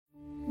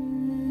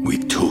We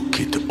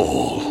took it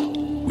all.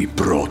 We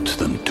brought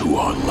them to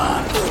our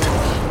land.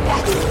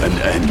 An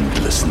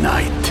endless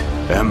night,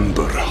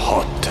 ember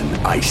hot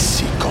and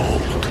icy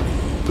cold.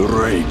 The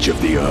rage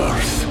of the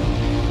earth.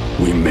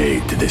 We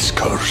made this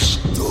curse.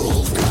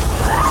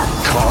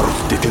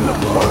 Carved it in the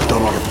blood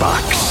on our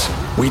backs.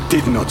 We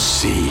did not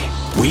see.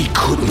 We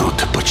could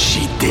not, but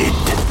she did.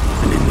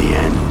 And in the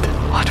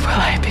end... What will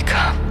I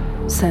become?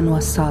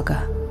 Senua's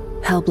Saga.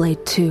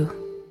 Hellblade 2.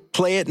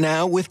 Play it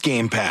now with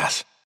Game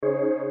Pass.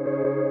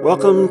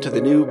 Welcome to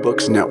the New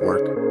Books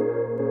Network.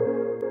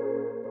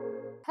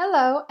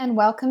 Hello, and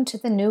welcome to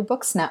the New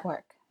Books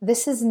Network.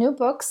 This is New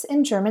Books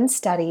in German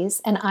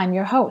Studies, and I'm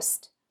your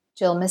host,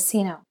 Jill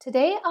Messino.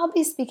 Today, I'll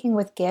be speaking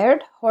with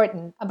Gerd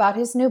Horten about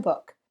his new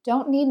book,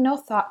 Don't Need No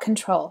Thought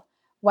Control,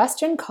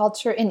 Western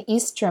Culture in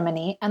East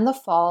Germany and the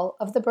Fall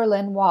of the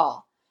Berlin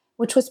Wall,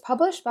 which was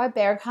published by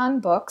Berghahn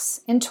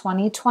Books in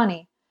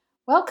 2020.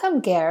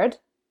 Welcome, Gerd.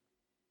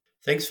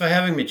 Thanks for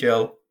having me,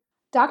 Jill.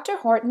 Dr.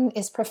 Horten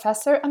is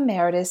Professor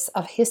Emeritus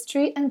of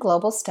History and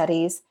Global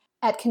Studies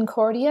at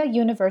Concordia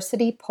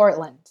University,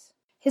 Portland.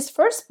 His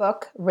first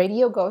book,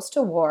 Radio Goes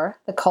to War,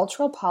 The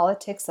Cultural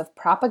Politics of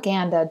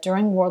Propaganda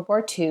During World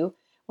War II,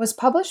 was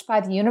published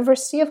by the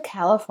University of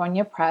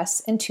California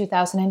Press in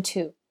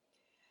 2002.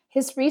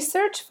 His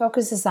research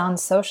focuses on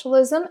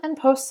socialism and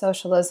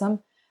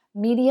post-socialism,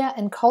 media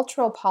and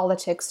cultural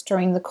politics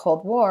during the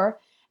Cold War,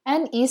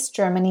 and East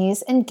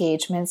Germany's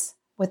engagements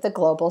with the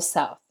Global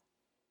South.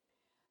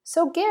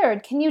 So,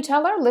 Gerd, can you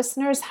tell our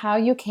listeners how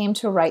you came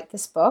to write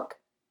this book?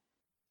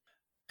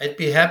 I'd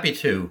be happy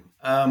to.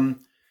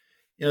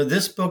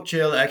 This book,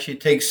 Jill, actually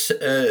takes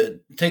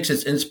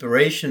its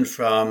inspiration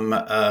from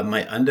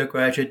my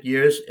undergraduate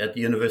years at the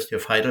University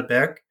of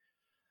Heidelberg.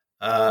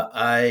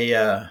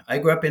 I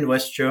grew up in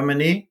West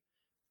Germany,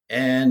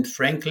 and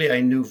frankly,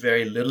 I knew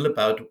very little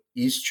about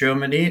East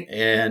Germany.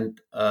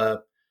 And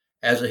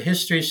as a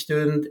history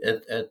student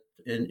at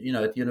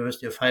the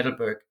University of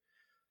Heidelberg,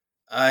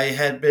 I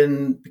had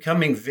been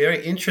becoming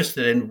very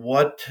interested in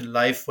what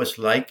life was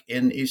like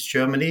in East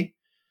Germany.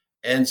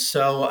 And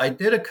so I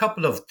did a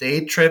couple of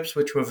day trips,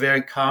 which were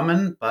very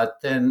common.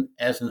 But then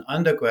as an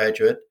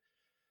undergraduate,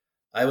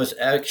 I was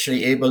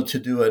actually able to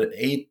do an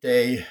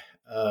 8-day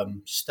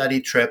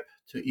study trip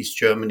to East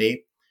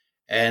Germany.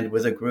 And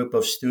with a group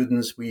of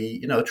students,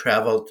 we,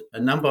 traveled to a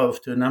number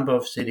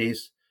of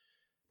cities,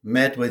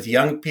 met with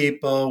young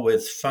people,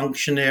 with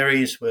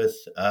functionaries, with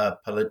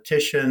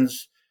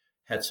politicians,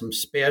 had some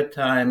spare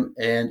time,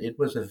 and it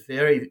was a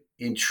very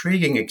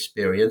intriguing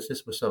experience.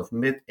 This was of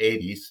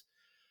mid-'80s.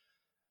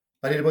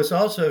 But it was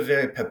also a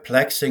very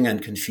perplexing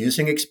and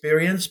confusing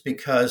experience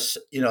because,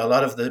 a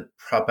lot of the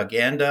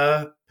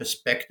propaganda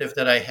perspective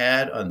that I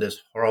had on this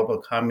horrible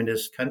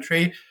communist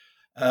country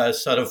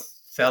sort of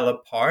fell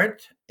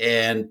apart.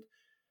 And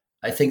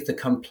I think the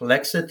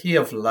complexity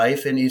of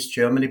life in East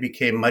Germany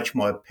became much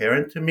more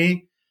apparent to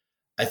me.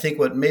 I think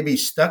what maybe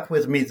stuck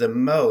with me the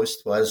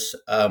most was,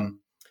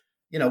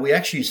 we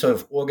actually sort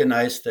of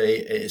organized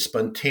a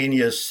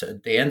spontaneous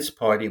dance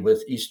party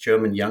with East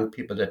German young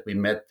people that we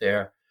met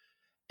there.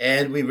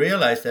 And we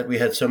realized that we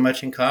had so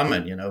much in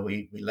common.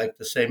 We liked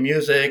the same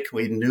music,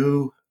 we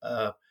knew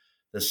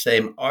the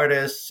same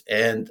artists,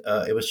 and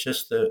it was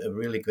just a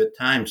really good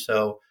time.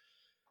 So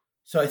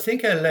I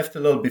think I left a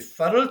little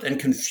befuddled and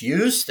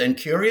confused and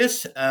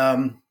curious.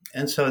 And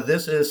so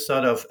this is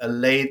sort of a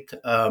late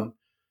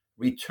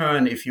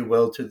return, if you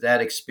will, to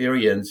that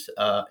experience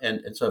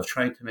and sort of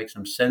trying to make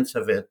some sense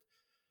of it.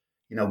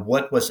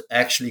 What was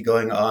actually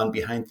going on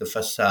behind the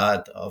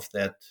facade of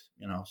that,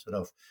 sort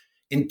of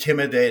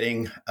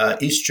intimidating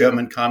East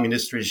German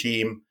communist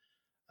regime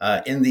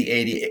in the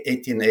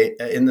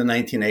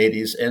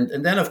 1980s.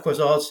 And then, of course,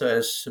 also,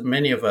 as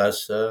many of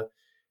us,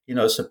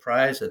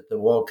 surprised at the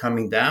wall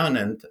coming down.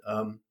 And,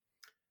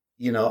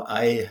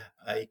 I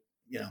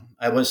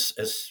was,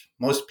 as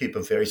most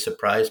people, very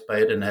surprised by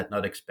it and had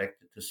not expected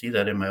to see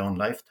that in my own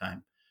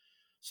lifetime.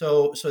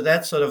 So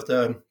that's sort of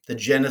the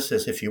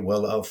genesis, if you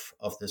will,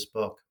 of this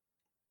book.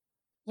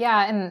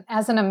 Yeah, and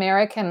as an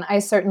American, I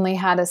certainly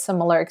had a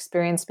similar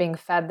experience being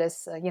fed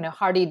this,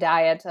 hearty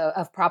diet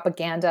of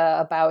propaganda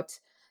about,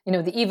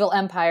 the evil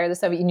empire, the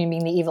Soviet Union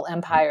being the evil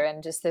empire,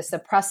 and just this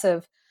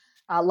oppressive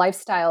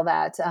lifestyle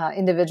that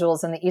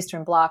individuals in the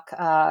Eastern Bloc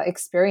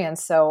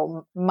experience.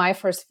 So my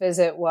first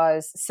visit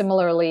was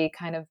similarly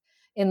kind of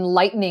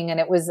enlightening, and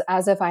it was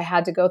as if I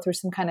had to go through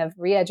some kind of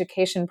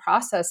re-education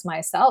process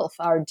myself,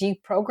 or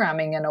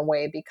deprogramming in a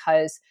way,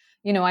 because,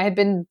 I had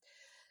been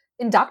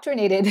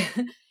indoctrinated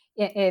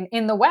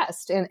in the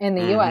West, in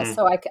the US.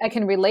 So I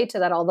can relate to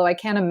that, although I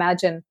can't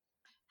imagine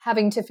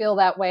having to feel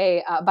that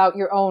way about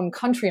your own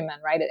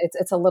countrymen, right?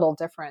 It's a little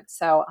different.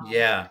 So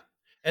yeah.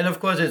 And of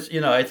course, it's,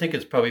 I think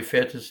it's probably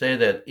fair to say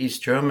that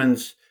East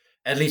Germans,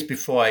 at least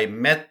before I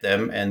met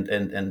them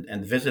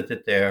and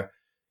visited there,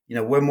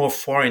 were more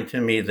foreign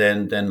to me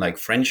than like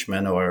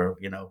Frenchmen or,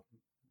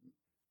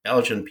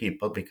 Belgian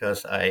people,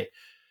 because I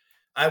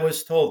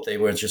was told they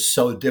were just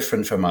so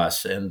different from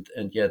us. And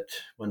yet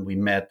when we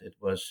met, it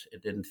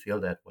didn't feel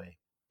that way.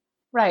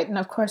 Right. And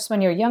of course,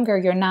 when you're younger,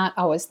 you're not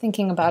always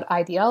thinking about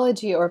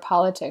ideology or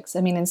politics.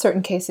 I mean, in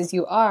certain cases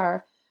you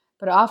are,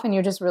 but often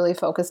you're just really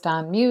focused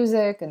on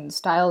music and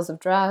styles of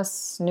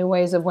dress, new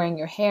ways of wearing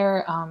your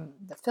hair,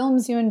 the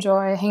films you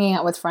enjoy, hanging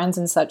out with friends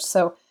and such.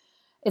 So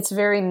it's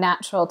very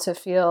natural to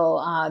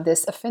feel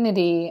this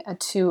affinity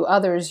to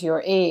others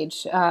your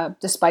age,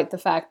 despite the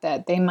fact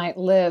that they might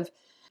live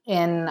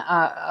in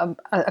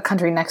a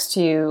country next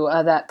to you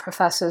that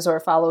professes or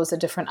follows a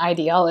different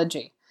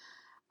ideology.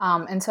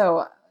 And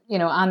so,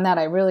 on that,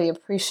 I really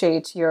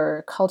appreciate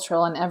your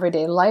cultural and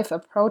everyday life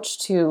approach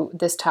to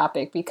this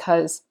topic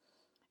because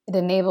it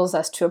enables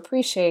us to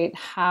appreciate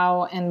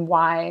how and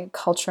why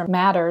culture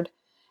mattered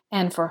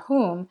and for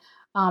whom.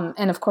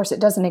 And of course,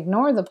 it doesn't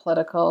ignore the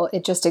political,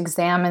 it just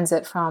examines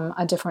it from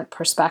a different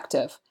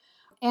perspective.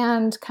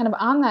 And kind of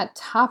on that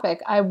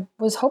topic, I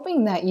was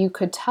hoping that you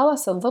could tell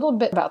us a little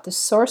bit about the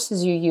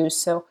sources you use.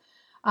 So,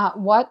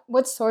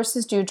 what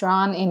sources do you draw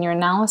on in your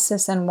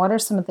analysis, and what are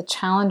some of the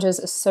challenges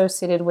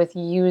associated with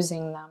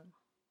using them?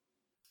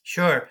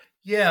 Sure.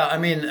 Yeah, I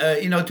mean,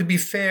 to be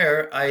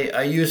fair,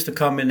 I used a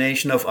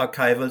combination of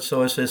archival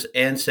sources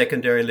and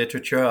secondary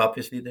literature.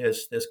 Obviously,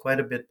 there's quite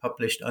a bit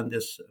published on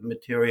this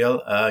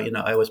material.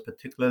 I was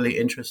particularly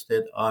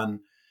interested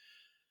on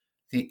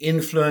the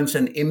influence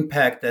and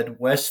impact that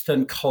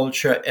Western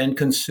culture and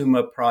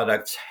consumer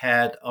products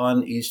had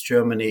on East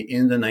Germany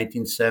in the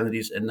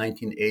 1970s and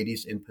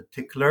 1980s in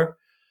particular.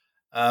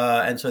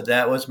 And so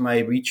that was my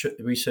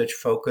research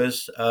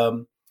focus.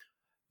 Although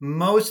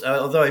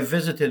I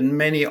visited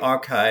many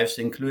archives,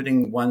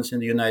 including ones in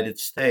the United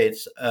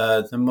States,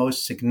 the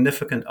most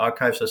significant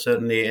archives are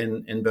certainly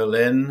in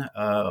Berlin.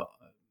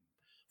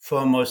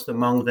 Foremost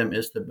among them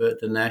is the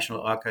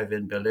National Archive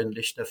in Berlin,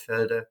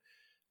 Lichterfelde,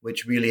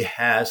 which really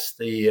has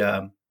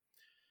the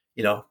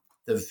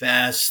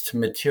vast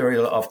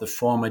material of the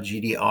former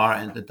GDR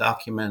and the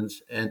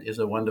documents, and is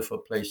a wonderful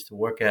place to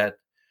work at.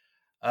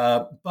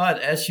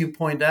 But as you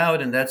point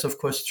out, and that's of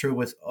course true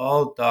with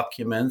all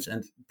documents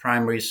and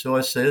primary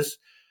sources,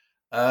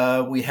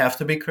 we have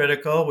to be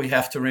critical. We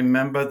have to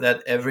remember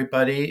that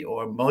everybody,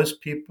 or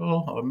most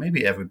people, or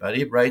maybe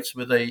everybody, writes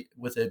with a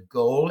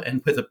goal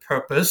and with a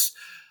purpose.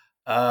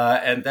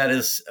 And that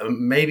is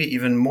maybe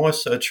even more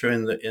so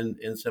true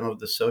in some of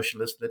the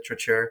socialist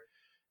literature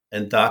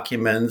and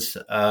documents.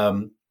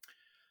 So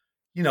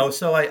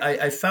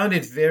I found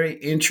it very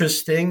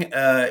interesting.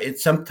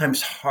 It's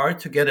sometimes hard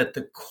to get at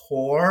the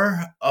core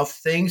of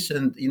things,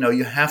 and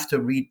you have to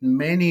read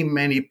many,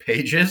 many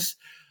pages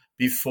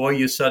before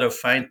you sort of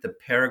find the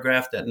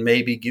paragraph that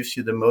maybe gives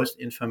you the most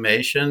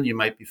information. You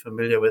might be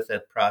familiar with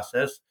that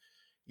process.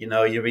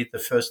 You read the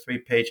first 3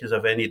 pages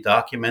of any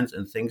document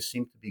and things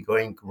seem to be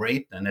going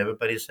great and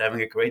everybody's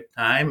having a great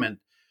time. And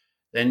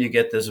then you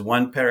get this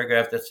one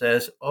paragraph that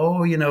says,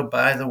 oh,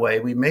 by the way,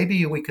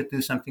 maybe we could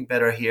do something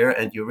better here.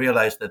 And you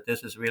realize that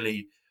this is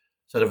really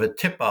sort of a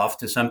tip off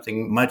to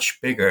something much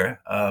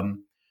bigger.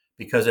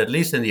 Because at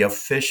least in the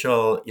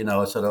official,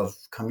 sort of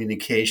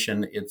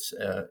communication, it's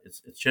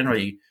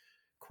generally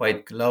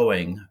quite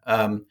glowing.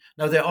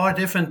 Now, there are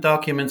different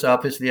documents,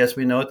 obviously, as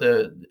we know,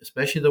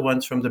 especially the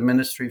ones from the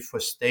Ministry for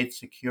State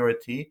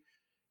Security,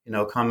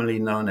 commonly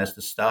known as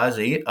the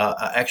Stasi, are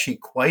actually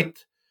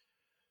quite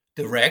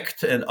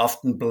direct and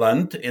often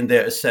blunt in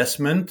their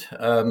assessment.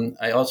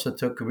 I also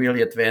took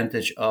really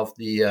advantage of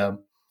the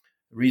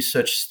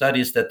research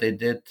studies that they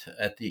did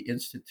at the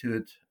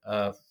Institute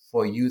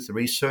for Youth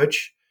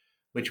Research,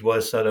 which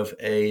was sort of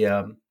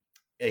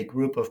a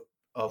group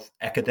of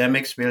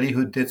academics really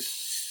who did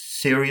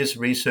serious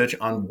research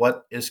on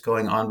what is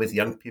going on with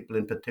young people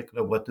in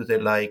particular. What do they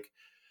like?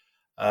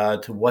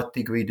 To what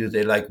degree do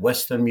they like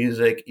Western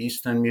music,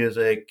 Eastern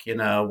music?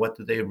 What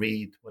do they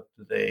read?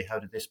 How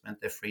do they spend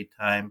their free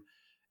time?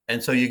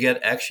 And so you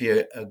get actually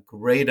a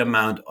great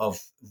amount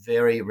of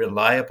very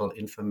reliable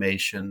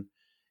information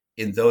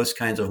in those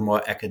kinds of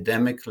more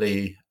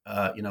academically,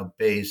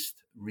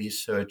 based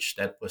research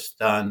that was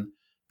done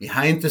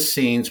behind the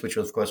scenes, which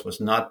of course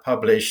was not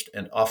published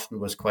and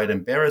often was quite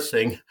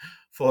embarrassing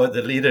for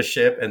the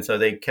leadership, and so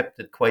they kept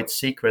it quite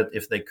secret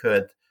if they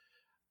could.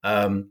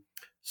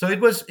 So it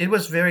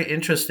was very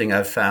interesting,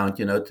 I found,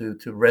 to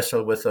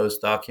wrestle with those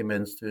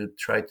documents, to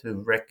try to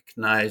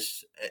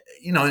recognize,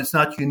 it's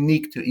not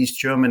unique to East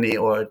Germany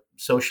or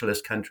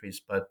socialist countries,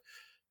 but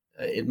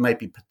it might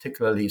be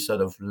particularly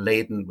sort of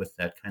laden with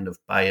that kind of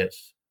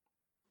bias.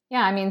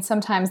 Yeah, I mean,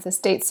 sometimes the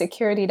state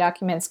security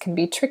documents can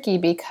be tricky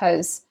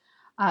because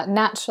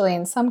naturally,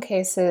 in some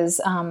cases,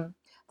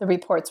 the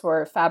reports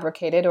were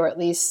fabricated or at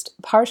least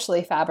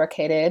partially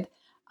fabricated.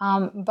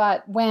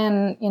 But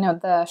when,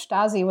 the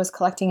Stasi was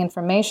collecting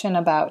information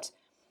about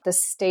the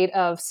state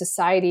of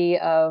society,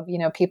 of,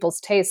 people's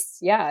tastes,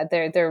 yeah,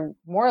 they're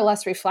more or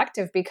less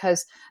reflective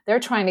because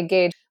they're trying to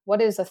gauge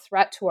what is a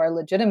threat to our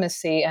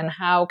legitimacy and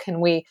how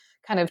can we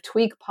kind of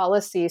tweak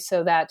policy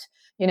so that,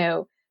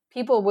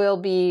 people will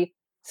be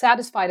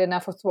satisfied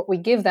enough with what we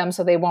give them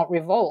so they won't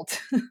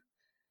revolt.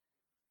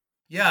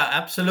 Yeah,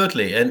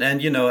 absolutely. And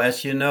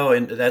as you know,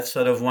 and that's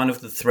sort of one of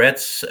the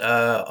threads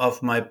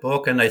of my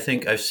book, and I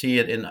think I see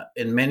it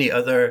in many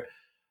other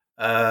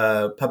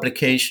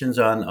publications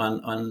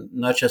on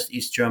not just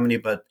East Germany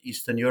but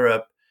Eastern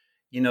Europe.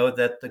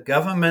 That the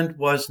government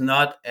was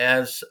not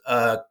as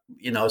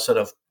sort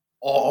of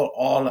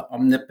all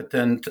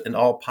omnipotent and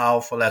all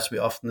powerful as we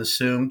often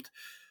assumed.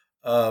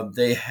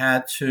 They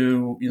had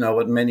to,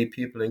 what many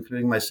people,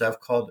 including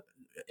myself, called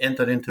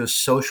entered into a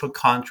social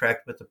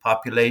contract with the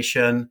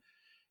population,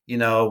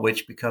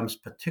 which becomes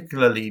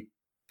particularly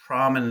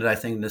prominent, I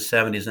think, in the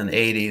 70s and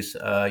 80s,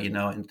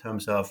 in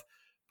terms of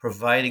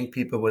providing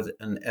people with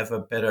an ever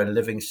better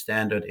living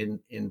standard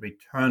in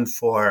return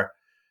for,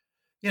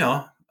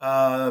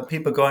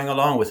 people going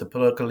along with the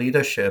political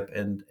leadership.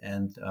 And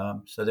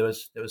so there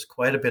was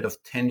quite a bit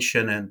of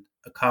tension and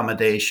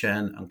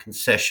accommodation and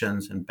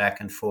concessions and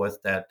back and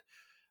forth that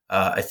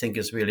I think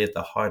is really at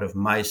the heart of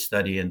my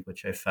study, and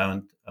which I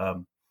found,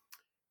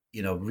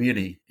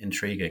 really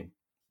intriguing.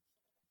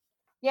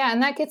 Yeah,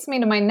 and that gets me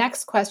to my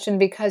next question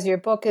because your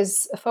book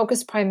is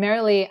focused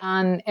primarily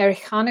on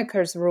Erich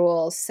Honecker's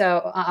rules.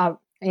 So,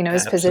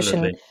 his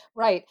position, Absolutely.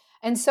 right?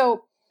 And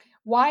so,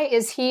 why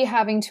is he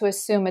having to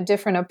assume a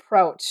different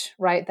approach,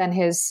 right, than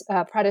his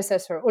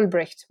predecessor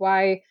Ulbricht?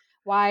 Why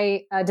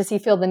does he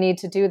feel the need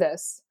to do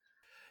this?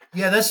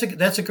 Yeah,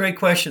 that's a great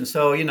question.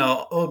 So,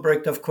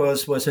 Ulbricht, of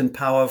course, was in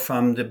power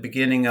from the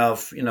beginning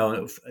of,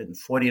 in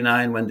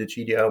 49 when the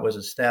GDR was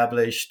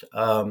established,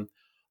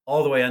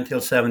 all the way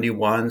until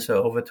 71,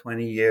 so over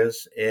 20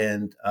 years.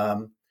 And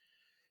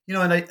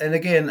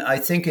again, I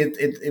think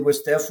it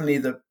was definitely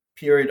the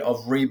period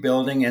of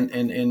rebuilding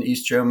in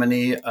East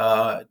Germany.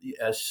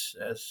 As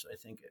I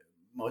think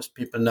most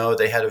people know,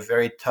 they had a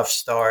very tough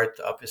start.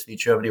 Obviously,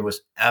 Germany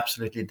was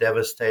absolutely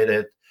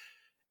devastated.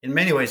 In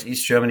many ways,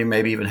 East Germany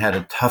maybe even had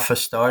a tougher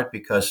start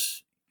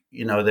because,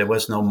 there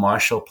was no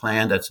Marshall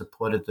Plan that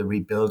supported the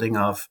rebuilding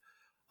of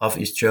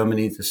East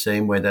Germany the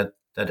same way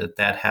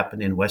that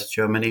happened in West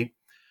Germany.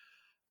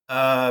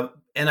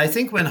 And I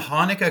think when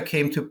Honecker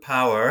came to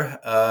power,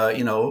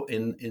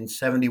 in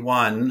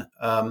 71,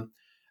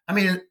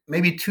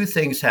 maybe two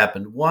things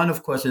happened. One,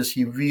 of course, is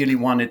he really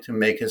wanted to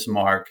make his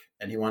mark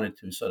and he wanted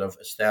to sort of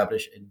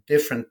establish a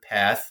different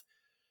path,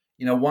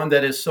 one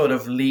that is sort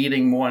of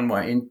leading more and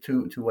more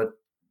into what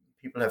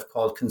people have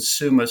called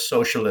consumer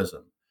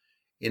socialism,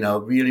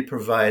 really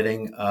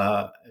providing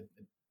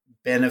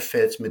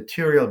benefits,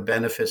 material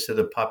benefits to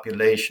the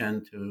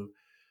population to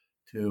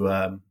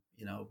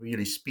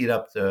really speed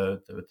up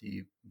the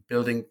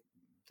building,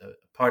 the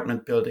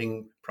apartment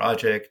building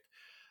project,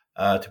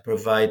 to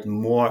provide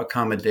more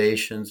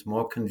accommodations,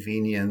 more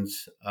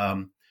convenience.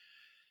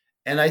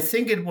 And I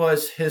think it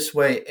was his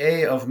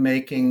way, of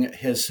making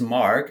his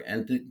mark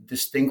and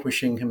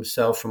distinguishing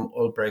himself from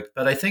Ulbricht.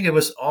 But I think it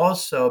was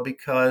also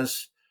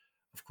because,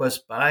 of course,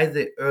 by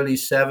the early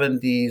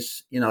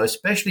 70s,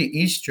 especially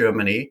East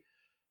Germany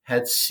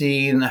had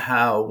seen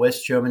how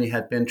West Germany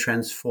had been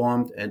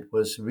transformed and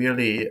was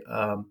really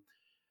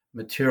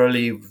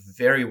materially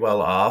very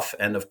well off.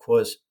 And of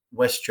course,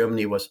 West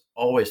Germany was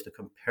always the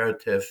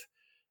comparative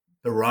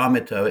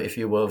barometer, if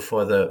you will,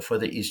 for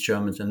the East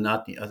Germans and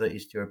not the other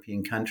East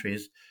European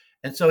countries.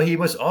 And so he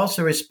was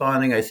also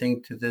responding, I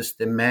think, to this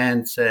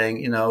demand,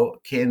 saying,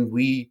 can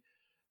we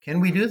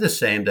do the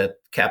same that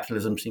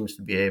capitalism seems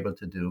to be able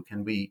to do?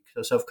 Can we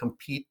sort of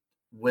compete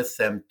with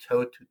them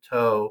toe to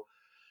toe?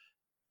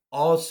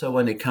 Also,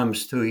 when it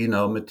comes to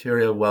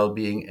material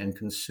well-being and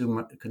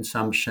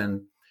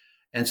consumption.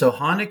 And so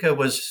Honecker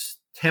was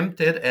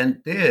tempted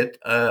and did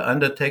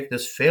undertake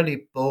this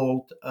fairly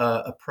bold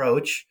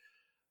approach,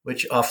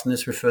 which often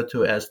is referred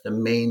to as the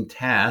main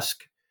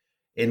task,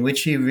 in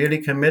which he really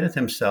committed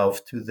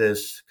himself to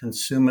this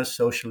consumer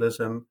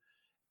socialism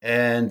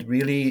and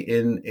really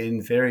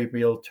in very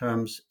real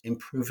terms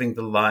improving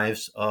the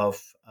lives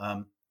of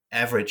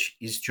average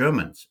East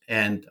Germans.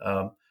 And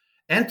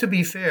to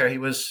be fair, he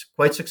was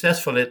quite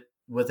successful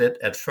with it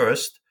at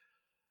first.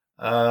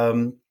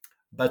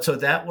 But so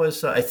that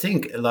was, I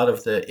think, a lot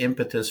of the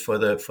impetus for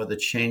the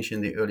change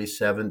in the early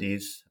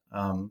 70s.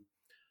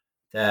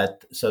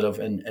 That sort of,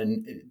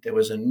 and there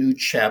was a new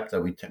chapter.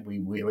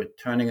 We were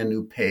turning a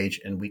new page,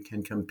 and we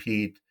can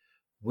compete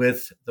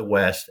with the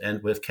West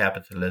and with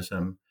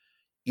capitalism,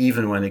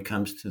 even when it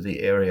comes to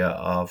the area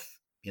of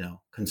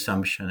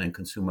consumption and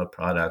consumer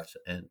products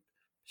and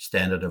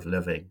standard of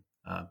living,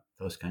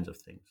 those kinds of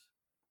things.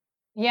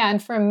 Yeah,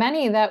 and for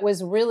many that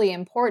was really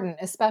important,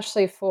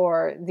 especially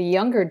for the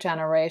younger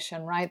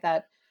generation, right?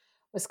 That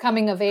was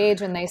coming of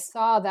age and they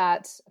saw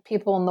that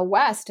people in the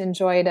West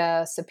enjoyed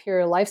a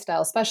superior lifestyle,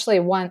 especially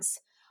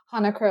once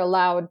Honecker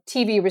allowed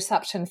TV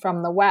reception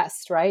from the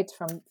West, right?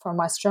 From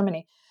West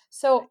Germany.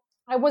 So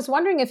I was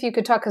wondering if you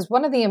could talk, because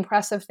one of the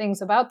impressive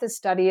things about this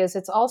study is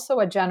it's also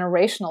a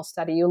generational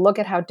study. You look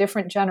at how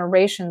different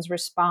generations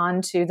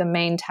respond to the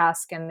main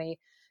task and the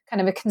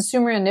kind of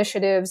consumer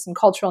initiatives and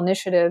cultural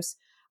initiatives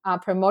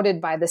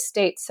promoted by the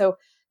state. So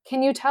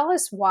can you tell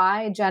us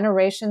why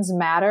generations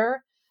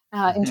matter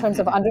in terms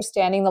of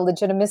understanding the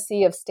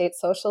legitimacy of state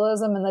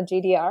socialism in the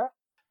GDR?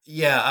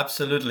 Yeah,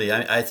 absolutely.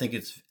 I think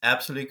it's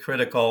absolutely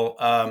critical.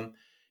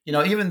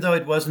 Even though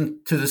it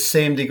wasn't to the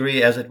same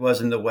degree as it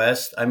was in the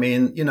West, I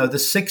mean, the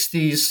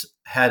 60s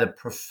had a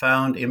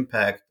profound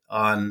impact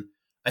on,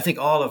 I think,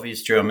 all of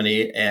East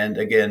Germany, and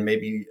again,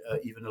 maybe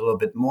even a little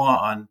bit more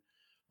on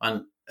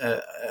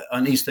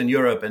on Eastern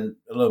Europe and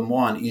a little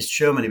more on East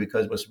Germany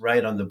because it was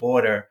right on the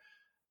border.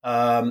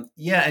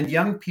 Yeah, and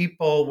young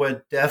people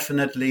were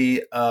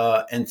definitely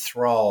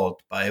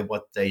enthralled by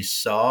what they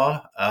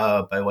saw,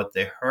 by what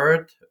they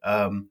heard,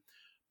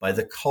 by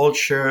the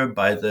culture,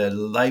 by the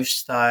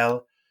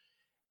lifestyle.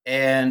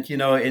 And,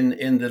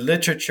 in the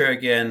literature,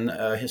 again,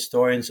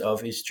 historians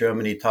of East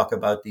Germany talk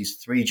about these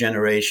three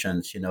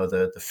generations,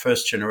 the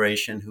first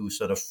generation who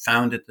sort of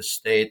founded the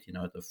state,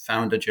 the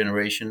founder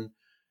generation,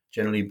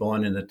 generally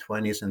born in the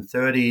 20s and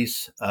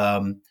 30s.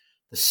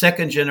 The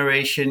second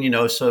generation,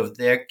 sort of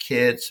their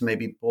kids,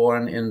 maybe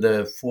born in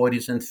the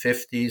 40s and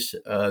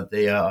 50s,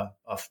 they are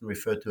often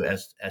referred to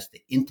as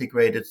the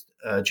integrated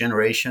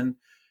generation,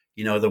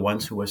 the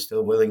ones who are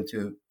still willing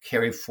to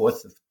carry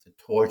forth the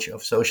torch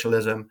of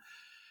socialism.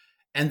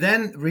 And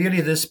then really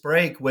this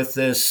break with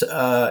this,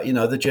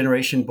 the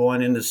generation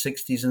born in the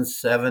 60s and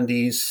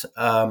 70s,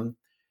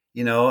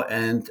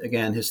 and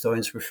again,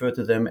 historians refer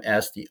to them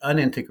as the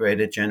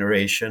unintegrated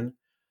generation.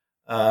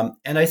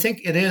 And I think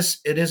it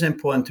is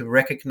important to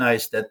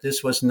recognize that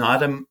this was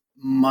not a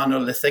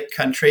monolithic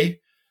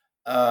country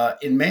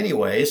in many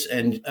ways,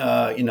 and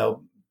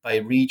by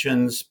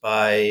regions,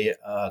 by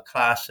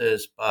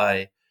classes,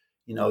 by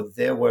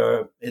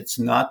it's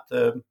not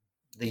the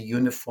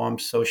uniform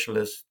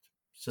socialist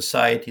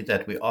society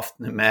that we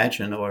often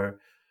imagine or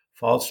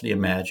falsely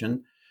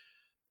imagine.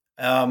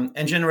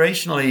 And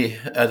generationally,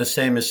 the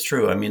same is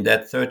true. I mean,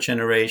 that third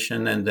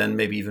generation, and then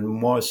maybe even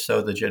more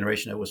so the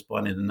generation that was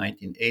born in the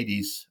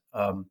 1980s,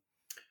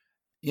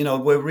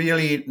 we're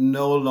really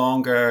no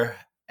longer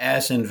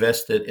as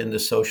invested in the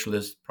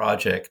socialist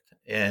project.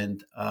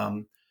 And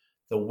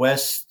the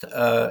West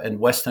and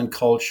Western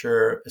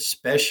culture,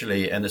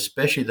 especially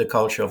the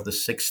culture of the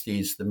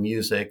 60s, the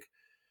music,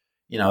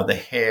 the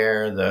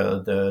hair,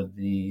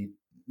 the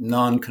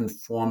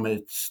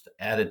nonconformist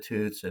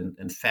attitudes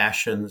and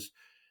fashions,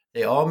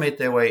 they all made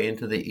their way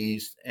into the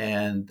East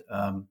and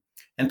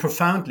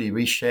profoundly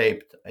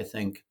reshaped, I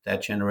think,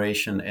 that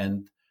generation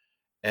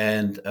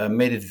and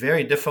made it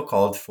very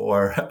difficult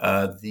for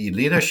the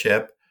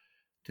leadership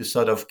to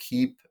sort of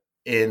keep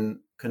in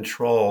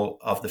control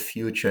of the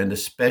future, and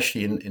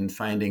especially in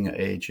finding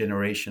a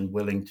generation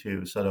willing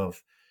to sort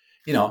of,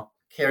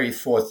 carry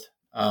forth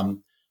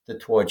the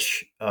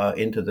torch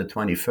into the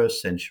 21st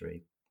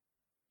century.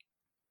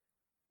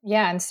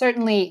 Yeah, and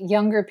certainly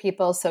younger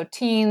people, so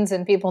teens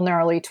and people in their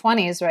early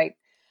 20s, right?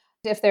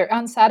 If they're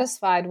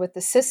unsatisfied with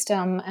the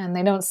system and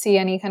they don't see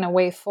any kind of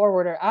way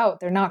forward or out,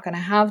 they're not going to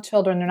have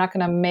children. They're not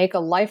going to make a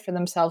life for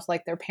themselves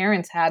like their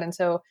parents had. And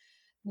so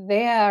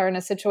they are in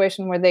a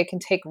situation where they can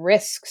take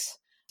risks.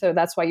 So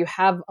that's why you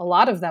have a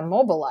lot of them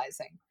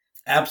mobilizing.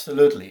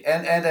 Absolutely.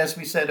 And as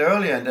we said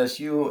earlier, and as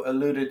you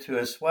alluded to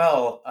as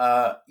well,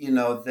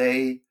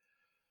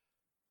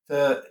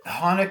 the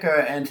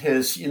Honecker and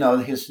his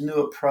new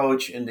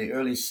approach in the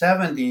early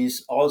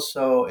 70s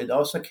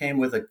also came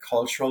with a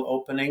cultural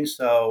opening.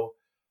 So,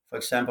 for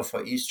example,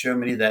 for East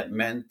Germany, that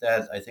meant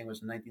that I think it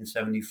was in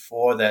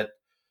 1974 that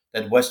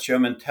West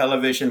German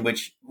television,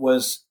 which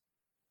was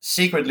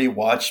secretly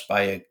watched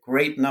by a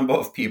great number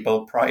of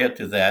people prior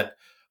to that,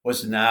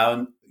 was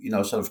now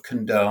sort of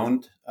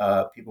condoned.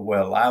 People were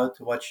allowed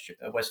to watch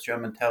West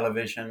German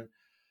television.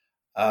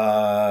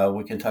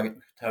 We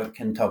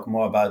can talk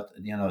more about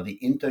the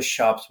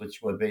intershops,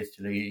 which were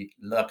basically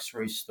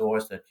luxury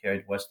stores that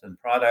carried Western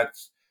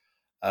products,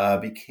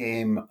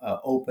 became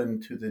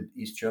open to the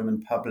East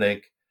German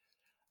public.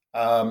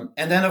 And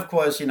then, of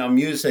course,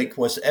 music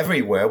was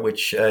everywhere,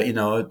 which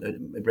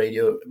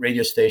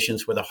radio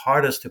stations were the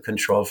hardest to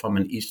control from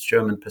an East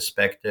German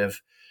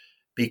perspective,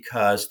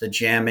 because the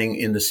jamming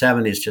in the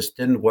 70s just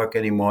didn't work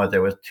anymore.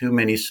 There were too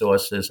many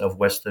sources of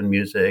Western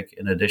music,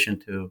 in addition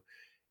to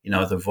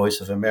the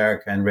Voice of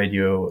America and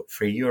Radio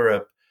Free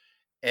Europe.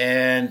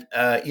 And,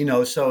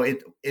 so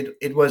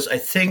it was, I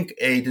think,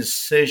 a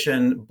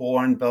decision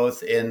born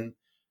both in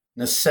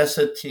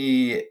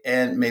necessity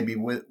and maybe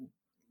with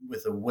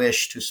a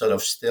wish to sort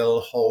of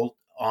still hold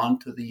on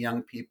to the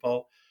young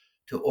people,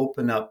 to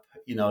open up,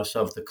 sort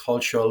of the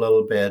culture a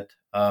little bit.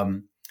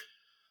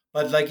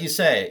 But like you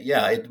say,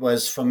 yeah, it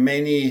was for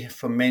many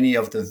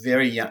of the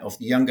of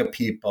the younger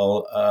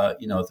people,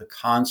 the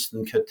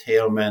constant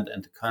curtailment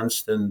and the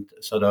constant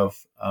sort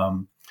of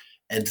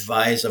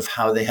advice of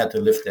how they had to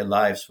live their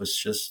lives was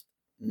just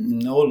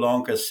no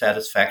longer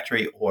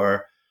satisfactory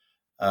or,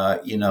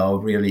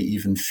 really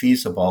even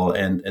feasible.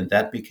 And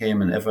that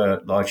became an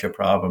ever larger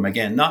problem.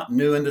 Again, not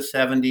new in the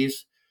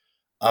 70s.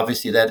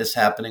 Obviously, that is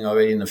happening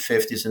already in the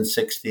 50s and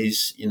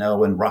 60s,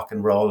 when rock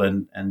and roll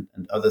and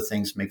other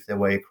things make their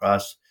way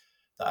across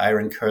the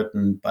Iron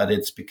Curtain, but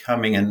it's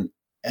becoming an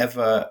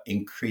ever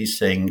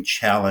increasing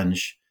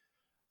challenge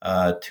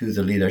to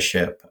the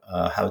leadership,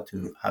 how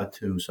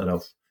to sort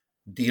of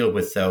deal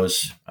with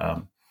those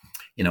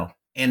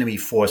enemy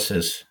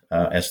forces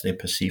as they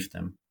perceived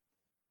them.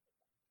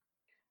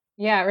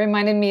 Yeah, it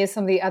reminded me of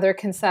some of the other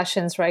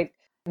concessions, right?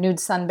 Nude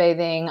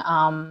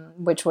sunbathing,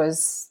 which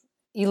was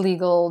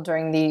illegal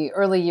during the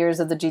early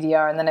years of the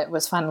GDR, and then it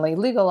was finally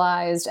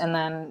legalized, and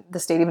then the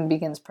state even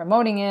begins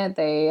promoting it.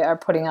 They are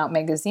putting out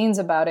magazines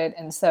about it.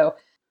 And so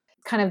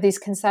kind of these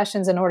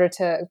concessions in order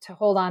to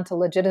hold on to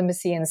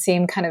legitimacy and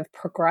seem kind of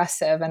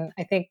progressive. And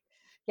I think,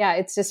 yeah,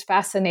 it's just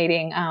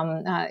fascinating.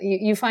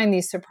 You find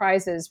these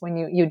surprises when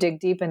you dig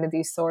deep into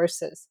these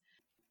sources.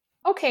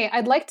 Okay,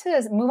 I'd like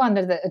to move on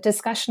to the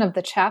discussion of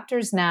the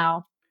chapters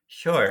now.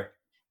 Sure.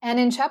 And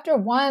in chapter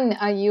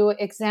 1, you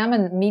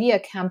examine media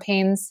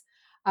campaigns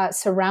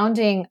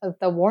surrounding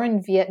the war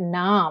in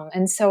Vietnam.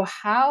 And so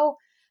how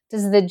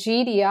does the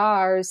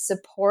GDR's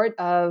support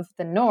of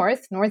the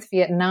North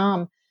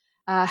Vietnam,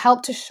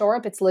 help to shore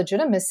up its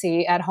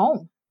legitimacy at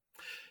home?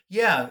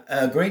 Yeah,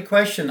 great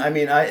question. I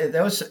mean,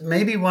 that was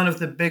maybe one of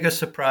the biggest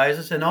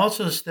surprises, and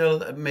also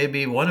still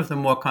maybe one of the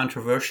more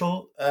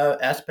controversial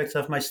aspects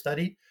of my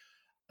study.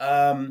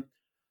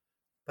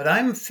 But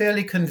I'm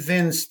fairly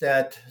convinced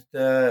that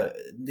the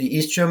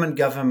East German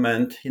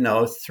government,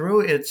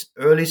 through its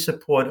early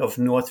support of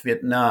North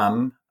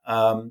Vietnam,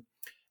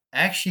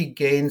 actually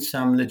gained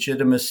some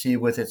legitimacy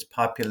with its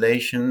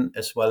population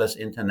as well as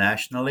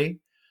internationally.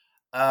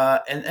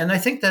 And I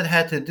think that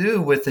had to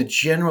do with the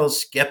general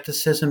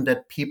skepticism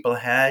that people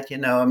had.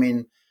 I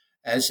mean,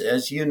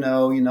 as you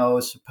know,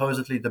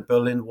 supposedly the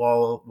Berlin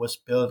Wall was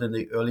built in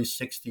the early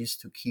 60s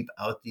to keep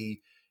out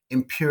the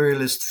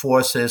imperialist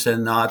forces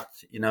and not,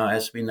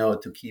 as we know,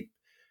 to keep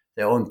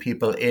their own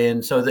people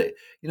in. So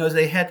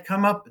they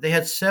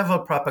had several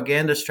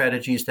propaganda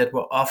strategies that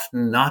were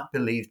often not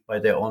believed by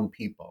their own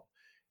people.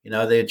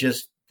 They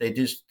just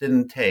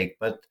didn't take.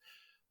 But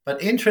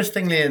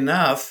interestingly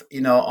enough,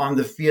 on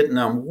the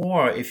Vietnam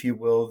War, if you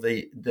will,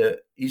 the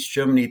East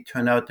Germany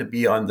turned out to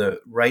be on the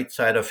right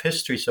side of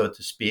history, so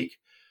to speak,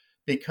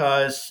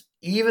 because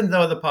even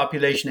though the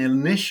population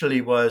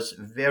initially was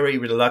very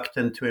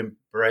reluctant to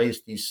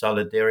embrace these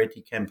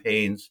solidarity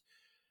campaigns,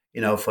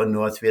 for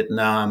North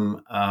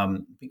Vietnam,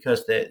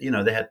 because there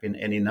had been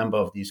any number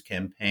of these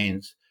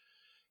campaigns.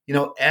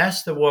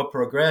 As the war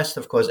progressed,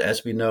 of course,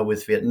 as we know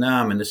with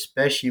Vietnam, and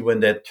especially when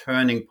that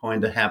turning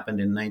point that happened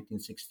in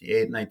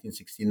 1968,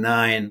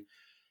 1969,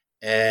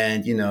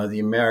 and, the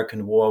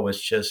American war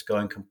was just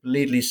going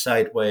completely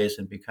sideways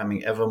and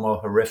becoming ever more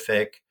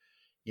horrific.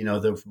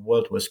 The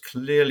world was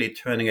clearly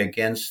turning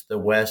against the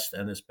West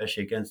and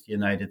especially against the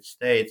United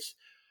States.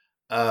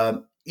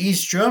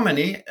 East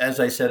Germany, as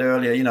I said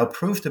earlier,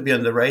 proved to be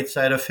on the right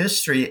side of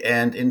history.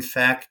 And in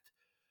fact,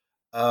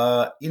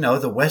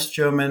 the West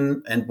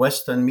German and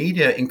Western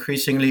media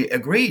increasingly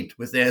agreed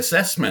with their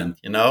assessment,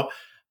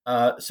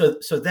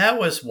 So that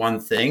was one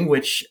thing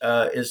which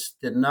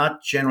did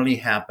not generally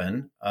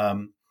happen.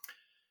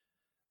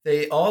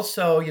 They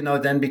also,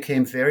 then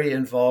became very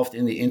involved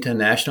in the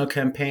international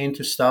campaign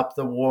to stop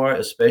the war,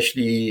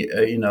 especially,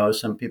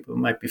 some people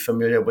might be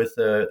familiar with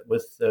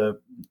the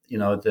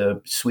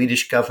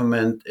Swedish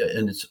government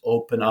and its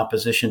open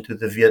opposition to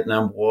the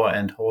Vietnam War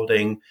and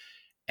holding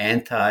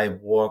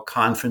anti-war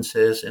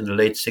conferences in the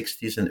late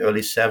 60s and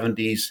early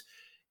 70s.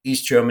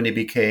 East Germany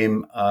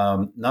became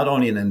not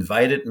only an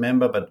invited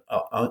member, but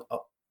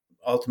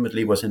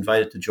ultimately was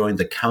invited to join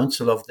the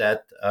council of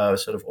that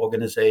sort of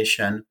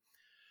organization.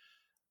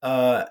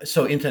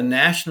 So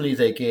internationally,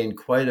 they gained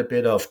quite a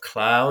bit of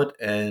clout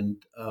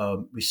and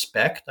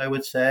respect, I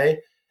would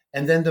say.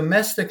 And then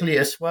domestically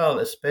as well,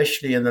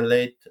 especially in the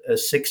late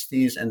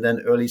 60s and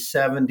then early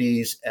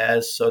 70s,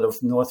 as sort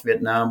of North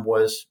Vietnam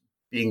was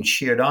being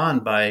cheered on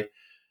by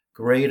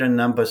greater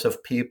numbers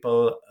of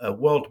people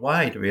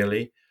worldwide,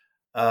 really.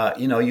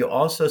 You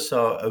also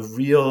saw a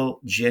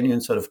real,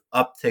 genuine sort of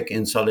uptick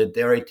in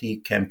solidarity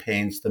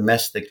campaigns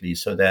domestically,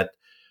 so that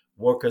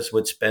workers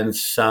would spend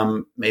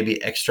some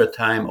maybe extra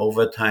time,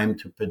 overtime,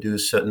 to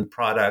produce certain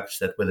products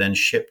that were then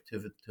shipped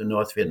to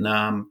North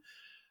Vietnam.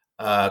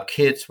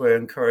 Kids were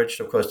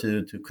encouraged, of course,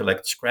 to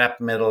collect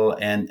scrap metal.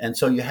 And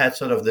so you had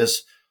sort of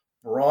this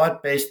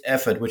broad-based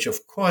effort, which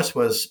of course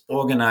was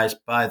organized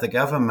by the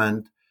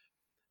government.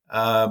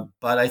 But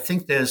I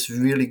think there's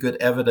really good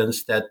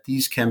evidence that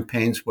these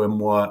campaigns were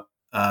more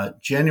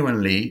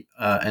genuinely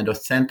and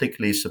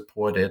authentically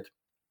supported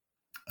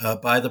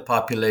by the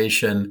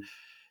population,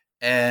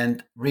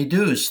 and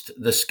reduced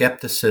the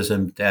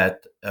skepticism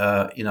that,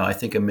 I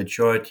think a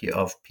majority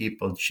of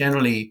people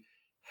generally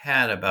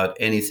had about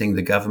anything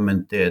the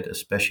government did,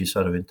 especially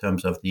sort of in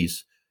terms of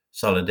these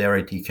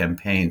solidarity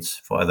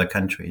campaigns for other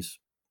countries.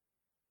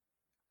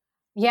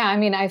 Yeah, I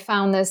mean, I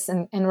found this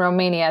in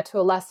Romania to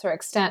a lesser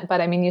extent, but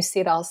I mean, you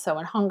see it also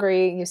in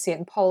Hungary, you see it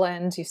in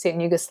Poland, you see it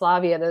in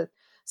Yugoslavia, the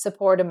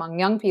support among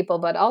young people,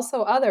 but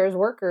also others,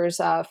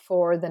 workers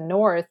for the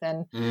North.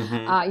 And,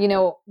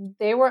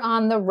 they were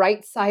on the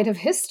right side of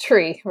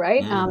history,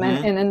 right?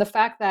 And the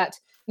fact that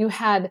you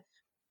had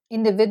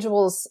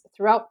individuals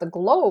throughout the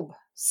globe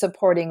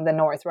supporting the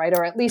North, right?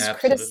 Or at least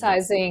Absolutely.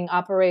 criticizing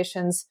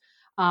operations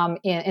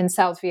in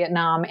South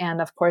Vietnam, and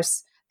of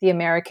course, the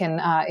American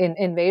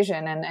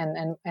invasion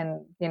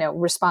and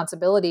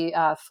responsibility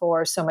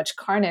for so much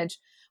carnage,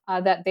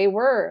 that they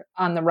were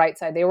on the right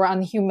side. They were on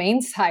the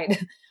humane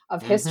side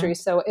of history.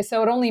 So it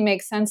only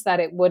makes sense that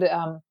it would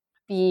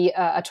be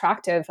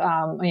attractive,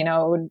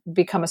 would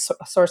become a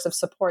source of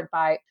support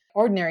by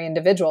ordinary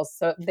individuals.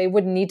 So they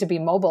wouldn't need to be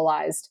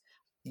mobilized.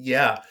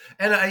 Yeah,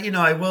 and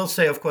I will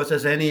say, of course,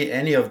 as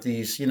any of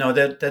these,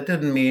 that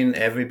didn't mean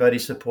everybody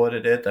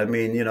supported it. I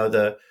mean,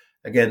 the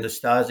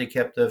Stasi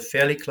kept a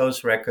fairly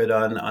close record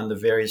on the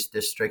various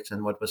districts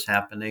and what was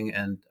happening,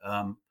 and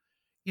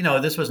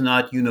this was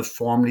not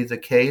uniformly the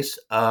case,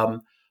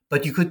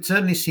 but you could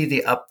certainly see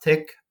the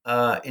uptick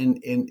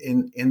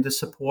in the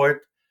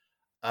support.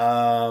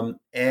 But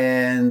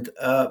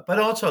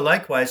also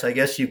likewise, I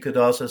guess you could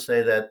also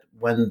say that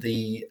when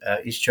the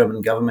East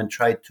German government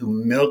tried to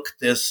milk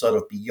this sort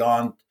of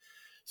beyond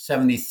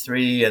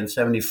 73 and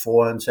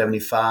 74 and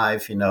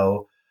 75,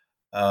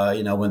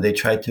 when they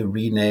tried to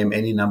rename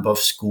any number of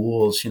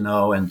schools,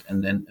 and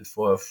then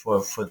for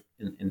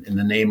in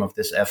the name of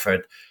this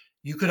effort,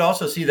 you could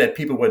also see that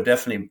people were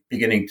definitely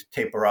beginning to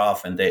taper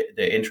off and their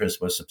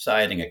interest was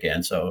subsiding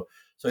again. So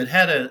it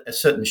had a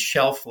certain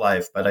shelf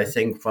life, but I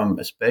think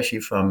especially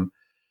from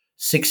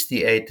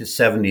 68 to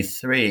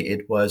 73,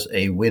 it was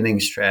a winning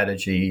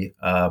strategy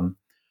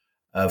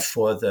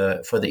for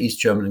the East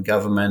German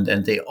government.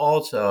 And they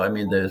also,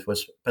 this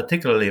was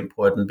particularly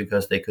important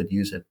because they could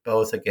use it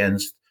both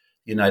against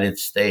the United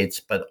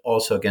States, but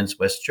also against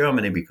West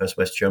Germany, because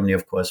West Germany,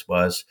 of course,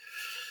 was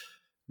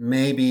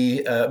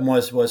maybe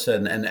was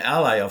an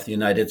ally of the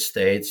United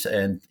States,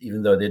 and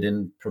even though they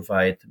didn't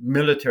provide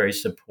military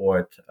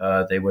support,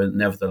 they were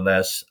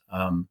nevertheless,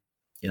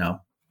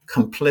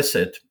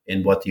 complicit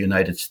in what the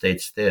United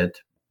States did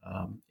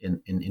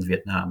in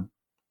Vietnam.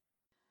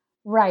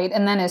 Right,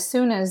 and then as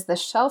soon as the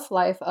shelf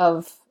life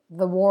of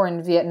the war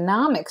in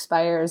Vietnam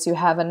expires, you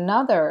have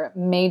another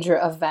major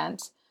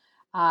event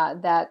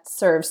that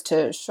serves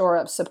to shore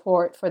up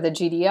support for the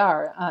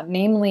GDR,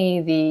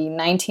 namely the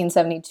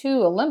 1972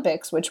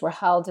 Olympics, which were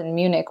held in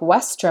Munich,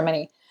 West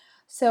Germany.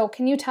 So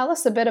can you tell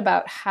us a bit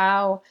about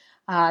how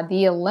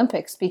the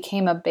Olympics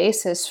became a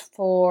basis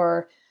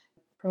for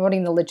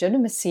promoting the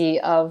legitimacy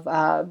of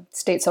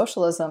state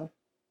socialism?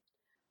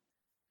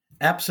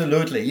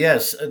 Absolutely,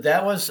 yes.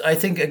 That was, I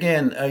think,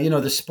 again,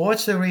 the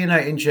sports arena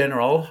in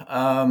general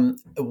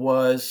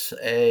was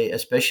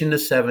especially in the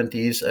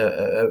 70s,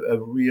 a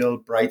real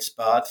bright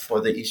spot for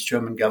the East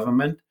German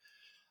government.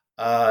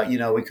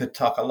 We could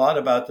talk a lot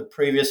about the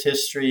previous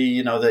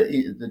history, how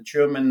the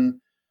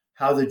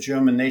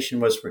German nation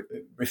was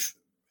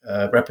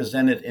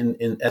represented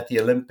at the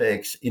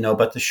Olympics,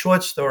 but the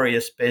short story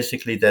is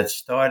basically that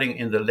starting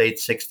in the late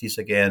 60s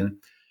again,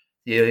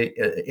 the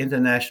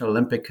International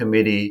Olympic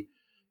Committee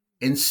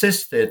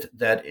insisted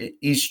that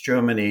East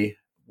Germany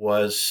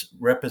was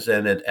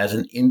represented as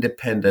an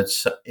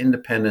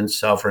independent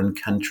sovereign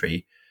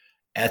country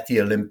at the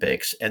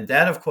Olympics. And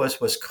that, of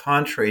course, was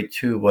contrary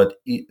to what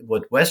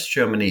West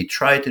Germany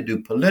tried to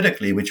do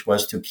politically, which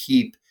was to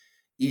keep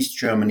East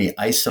Germany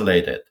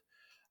isolated.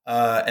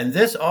 And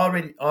this all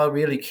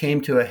really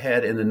came to a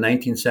head in the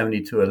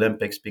 1972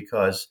 Olympics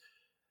because,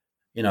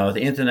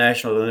 the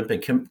International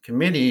Olympic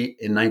Committee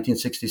in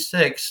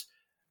 1966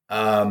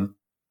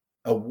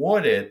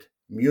 awarded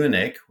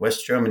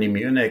West Germany,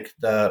 Munich,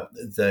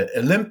 the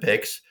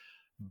Olympics,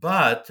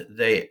 but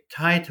they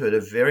tied to it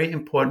a very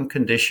important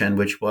condition,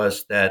 which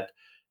was that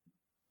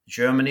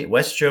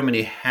West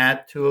Germany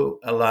had to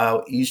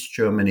allow East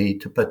Germany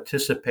to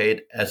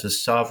participate as a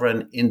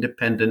sovereign,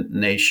 independent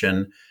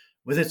nation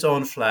with its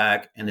own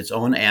flag and its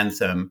own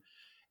anthem.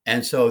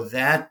 And so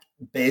that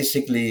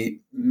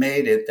basically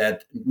made it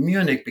that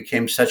Munich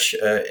became such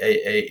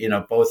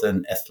a both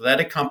an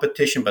athletic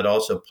competition, but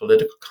also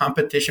political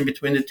competition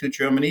between the two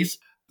Germanys,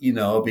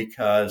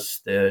 because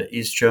the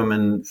East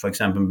German, for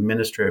example,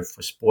 Minister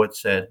for Sport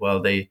said,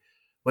 well,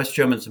 West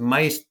Germans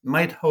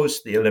might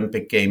host the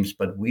Olympic Games,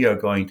 but we're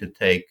going to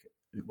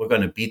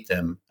beat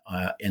them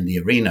in the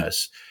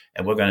arenas,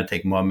 and we're going to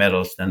take more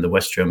medals than the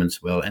West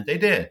Germans will. And they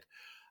did.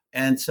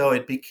 And so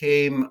it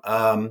became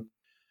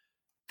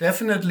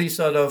definitely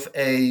sort of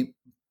a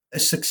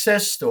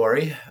success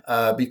story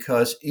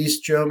because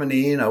East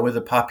Germany, with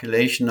a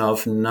population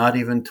of not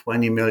even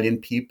 20 million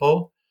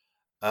people,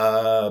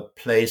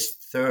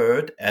 placed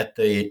third at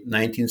the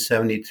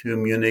 1972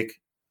 Munich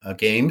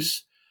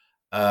Games,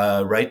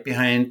 right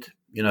behind,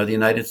 the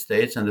United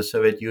States and the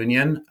Soviet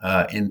Union,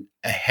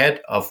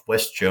 ahead of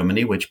West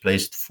Germany, which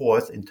placed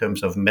fourth in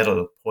terms of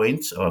medal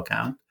points or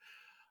count.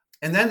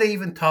 And then they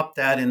even topped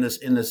that in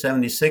the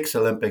 76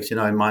 Olympics,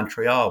 in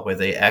Montreal, where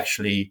they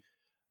actually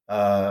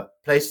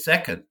placed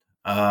second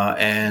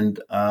and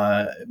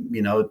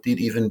did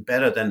even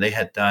better than they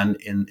had done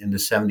in the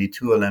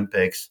 72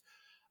 Olympics.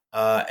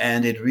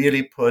 And it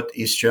really put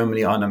East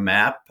Germany on a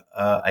map,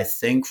 I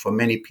think, for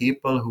many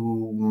people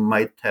who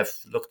might have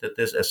looked at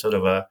this as sort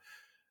of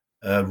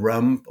a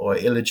rump or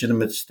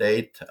illegitimate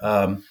state.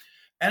 And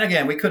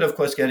again, we could, of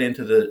course, get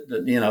into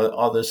the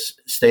all this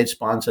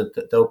state-sponsored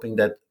doping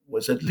that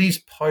was at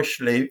least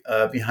partially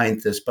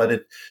behind this.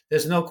 But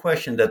there's no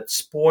question that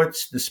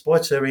the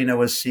sports arena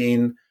was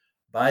seen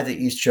by the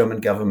East German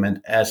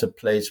government as a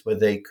place where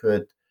they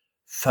could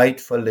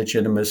fight for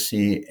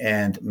legitimacy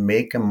and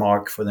make a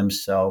mark for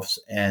themselves,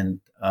 and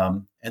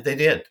they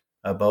did,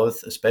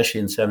 both, especially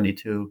in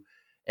 72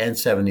 and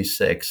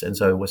 76. And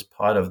so it was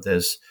part of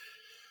this,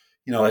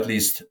 at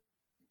least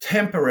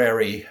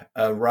temporary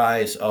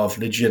rise of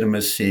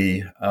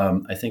legitimacy.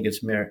 I think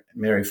it's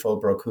Mary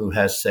Fulbrook who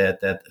has said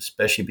that,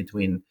 especially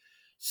between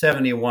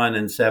 71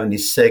 and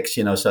 76,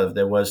 sort of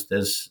there was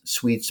this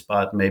sweet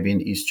spot maybe in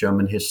East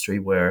German history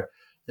where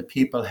the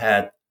people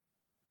had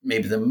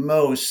maybe the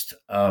most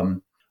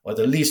or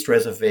the least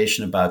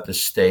reservation about the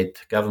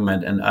state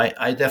government. And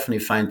I definitely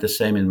find the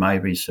same in my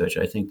research.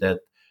 I think that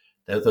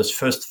those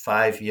first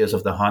 5 years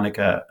of the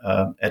Honecker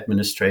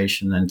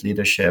administration and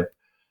leadership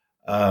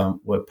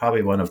were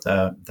probably one of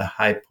the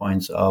high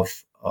points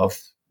of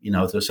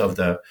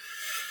the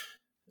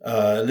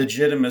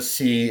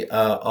legitimacy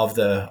of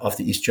the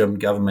East German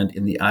government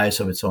in the eyes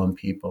of its own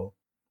people.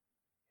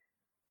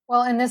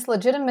 Well, and this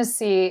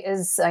legitimacy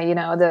is,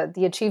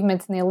 the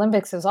achievements in the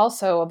Olympics is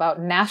also about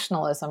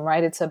nationalism,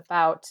 right? It's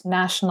about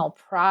national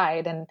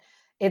pride, and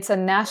it's a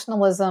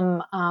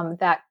nationalism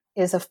that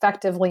is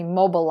effectively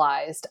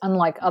mobilized,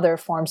 unlike other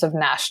forms of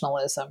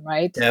nationalism,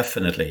 right?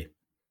 Definitely.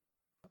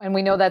 And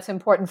we know that's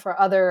important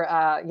for other,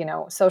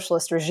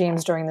 socialist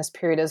regimes during this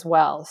period as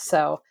well.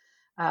 So,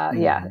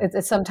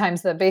 it's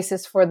sometimes the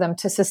basis for them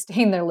to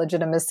sustain their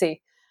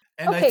legitimacy.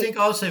 And okay. I think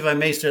also, if I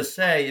may just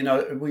say,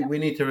 we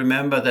need to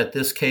remember that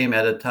this came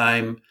at a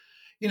time,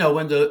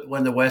 when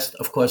the West,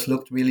 of course,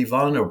 looked really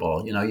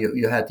vulnerable.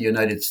 You had the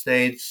United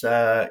States,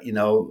 under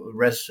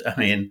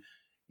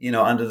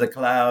the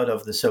cloud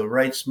of the civil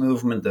rights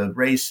movement, the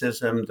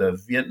racism, the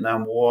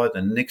Vietnam War,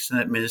 the Nixon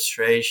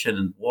administration,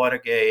 and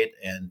Watergate,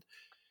 and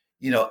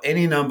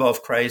any number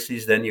of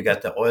crises. Then you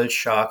got the oil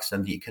shocks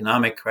and the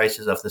economic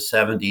crisis of the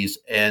 70s.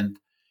 And,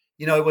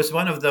 it was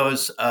one of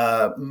those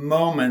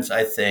moments,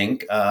 I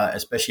think,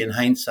 especially in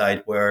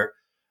hindsight, where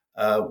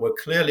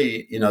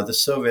clearly, the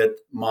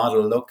Soviet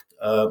model looked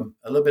a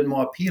little bit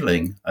more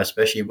appealing,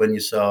 especially when you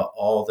saw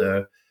all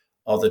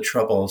the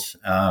troubles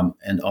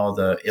and all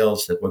the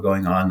ills that were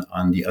going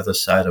on the other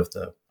side of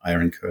the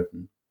Iron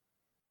Curtain.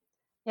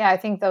 Yeah, I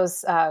think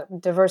those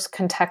diverse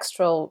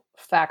contextual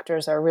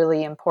factors are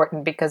really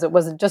important because it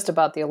wasn't just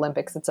about the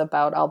Olympics; it's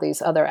about all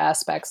these other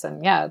aspects.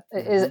 And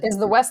is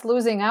the West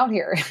losing out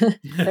here?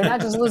 They're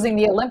not just losing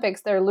the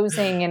Olympics; they're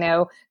losing,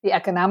 the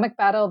economic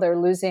battle. They're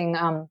losing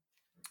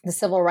the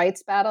civil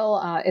rights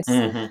battle.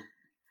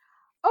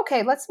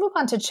 Okay. Let's move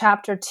on to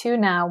chapter 2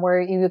 now,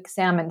 where you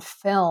examine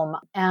film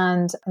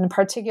and, in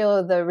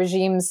particular, the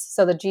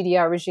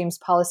GDR regime's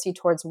policy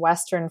towards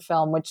Western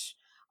film, which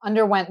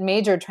underwent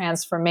major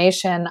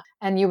transformation,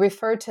 and you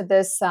refer to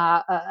this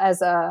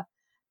as a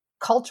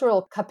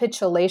cultural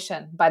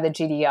capitulation by the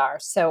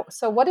GDR. So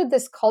what did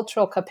this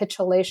cultural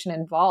capitulation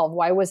involve?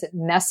 Why was it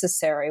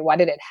necessary? Why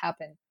did it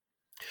happen?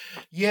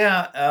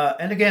 Yeah,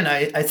 and again,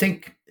 I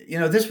think,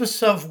 this was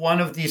sort of one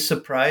of these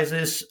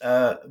surprises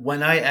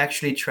when I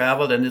actually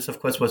traveled, and this,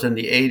 of course, was in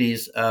the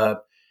 80s,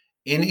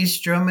 in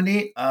East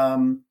Germany. I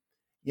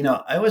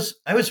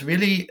was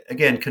really,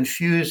 again,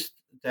 confused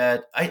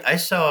that I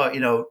saw,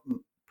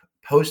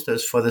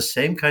 posters for the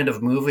same kind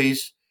of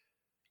movies,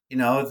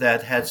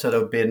 that had sort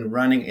of been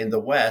running in the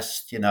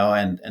West,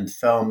 and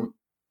film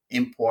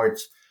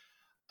imports.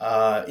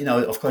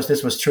 Of course,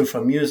 this was true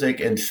for music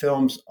and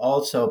films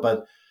also.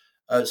 But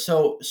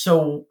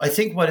so I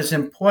think what is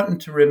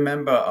important to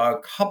remember are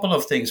a couple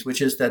of things,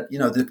 which is that,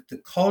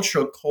 the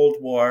cultural Cold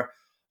War,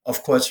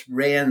 of course,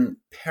 ran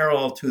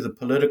parallel to the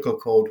political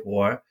Cold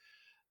War.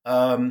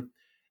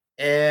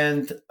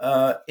 And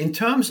in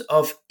terms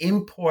of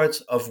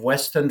imports of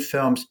Western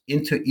films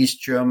into East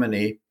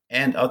Germany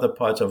and other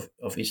parts of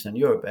Eastern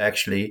Europe,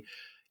 actually,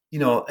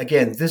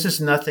 again, this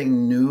is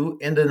nothing new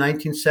in the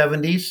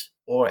 1970s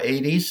or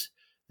 80s.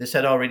 This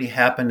had already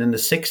happened in the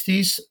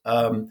 60s.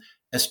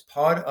 As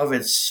part of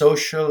its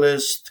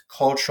socialist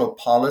cultural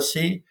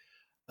policy,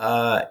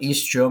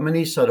 East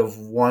Germany sort of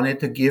wanted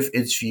to give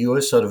its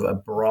viewers sort of a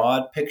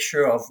broad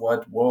picture of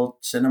what world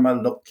cinema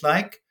looked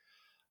like.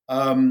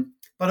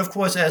 But of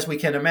course, as we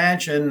can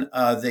imagine,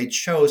 they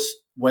chose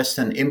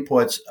Western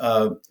imports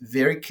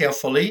very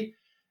carefully,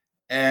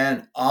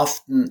 and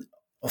often,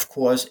 of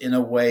course, in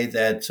a way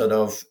that sort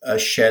of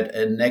shed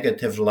a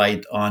negative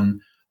light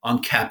on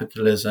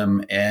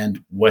capitalism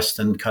and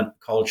Western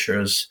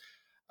cultures.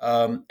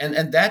 And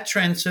that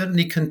trend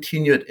certainly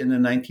continued in the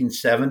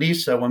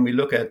 1970s. So when we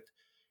look at,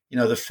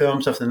 the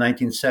films of the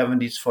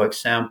 1970s, for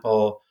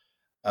example,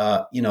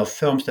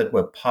 films that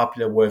were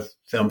popular were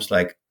films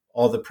like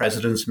All the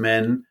President's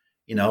Men,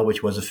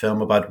 which was a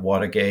film about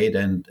Watergate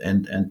and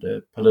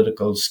the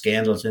political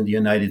scandals in the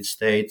United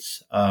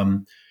States.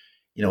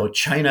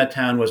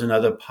 Chinatown was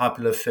another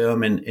popular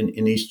film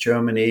in East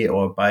Germany,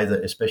 or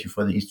especially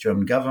for the East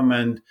German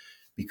government,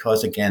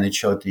 because again, it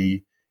showed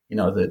the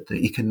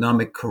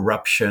economic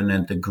corruption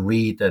and the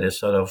greed that is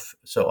sort of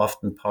so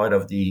often part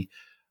of the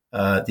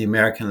the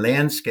American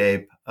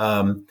landscape.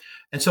 And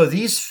so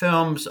these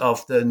films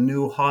of the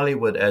New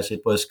Hollywood, as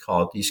it was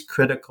called, these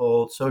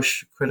critical,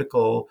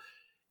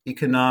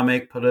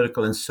 economic,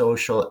 political, and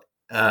social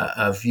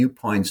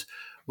viewpoints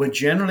were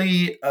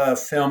generally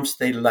films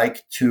they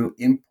liked to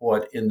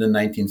import in the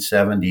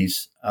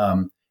 1970s,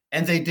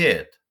 and they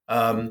did.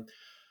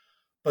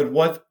 But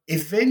what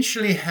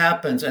eventually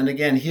happens, and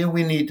again, here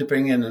we need to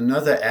bring in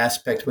another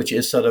aspect, which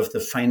is sort of the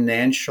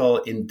financial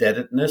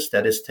indebtedness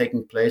that is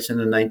taking place in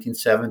the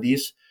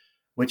 1970s,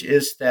 which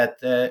is that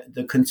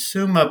the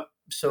consumer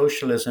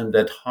socialism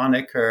that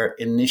Honecker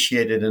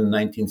initiated in the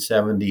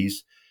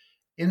 1970s,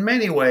 in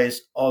many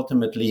ways,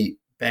 ultimately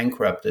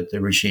bankrupted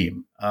the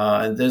regime.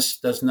 And this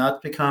does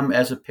not become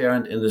as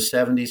apparent in the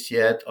 70s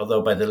yet,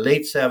 although by the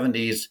late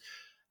 70s,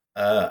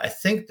 I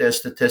think there's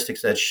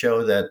statistics that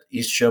show that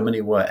East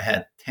Germany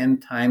had 10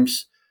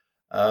 times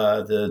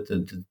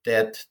the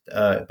debt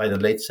by the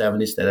late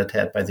 70s that it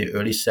had by the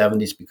early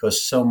 70s,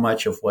 because so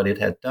much of what it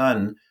had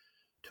done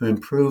to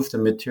improve the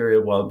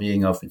material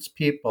well-being of its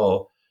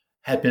people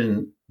had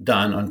been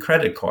done on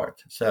credit card.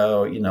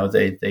 So,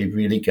 they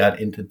really got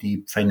into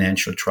deep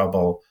financial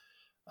trouble,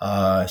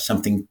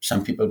 something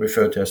some people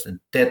refer to as the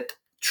debt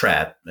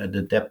trap,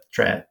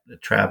 the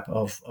trap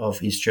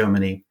of East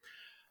Germany.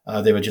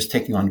 They were just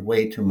taking on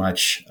way too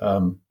much,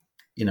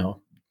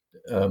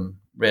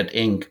 red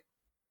ink.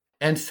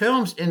 And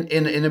films,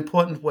 in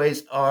important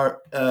ways, are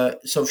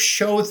sort of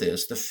show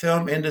this. The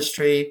film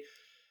industry,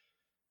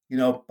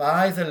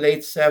 by the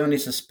late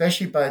 70s,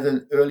 especially by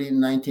the early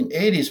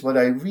 1980s, what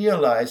I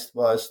realized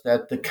was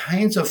that the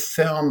kinds of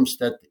films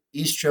that the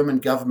East German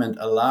government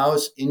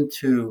allows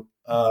into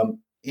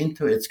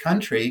its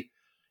country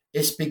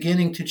is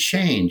beginning to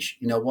change.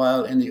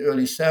 While in the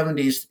early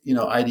 70s,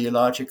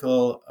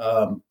 ideological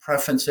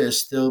preferences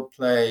still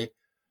play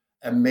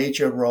a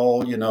major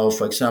role.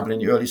 For example, in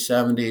the early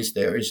 70s,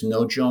 there is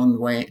no John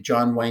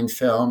Wayne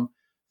film.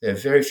 There are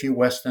very few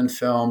Western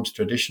films,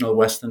 traditional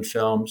Western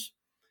films.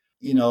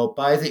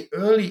 By the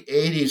early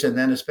 80s, and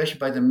then especially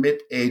by the mid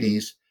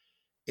 80s,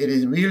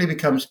 it really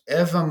becomes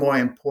ever more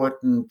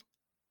important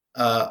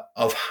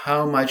of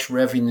how much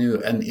revenue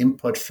an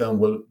import film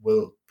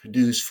will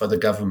produce for the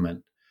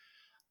government.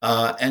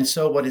 And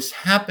so what is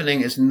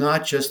happening is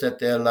not just that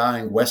they're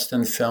allowing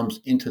Western films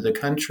into the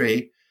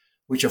country,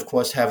 which of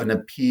course have an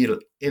appeal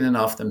in and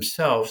of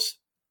themselves,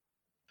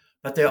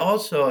 but they're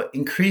also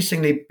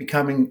increasingly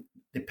becoming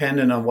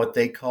dependent on what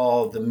they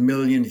call the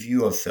million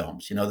viewer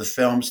films, the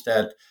films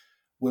that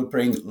will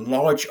bring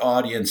large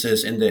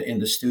audiences in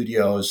the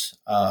studios.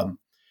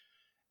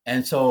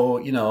 And so,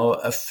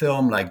 a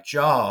film like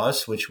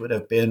Jaws, which would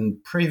have been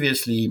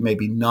previously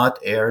maybe not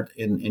aired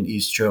in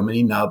East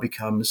Germany, now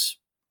becomes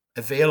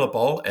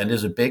available and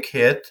is a big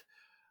hit.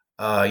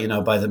 By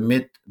the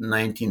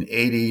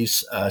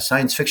mid-1980s,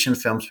 science fiction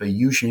films were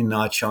usually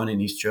not shown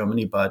in East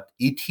Germany, but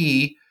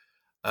E.T.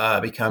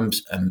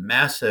 Becomes a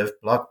massive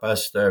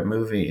blockbuster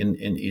movie in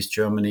East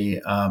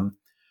Germany.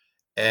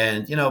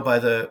 And by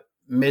the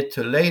mid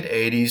to late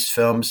 80s,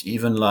 films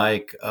even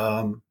like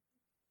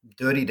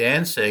Dirty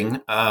Dancing,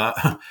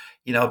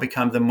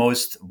 become the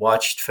most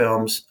watched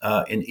films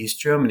in East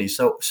Germany.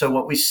 So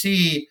what we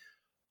see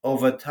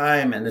over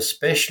time, and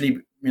especially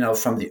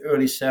from the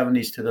early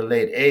 70s to the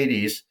late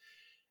 80s,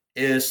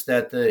 is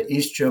that the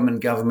East German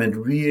government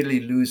really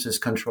loses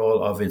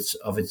control of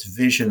its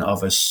vision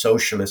of a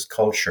socialist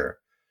culture.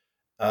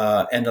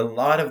 And a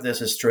lot of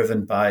this is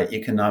driven by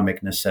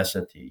economic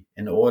necessity.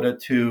 In order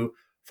to,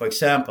 for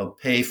example,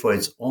 pay for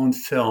its own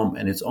film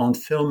and its own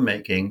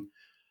filmmaking,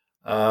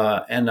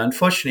 and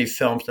unfortunately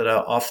films that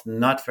are often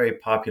not very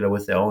popular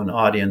with their own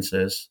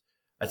audiences.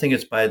 I think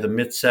it's by the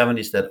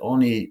mid-70s that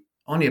only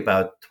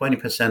about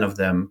 20% of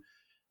them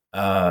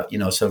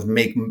sort of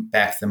make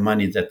back the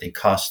money that they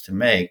cost to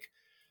make.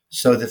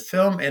 So the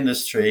film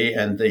industry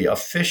and the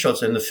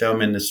officials in the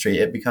film industry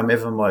have become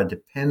ever more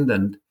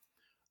dependent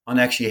on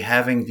actually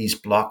having these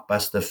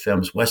blockbuster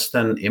films,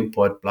 Western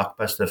import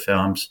blockbuster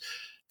films,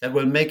 that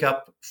will make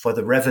up for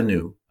the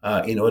revenue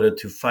in order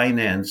to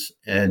finance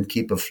and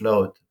keep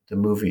afloat the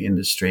movie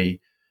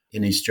industry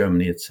in East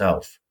Germany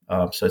itself.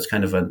 So it's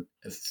kind of a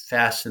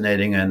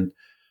fascinating and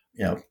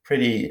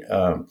pretty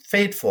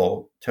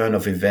fateful turn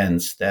of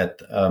events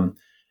that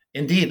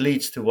indeed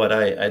leads to what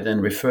I then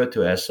refer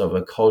to as sort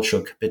of a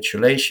cultural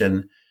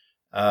capitulation,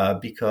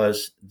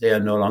 because they are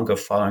no longer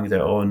following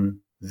their own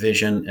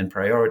vision and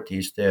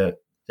priorities. They're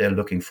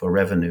looking for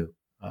revenue,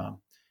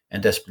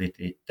 and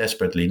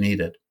desperately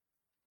needed.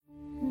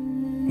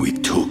 We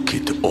took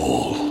it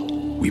all.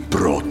 We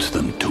brought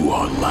them to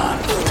our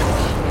land.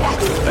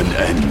 An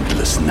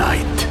endless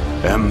night,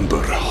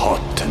 ember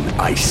hot and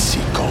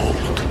icy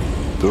cold.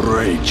 The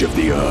rage of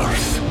the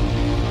earth.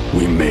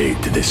 We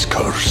made this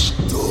curse.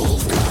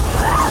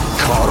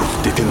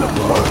 Carved it in the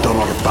blood on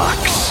our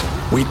backs.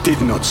 We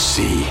did not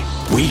see.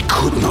 We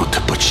could not,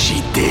 but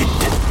she did.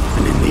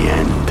 And in the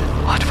end...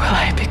 What will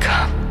I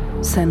become?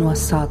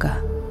 Senua's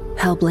Saga.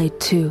 Hellblade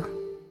 2.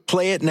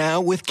 Play it now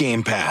with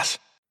Game Pass.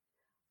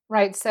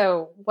 Right.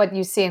 So what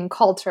you see in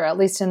culture, at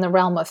least in the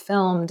realm of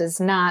film, does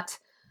not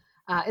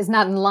is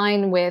not in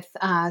line with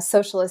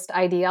socialist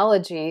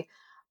ideology,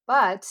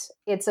 but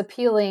it's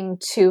appealing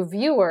to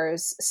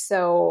viewers,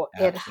 so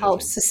it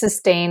helps to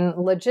sustain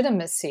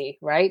legitimacy,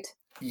 right?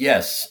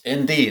 Yes,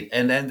 indeed.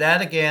 And then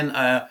that again,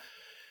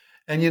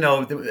 and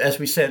as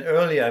we said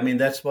earlier, I mean,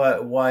 that's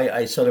why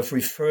I sort of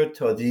referred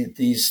to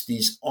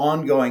these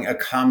ongoing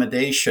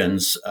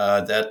accommodations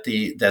that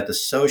the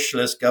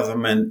socialist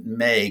government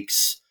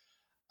makes,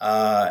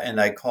 and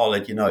I call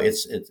it,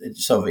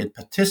 it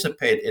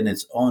participate in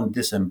its own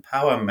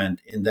disempowerment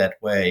in that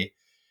way.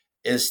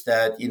 Is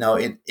that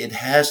it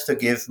has to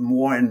give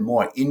more and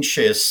more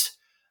inches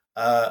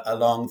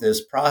along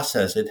this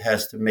process. It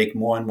has to make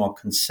more and more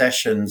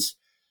concessions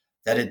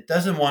that it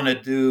doesn't want to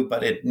do,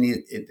 but it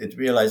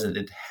realizes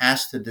it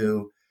has to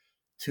do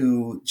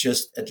to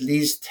just at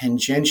least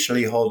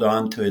tangentially hold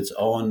on to its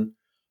own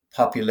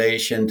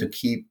population, to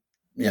keep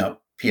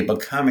people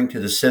coming to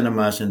the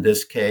cinemas. In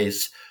this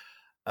case,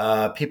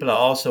 people are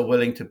also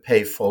willing to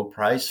pay full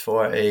price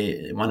for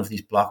one of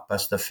these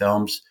blockbuster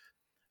films.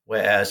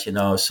 Whereas,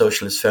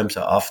 socialist films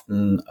are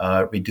often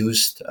have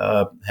reduced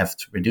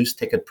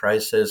ticket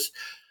prices.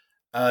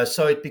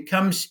 So it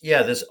becomes,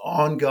 this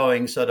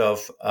ongoing sort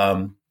of,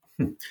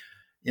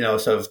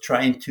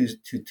 trying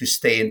to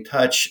stay in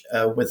touch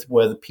with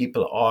where the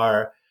people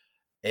are.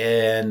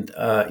 And,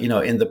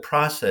 in the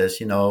process,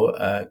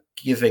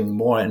 giving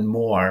more and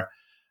more.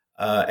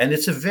 And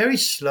it's a very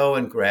slow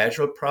and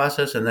gradual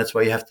process. And that's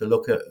why you have to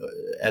look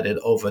at it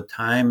over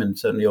time and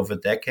certainly over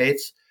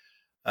decades.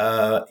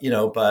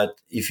 But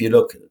if you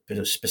look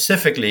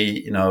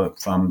specifically,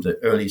 from the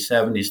early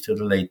 70s to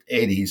the late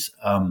 80s,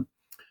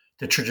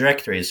 the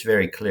trajectory is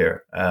very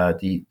clear.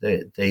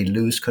 They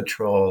lose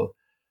control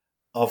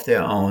of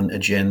their own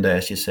agenda,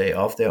 as you say,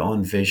 of their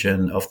own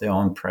vision, of their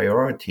own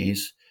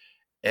priorities,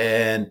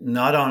 and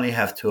not only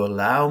have to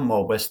allow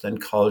more Western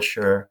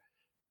culture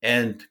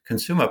and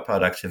consumer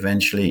products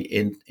eventually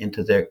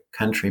into their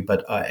country,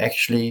 but are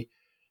actually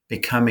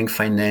becoming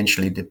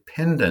financially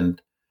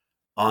dependent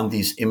on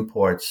these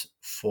imports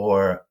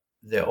for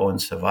their own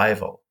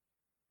survival.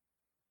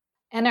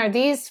 And are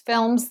these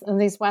films,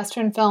 these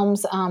Western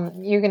films,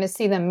 you're going to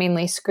see them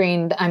mainly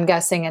screened, I'm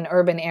guessing, in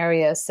urban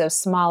areas, so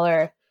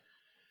smaller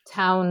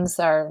towns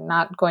they're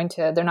not going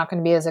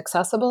to be as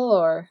accessible,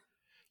 or?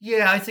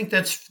 Yeah, I think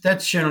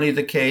that's generally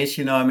the case.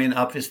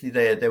 Obviously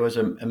there was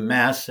a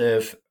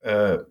massive,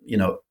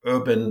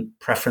 urban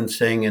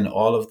preferencing in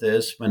all of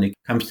this when it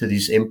comes to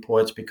these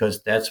imports,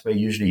 because that's where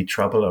usually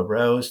trouble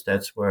arose.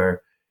 That's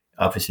where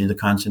obviously the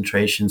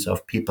concentrations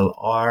of people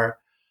are.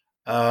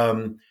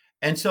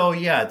 And so,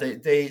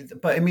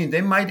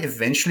 they might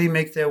eventually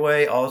make their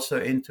way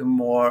also into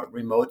more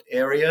remote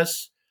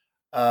areas.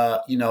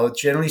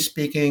 Generally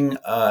speaking,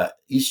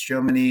 East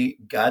Germany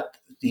got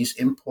these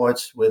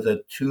imports with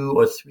a 2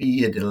 or 3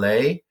 year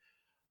delay,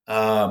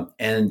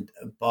 and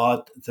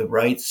bought the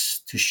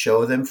rights to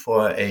show them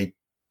for a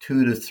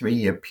 2 to 3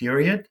 year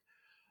period.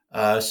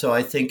 So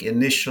I think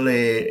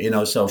initially,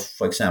 so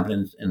for example,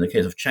 in the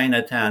case of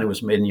Chinatown, it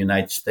was made in the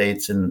United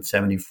States in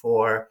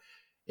 1974.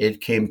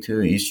 It came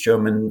to East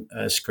German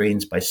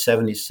screens by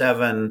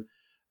 1977.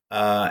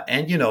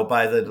 And,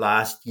 by the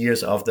last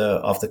years of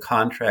the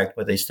contract,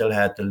 where they still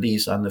had the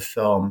lease on the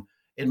film,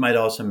 it might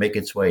also make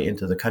its way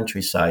into the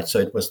countryside. So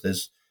it was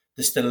this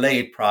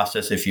delayed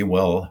process, if you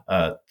will,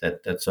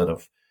 that sort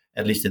of,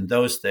 at least in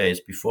those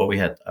days, before we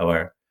had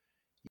our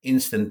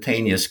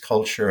instantaneous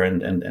culture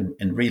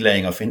and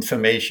relaying of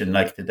information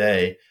like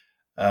today,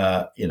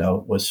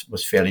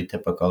 was fairly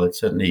typical. It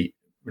certainly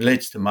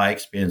relates to my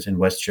experience in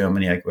West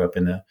Germany. I grew up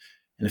in a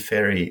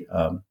very,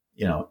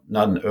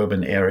 not an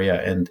urban area,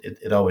 and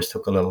it always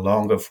took a little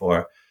longer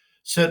for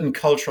certain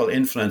cultural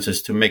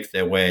influences to make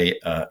their way,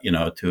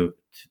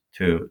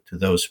 to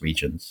those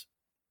regions.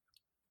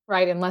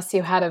 Right, unless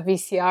you had a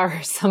VCR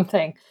or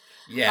something.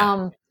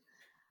 Yeah.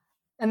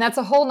 And that's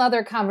a whole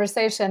nother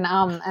conversation.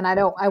 And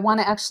I want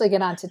to actually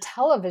get on to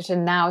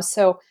television now.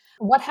 So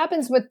what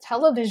happens with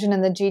television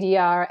in the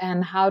GDR,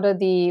 and how do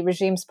the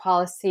regime's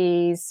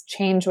policies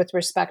change with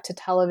respect to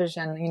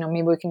television?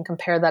 Maybe we can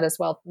compare that as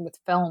well with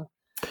film.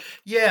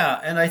 Yeah,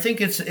 and I think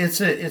it's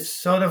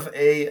sort of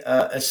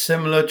a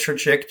similar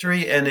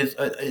trajectory, and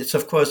it's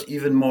of course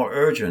even more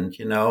urgent.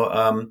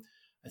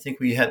 I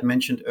think we had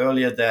mentioned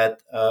earlier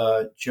that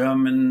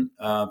German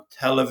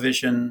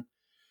television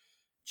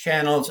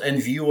channels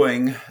and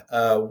viewing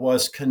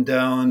was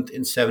condoned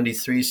in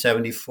 1973,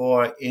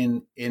 1974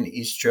 in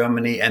East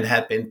Germany, and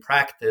had been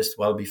practiced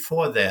well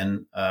before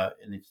then.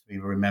 It needs to be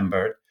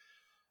remembered.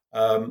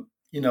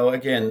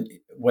 Again,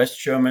 West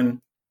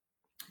German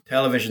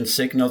television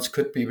signals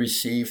could be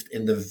received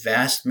in the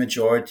vast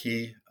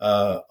majority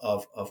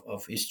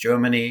of East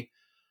Germany.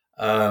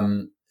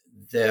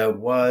 There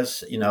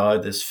was,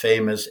 this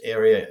famous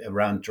area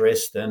around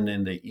Dresden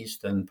in the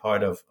eastern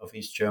part of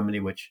East Germany,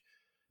 which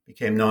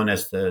became known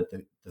as the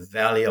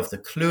Valley of the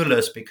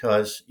Clueless,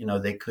 because,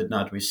 they could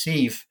not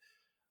receive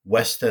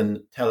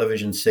Western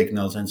television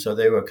signals. And so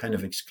they were kind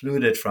of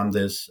excluded from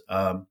this,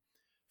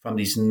 from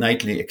these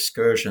nightly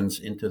excursions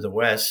into the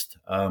West.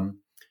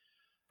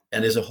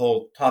 and is a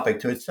whole topic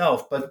to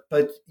itself.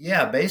 But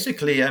yeah,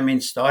 basically, I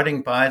mean,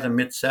 starting by the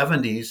mid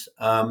 70s,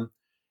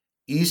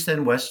 East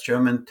and West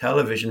German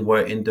television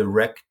were in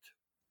direct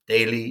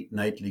daily,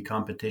 nightly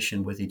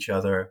competition with each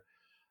other,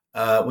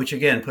 which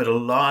again put a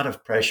lot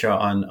of pressure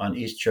on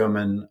East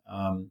German,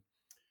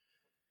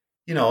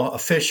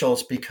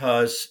 officials,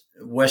 because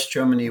West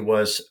Germany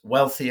was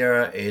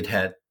wealthier, it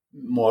had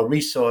more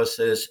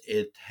resources,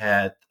 it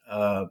had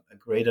a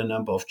greater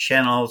number of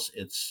channels.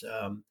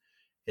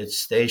 Its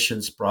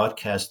stations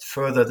broadcast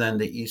further than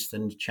the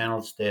Eastern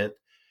channels did.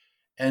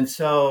 And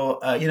so,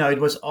 it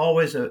was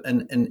always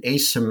an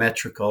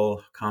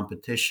asymmetrical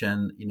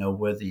competition,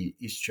 where the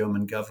East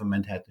German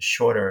government had the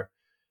shorter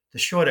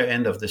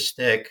end of the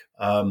stick.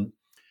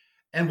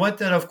 And what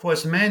that, of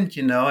course, meant,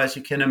 as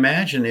you can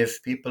imagine,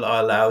 if people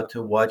are allowed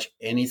to watch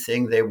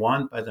anything they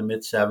want by the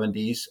mid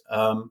 70s,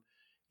 a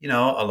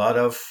lot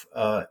of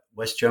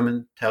West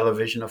German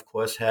television, of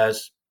course,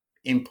 has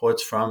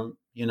imports from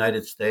the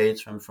United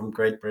States, from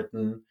Great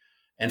Britain,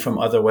 and from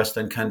other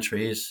Western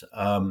countries.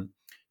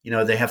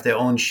 They have their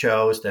own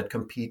shows that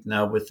compete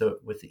now with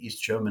the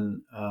East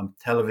German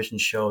television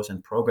shows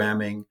and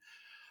programming.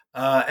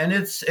 And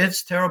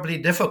it's terribly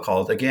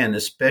difficult, again,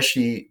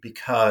 especially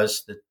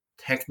because the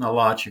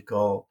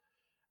technological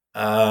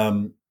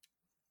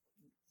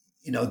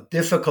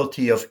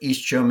difficulty of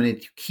East Germany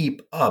to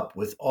keep up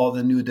with all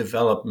the new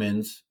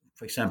developments.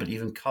 For example,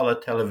 even color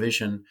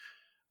television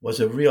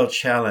was a real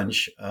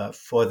challenge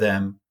for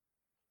them.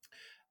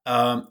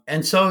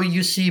 And so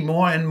you see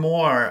more and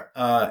more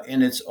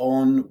in its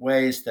own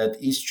ways that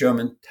East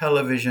German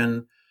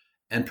television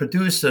and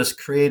producers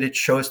created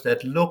shows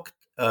that looked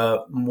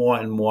more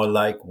and more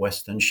like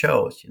Western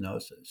shows,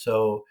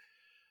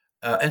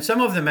 and some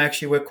of them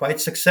actually were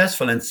quite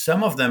successful. And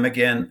some of them,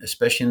 again,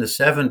 especially in the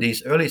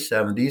 70s, early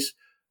 70s,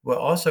 were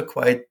also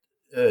quite,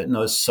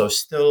 so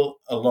still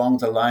along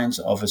the lines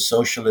of a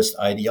socialist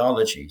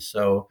ideology.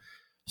 So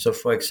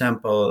for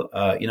example,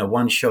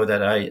 one show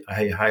that I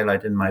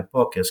highlight in my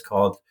book is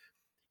called,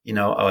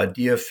 Our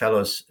Dear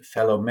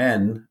Fellow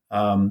Men,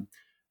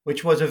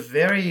 which was a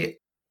very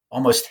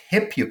almost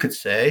hip, you could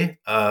say,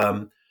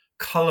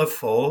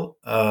 colorful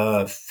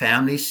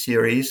family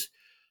series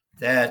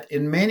that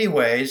in many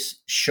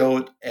ways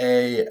showed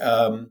had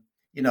a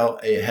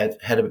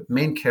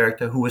main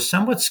character who was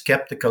somewhat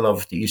skeptical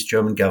of the East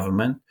German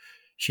government.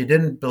 She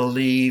didn't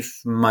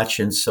believe much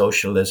in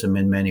socialism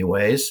in many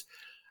ways.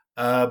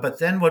 But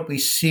then what we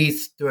see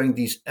during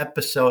these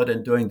episodes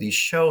and during these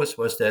shows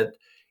was that,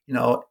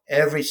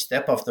 every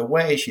step of the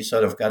way, she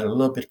sort of got a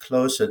little bit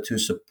closer to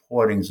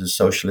supporting the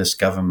socialist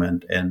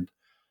government. And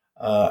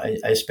I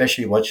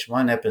especially watched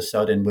one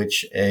episode in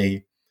which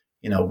a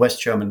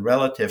West German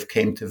relative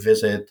came to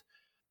visit.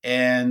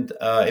 And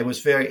it was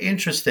very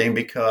interesting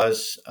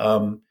because,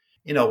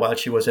 while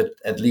she was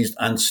at least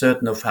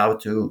uncertain of how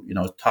to,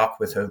 talk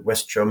with her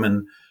West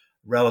German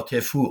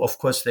relative, who, of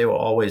course, they were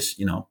always,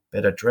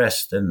 better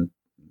dressed and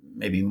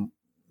maybe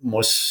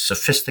more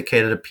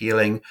sophisticated,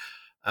 appealing.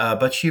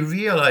 But she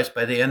realized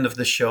by the end of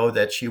the show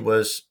that she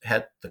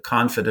had the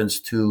confidence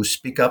to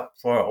speak up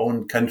for her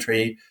own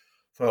country,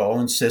 for her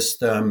own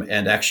system,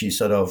 and actually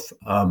sort of,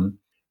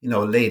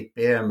 laid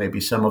bare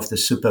maybe some of the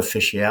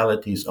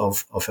superficialities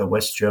of a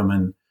West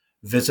German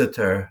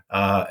visitor.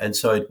 And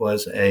so it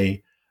was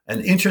an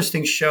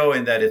interesting show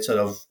in that it sort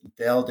of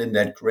delved in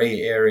that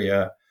gray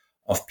area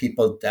of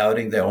people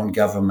doubting their own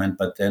government,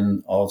 but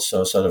then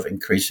also sort of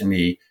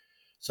increasingly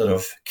sort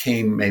of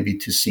came maybe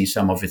to see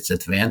some of its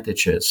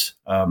advantages.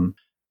 And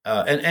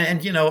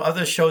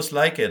other shows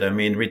like it. I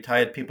mean,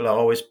 Retired People Are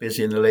Always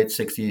Busy in the late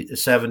 60s,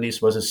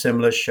 70s was a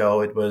similar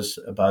show. It was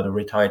about a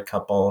retired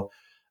couple.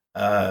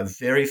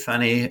 Very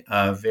funny,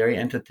 very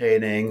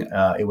entertaining.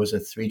 It was a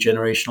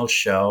 3-generational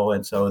show.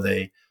 And so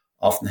they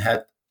often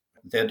had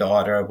their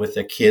daughter with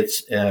their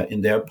kids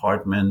in their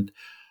apartment.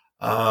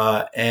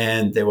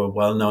 And they were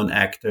well-known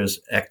actor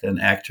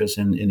and actress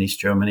in East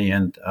Germany.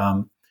 And,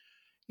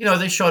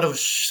 they sort of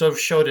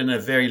showed in a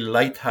very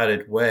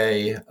lighthearted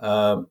way,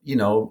 a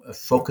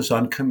focus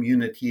on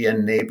community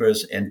and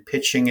neighbors and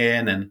pitching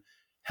in and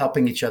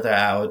helping each other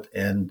out.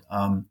 And,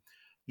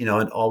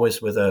 and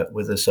always with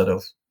a sort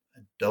of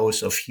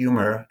dose of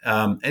humor.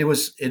 It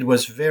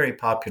was very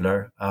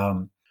popular.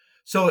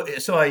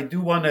 So I do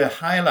want to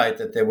highlight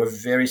that there were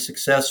very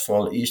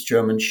successful East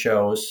German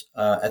shows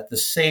at the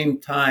same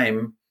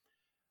time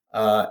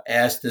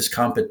as this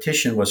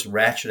competition was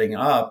ratcheting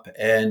up,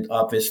 and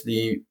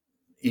obviously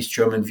East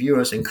German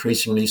viewers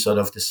increasingly sort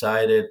of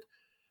decided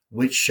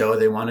which show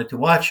they wanted to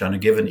watch on a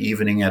given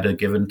evening at a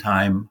given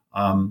time.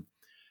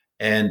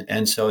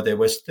 And so there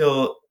were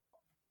still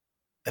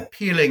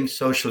appealing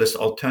socialist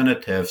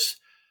alternatives,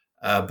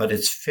 but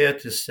it's fair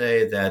to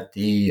say that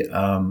the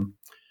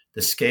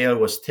scale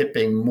was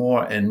tipping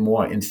more and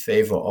more in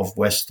favor of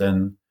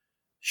Western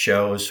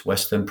shows,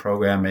 Western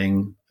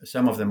programming,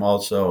 some of them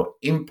also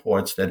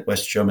imports that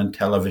West German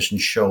television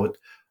showed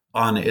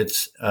on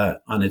its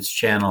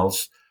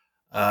channels.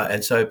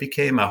 And so it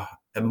became a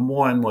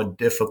more and more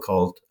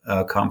difficult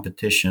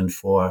competition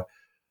for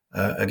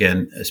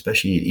again,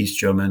 especially East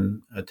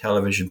German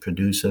television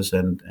producers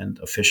and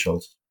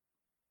officials.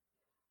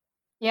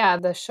 Yeah,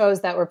 the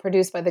shows that were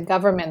produced by the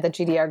government, the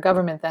GDR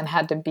government, then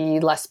had to be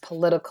less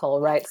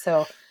political, right?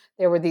 So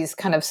there were these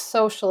kind of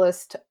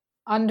socialist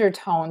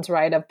undertones,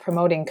 right, of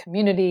promoting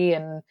community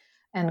and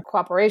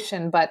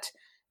cooperation, but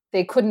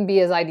they couldn't be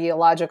as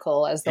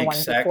ideological as the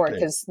ones before Exactly.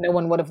 because no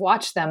one would have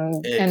watched them.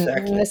 And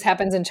Exactly. this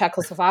happens in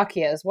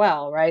Czechoslovakia as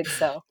well, right?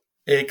 So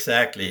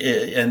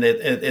Exactly, and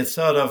it's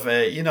sort of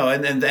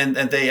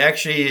and they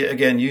actually,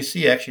 again, you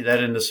see actually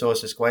that in the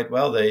sources quite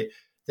well.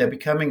 They're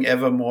becoming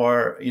ever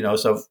more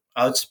sort of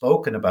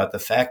outspoken about the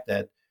fact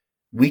that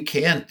we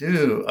can't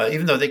do,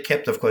 even though they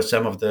kept, of course,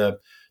 some of the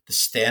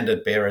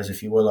standard bearers,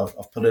 if you will,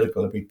 of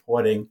political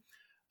reporting,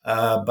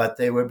 but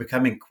they were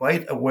becoming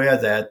quite aware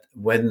that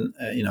when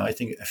I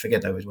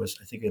forget that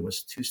I think it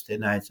was Tuesday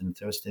nights and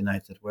Thursday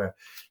nights that were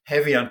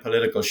heavy on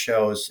political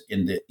shows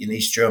in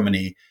East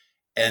Germany,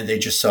 and they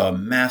just saw a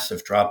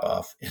massive drop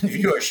off in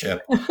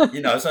viewership.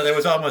 So there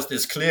was almost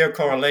this clear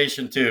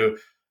correlation to,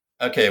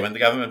 okay, when the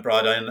government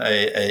brought in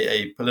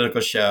a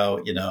political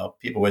show,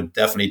 people were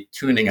definitely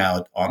tuning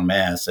out en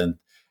masse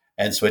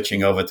and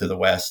switching over to the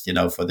West,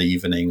 for the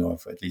evening or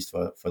for at least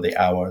for the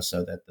hour,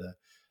 so that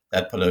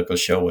that political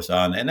show was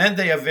on. And then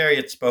they are very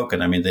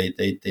outspoken. I mean,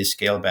 they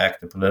scale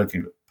back the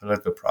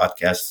political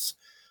broadcasts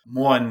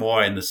more and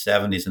more in the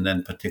 70s, and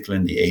then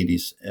particularly in the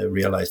 80s,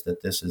 realized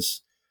that this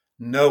is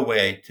no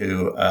way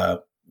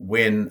to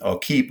win or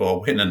keep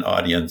or win an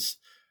audience,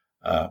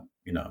 to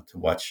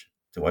watch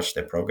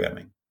their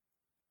programming.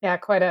 yeah,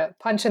 quite a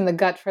punch in the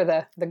gut for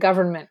the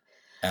government.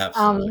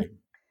 Absolutely.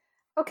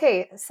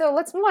 Okay, so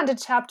let's move on to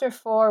chapter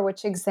 4,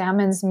 which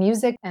examines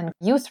music and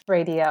youth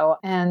radio.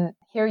 And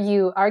here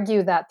you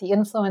argue that the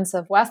influence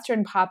of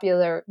Western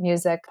popular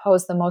music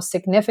posed the most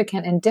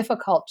significant and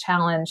difficult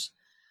challenge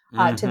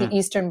to the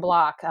Eastern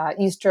Bloc,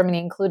 East Germany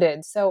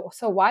included. So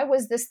why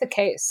was this the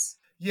case?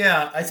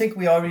 Yeah, I think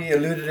we already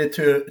alluded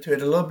to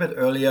it a little bit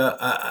earlier.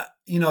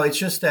 It's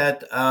just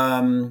that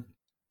to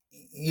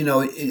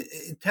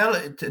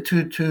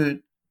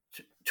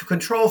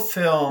control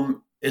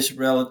film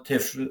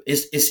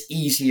is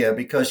easier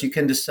because you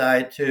can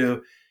decide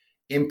to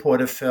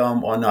import a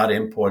film or not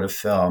import a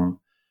film.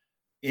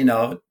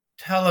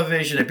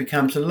 Television, it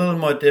becomes a little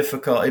more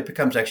difficult. It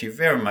becomes actually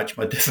very much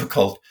more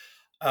difficult.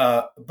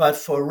 But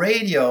for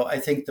radio, I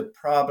think the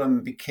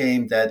problem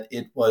became that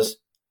it was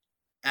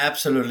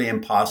absolutely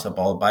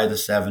impossible by the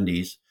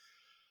 70s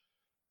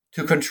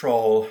to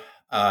control,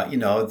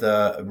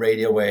 the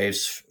radio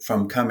waves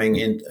from coming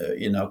in,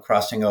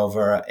 crossing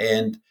over.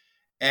 And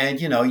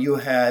you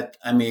had,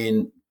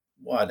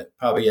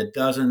 probably a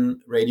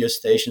dozen radio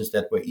stations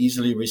that were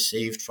easily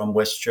received from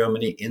West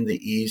Germany in the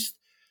East.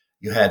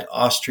 You had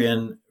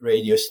Austrian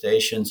radio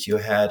stations. You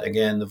had,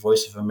 again, the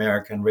Voice of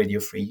America and Radio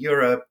Free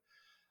Europe.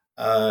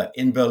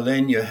 In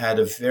Berlin, you had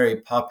a very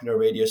popular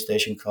radio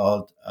station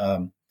called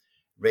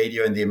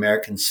Radio in the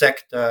American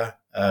Sector,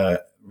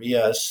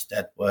 RIAS,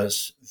 that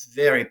was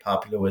very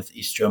popular with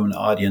East German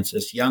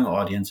audiences, young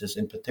audiences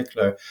in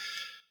particular.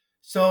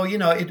 So,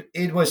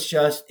 it was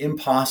just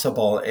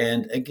impossible.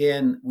 And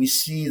again, we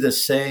see the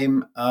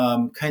same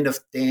kind of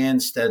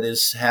dance that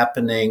is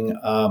happening.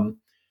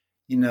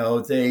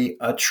 They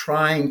are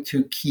trying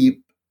to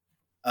keep,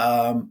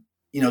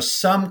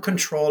 some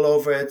control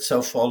over it.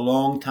 So for a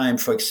long time,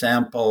 for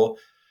example,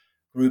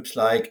 groups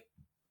like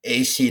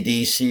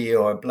AC/DC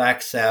or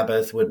Black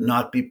Sabbath would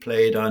not be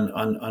played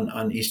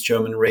on East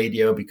German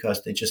radio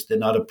because they just did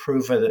not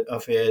approve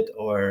of it,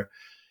 or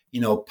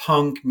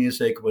punk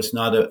music was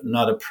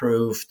not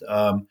approved.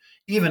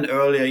 Even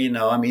earlier,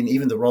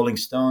 even the Rolling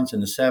Stones in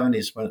the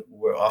 70s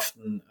were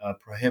often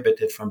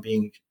prohibited from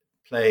being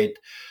played.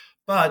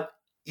 But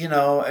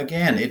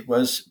again, it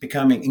was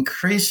becoming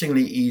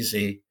increasingly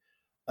easy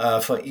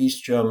for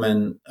East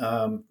German,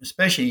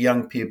 especially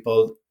young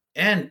people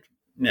and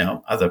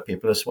other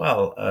people as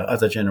well,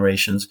 other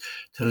generations,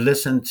 to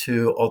listen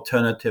to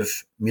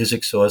alternative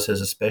music sources,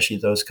 especially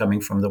those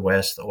coming from the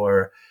West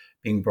or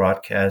being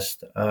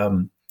broadcast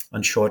on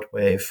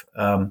shortwave.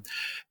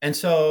 And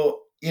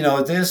so,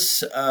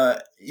 this,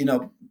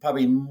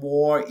 probably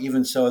more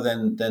even so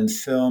than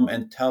film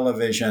and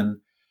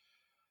television,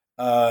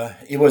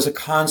 it was a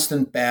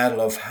constant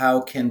battle of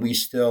how can we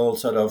still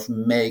sort of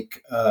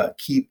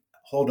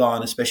hold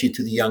on, especially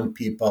to the young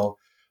people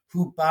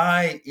who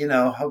by the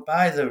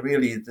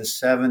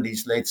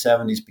 70s, late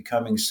 70s,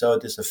 becoming so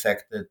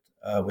disaffected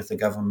with the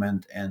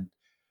government and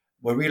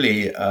were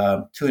really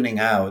tuning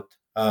out.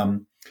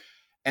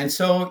 And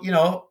so,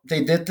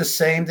 they did the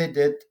same they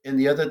did in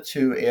the other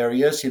two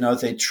areas.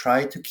 They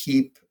tried to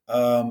keep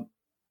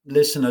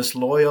listeners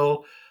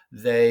loyal.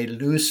 They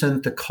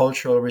loosened the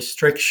cultural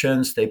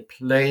restrictions. They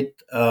played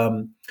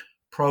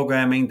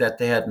programming that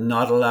they had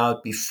not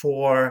allowed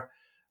before.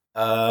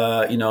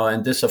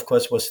 And this, of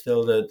course, was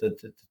still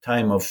the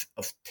time of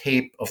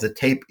the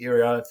tape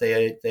era.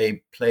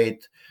 They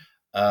played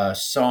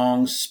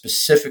songs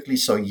specifically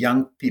so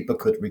young people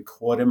could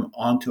record them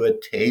onto a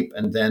tape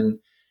and then,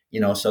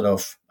 sort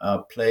of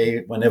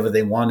play whenever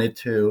they wanted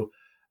to.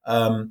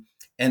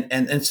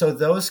 And so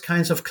those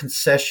kinds of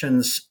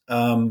concessions,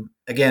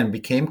 again,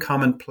 became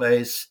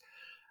commonplace.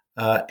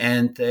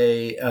 And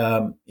they,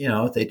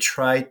 they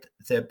tried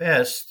their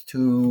best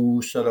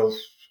to sort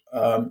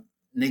of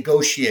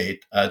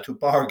negotiate, to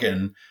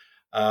bargain,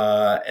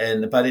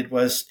 but it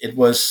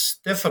was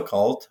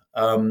difficult.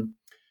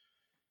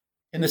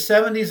 In the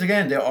 70s,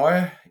 again, there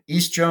are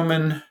East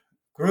German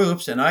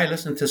groups, and I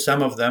listened to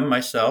some of them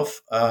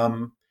myself.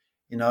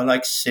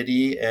 Like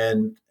City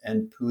and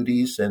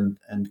Pudis and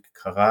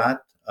Karat,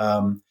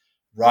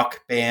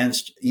 rock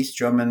bands, East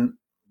German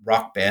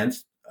rock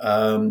bands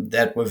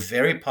that were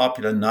very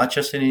popular, not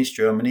just in East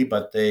Germany,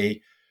 but their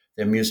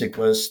music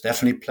was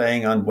definitely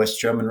playing on West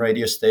German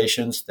radio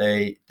stations.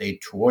 They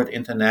toured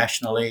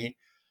internationally.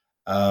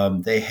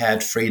 They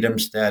had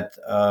freedoms that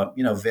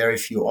very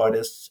few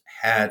artists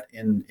had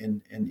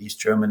in East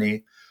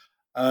Germany.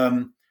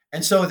 And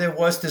so there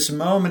was this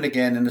moment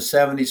again in the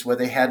 70s where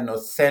they had an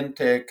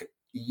authentic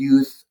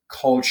youth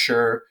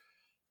culture,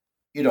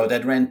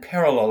 that ran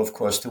parallel, of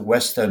course, to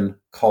Western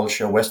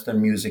culture,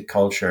 Western music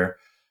culture,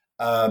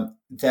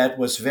 that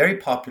was very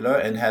popular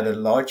and had a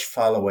large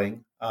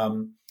following.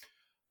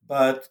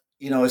 But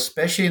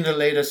especially in the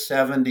later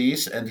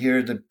 70s, and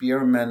here the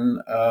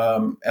Biermann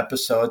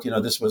episode,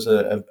 this was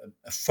a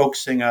folk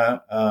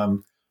singer,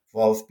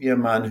 Wolf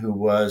Biermann, who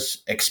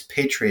was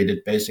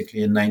expatriated basically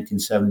in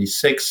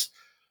 1976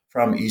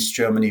 from East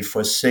Germany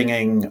for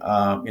singing,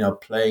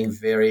 playing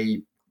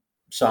very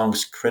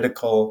songs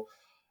critical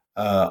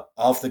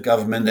of the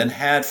government, and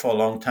had for a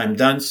long time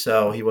done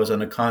so. He was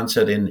on a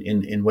concert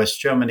in West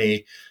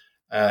Germany,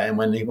 and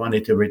when he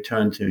wanted to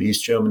return to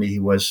East Germany, he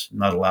was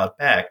not allowed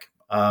back.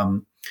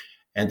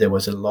 And there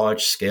was a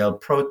large-scale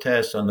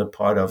protest on the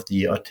part of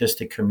the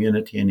artistic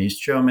community in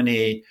East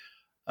Germany,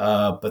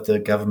 but the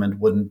government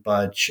wouldn't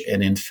budge.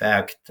 And in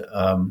fact,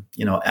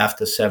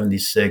 after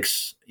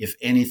 76, if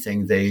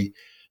anything, they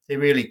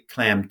really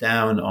clamped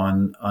down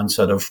on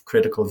sort of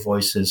critical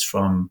voices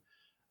from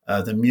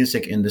the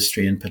music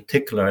industry in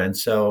particular. And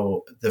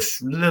so the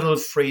little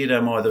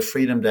freedom, or the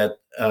freedom that,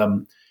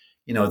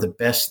 the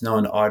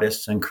best-known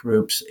artists and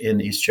groups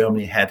in East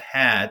Germany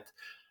had,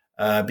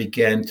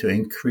 began to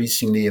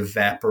increasingly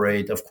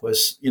evaporate. Of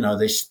course,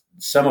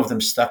 some of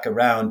them stuck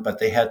around, but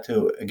they had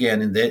to,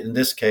 again, in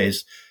this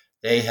case,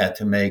 they had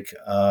to make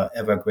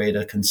ever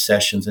greater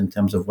concessions in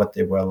terms of what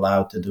they were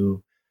allowed to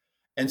do.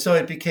 And so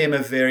it became a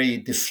very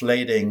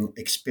deflating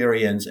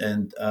experience.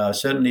 And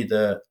certainly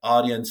the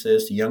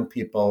audiences, the young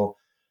people,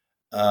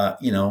 were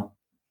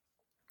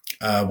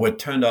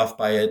turned off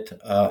by it.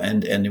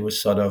 And it was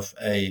sort of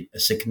a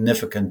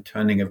significant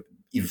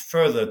even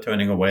further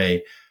turning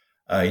away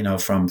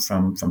from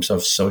sort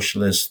of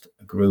socialist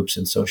groups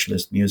and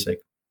socialist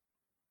music.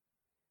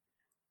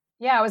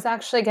 Yeah, I was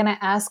actually going to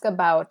ask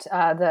about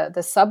the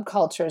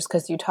subcultures,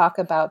 because you talk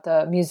about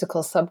the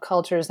musical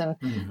subcultures and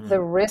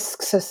the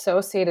risks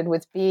associated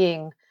with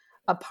being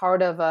a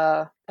part of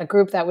a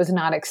group that was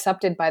not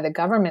accepted by the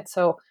government.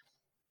 So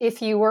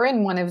if you were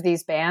in one of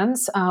these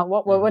bands,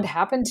 what would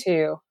happen to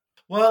you?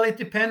 Well, it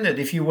depended.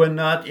 If you were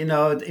not,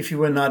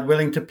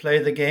 willing to play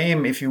the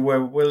game, if you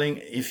were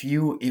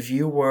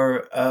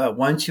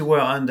once you were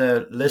on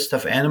the list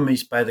of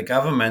enemies by the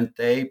government,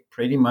 they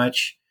pretty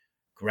much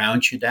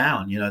ground you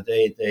down.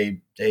 They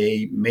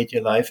made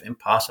your life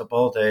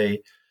impossible.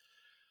 They,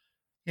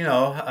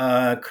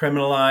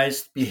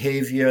 criminalized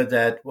behavior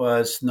that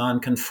was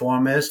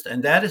nonconformist,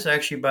 and that is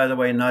actually, by the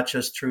way, not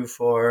just true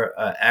for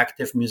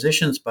active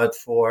musicians, but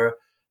for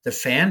the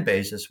fan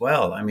base as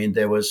well. I mean,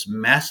 there was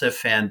massive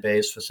fan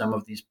base for some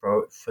of these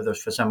for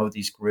some of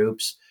these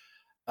groups,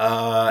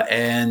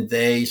 and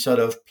they sort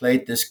of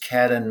played this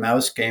cat and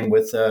mouse game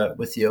with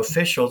the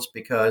officials,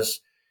 because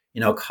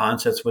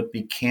concerts would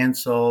be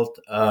canceled.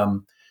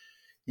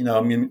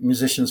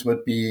 Musicians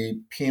would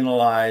be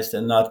penalized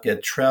and not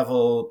get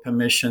travel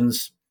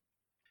permissions.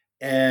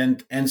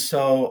 And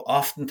so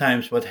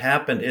oftentimes what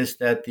happened is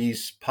that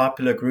these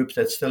popular groups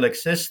that still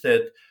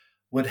existed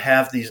would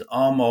have these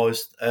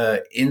almost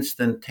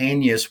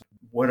instantaneous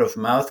word of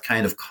mouth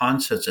kind of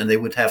concerts, and they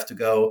would have to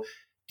go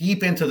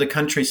deep into the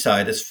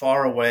countryside, as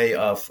far away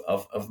of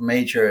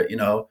major,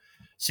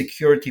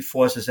 security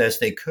forces as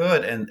they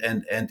could,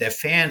 and their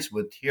fans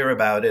would hear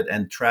about it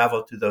and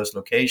travel to those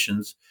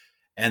locations,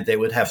 and they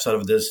would have sort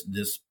of this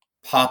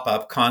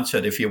pop-up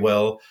concert, if you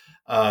will,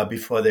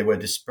 before they were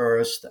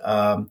dispersed.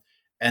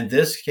 And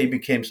this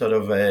became sort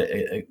of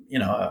a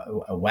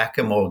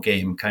whack-a-mole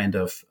game, kind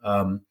of,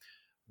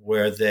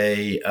 where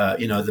they,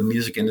 the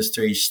music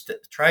industry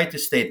tried to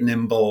stay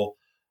nimble,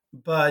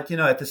 but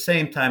at the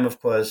same time, of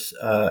course,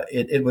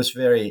 it was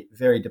very,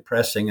 very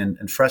depressing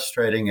and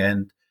frustrating,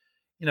 and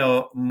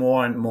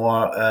more and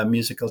more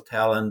musical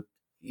talent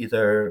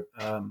either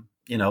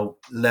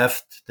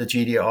left the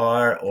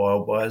GDR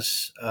or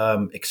was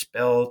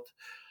expelled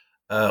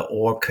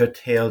or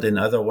curtailed in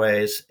other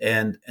ways,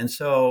 and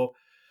so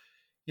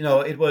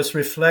it was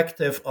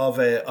reflective of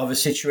a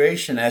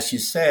situation, as you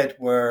said,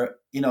 where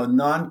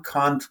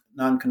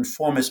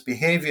nonconformist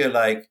behavior,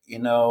 like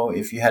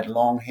if you had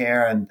long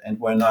hair and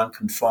were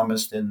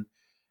nonconformist in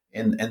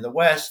in the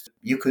West,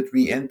 you could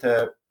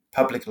re-enter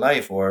public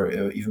life or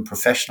even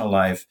professional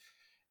life.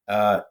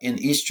 In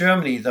East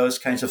Germany, those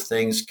kinds of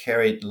things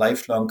carried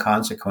lifelong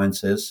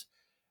consequences.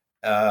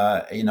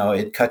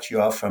 It cut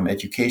you off from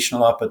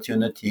educational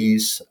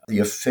opportunities. The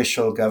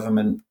official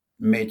government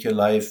made your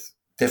life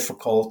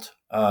difficult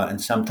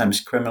and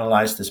sometimes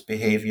criminalized this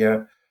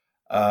behavior.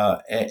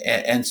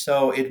 And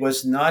so it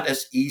was not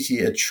as easy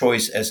a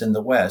choice as in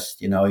the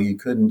West. You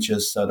couldn't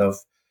just sort of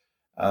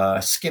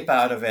skip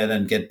out of it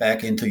and get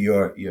back into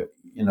your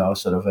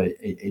sort of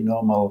a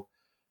normal,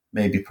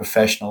 maybe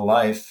professional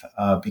life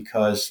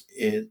because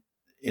it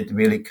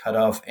really cut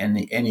off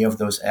any of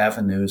those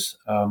avenues.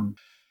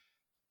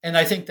 And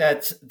I think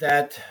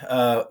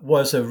that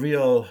was a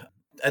real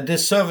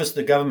disservice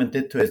the government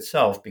did to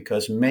itself,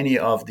 because many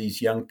of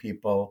these young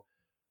people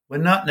were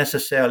not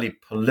necessarily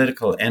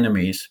political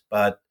enemies,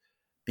 but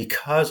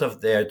because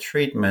of their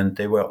treatment,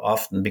 they were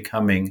often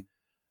becoming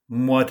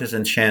more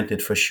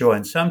disenchanted for sure,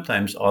 and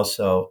sometimes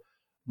also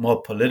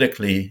more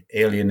politically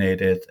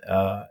alienated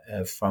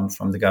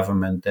from the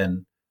government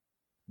than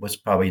was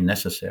probably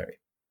necessary.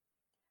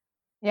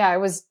 Yeah, I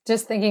was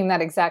just thinking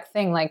that exact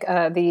thing. Like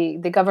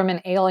the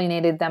government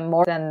alienated them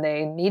more than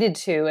they needed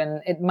to,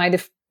 and it might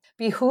have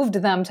behooved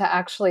them to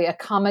actually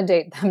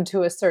accommodate them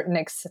to a certain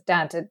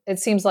extent. It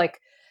seems like,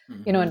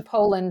 in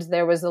Poland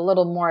there was a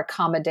little more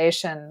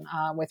accommodation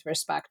with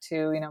respect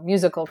to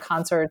musical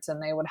concerts,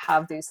 and they would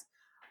have these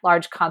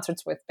large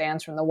concerts with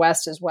bands from the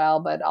West as well,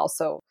 but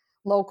also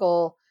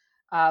local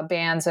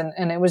bands,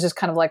 and it was just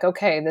kind of like,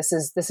 okay, this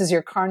is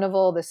your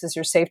carnival, this is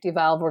your safety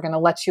valve, we're going to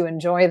let you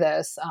enjoy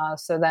this.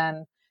 So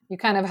then you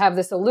kind of have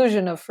this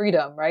illusion of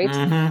freedom, right?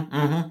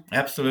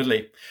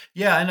 Absolutely,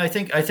 yeah. And I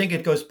think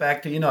it goes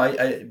back to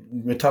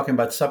we're talking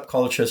about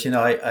subcultures.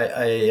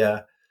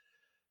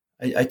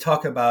 I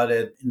talk about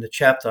it in the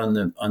chapter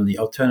on the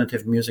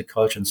alternative music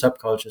culture and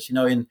subcultures.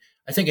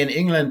 I think in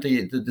England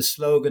the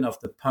slogan of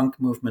the punk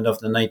movement of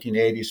the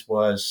 1980s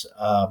was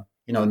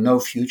no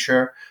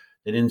future.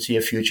 They didn't see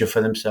a future for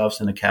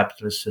themselves in a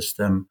capitalist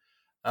system.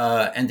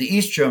 And the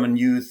East German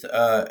youth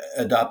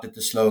adopted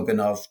the slogan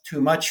of too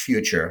much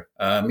future,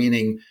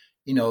 meaning,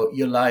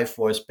 your life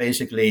was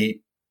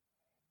basically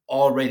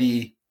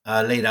already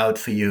laid out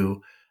for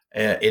you.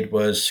 It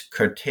was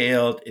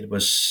curtailed, it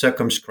was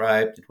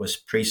circumscribed, it was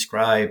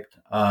prescribed.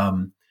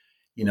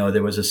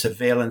 There was a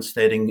surveillance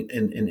state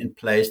in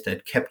place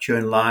that kept you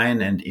in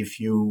line. And if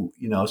you,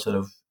 sort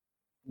of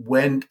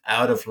went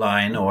out of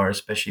line, or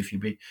especially if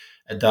you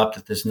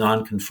adopted this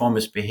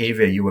nonconformist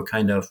behavior, you were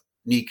kind of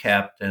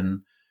kneecapped,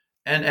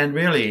 and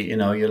really,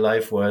 your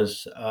life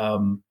was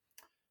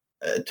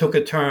took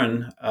a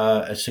turn,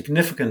 a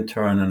significant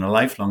turn, and a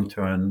lifelong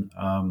turn,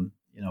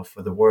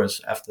 for the worse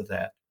after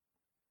that.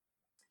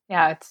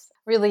 Yeah, it's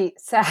really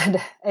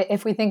sad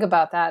if we think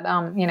about that.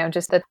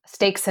 Just the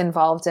stakes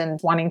involved in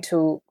wanting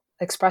to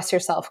express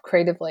yourself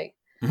creatively.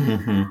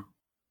 Mm-hmm.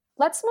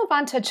 Let's move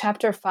on to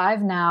chapter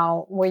 5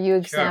 now, where you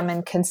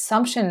examine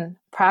consumption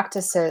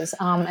practices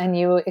and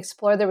you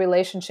explore the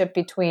relationship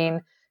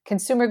between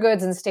consumer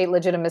goods and state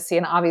legitimacy.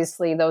 And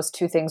obviously, those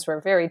two things were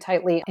very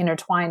tightly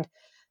intertwined.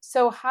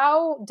 So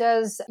how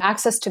does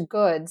access to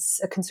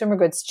goods, consumer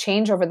goods,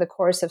 change over the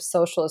course of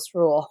socialist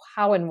rule?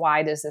 How and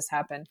why does this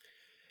happen?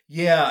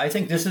 Yeah, I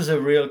think this is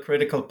a real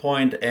critical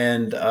point.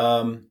 And,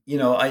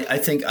 I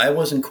think I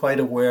wasn't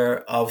quite aware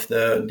of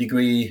the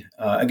degree.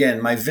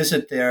 Again, my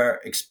visit there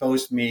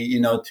exposed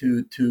me,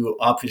 to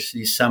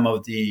obviously some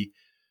of the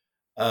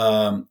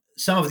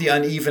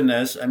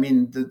unevenness. I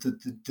mean,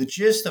 the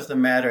gist of the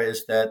matter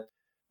is that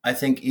I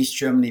think East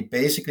Germany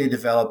basically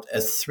developed a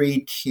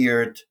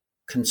 3-tiered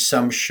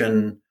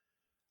consumption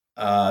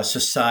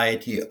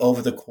society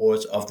over the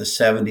course of the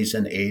 70s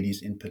and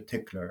 80s in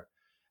particular.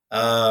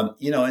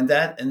 And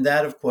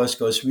that of course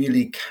goes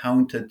really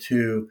counter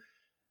to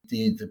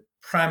the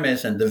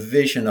premise and the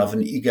vision of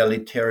an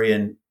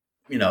egalitarian,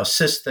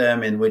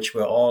 system in which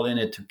we're all in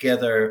it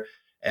together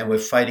and we're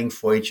fighting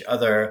for each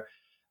other.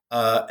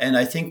 And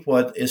I think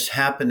what is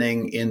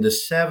happening in the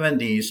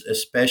 70s,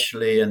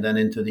 especially, and then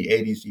into the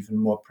 80s, even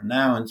more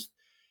pronounced,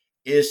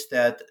 is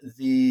that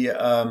the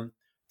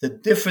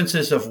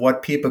differences of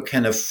what people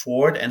can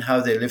afford and how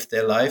they live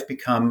their life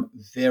become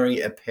very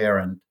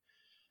apparent.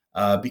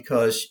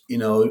 Because,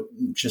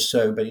 just so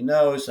everybody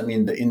knows, I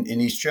mean,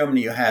 in East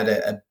Germany, you had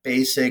a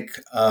basic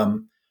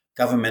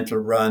governmental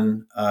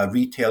run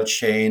retail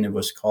chain. It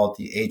was called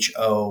the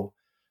HO,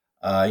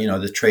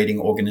 the trading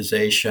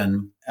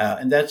organization.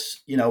 And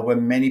that's, where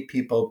many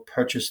people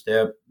purchased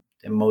their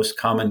most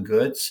common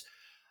goods.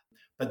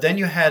 But then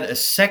you had a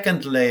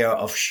second layer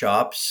of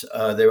shops.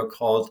 They were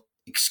called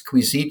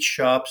exquisite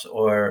shops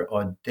or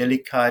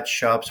delicat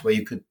shops, where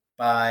you could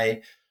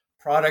buy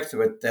products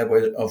that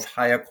were of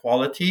higher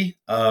quality,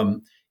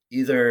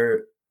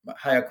 either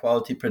higher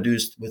quality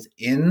produced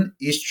within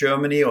East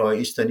Germany or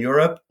Eastern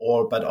Europe,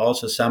 but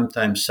also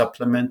sometimes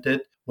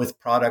supplemented with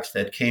products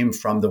that came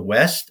from the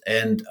West.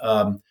 And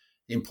the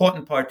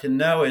important part to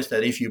know is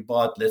that if you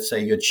bought, let's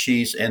say, your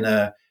cheese in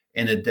a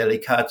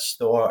delicat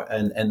store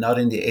and not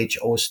in the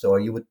HO store,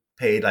 you would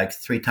pay like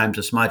 3 times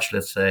as much,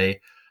 let's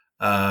say,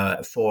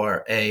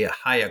 for a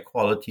higher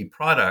quality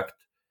product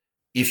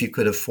if you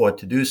could afford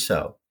to do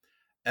so.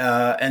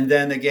 And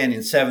then again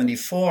in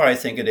 1974, I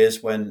think it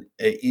is, when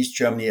East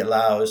Germany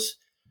allows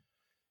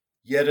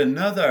yet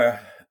another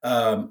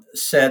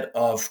set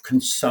of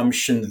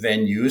consumption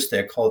venues.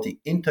 They're called the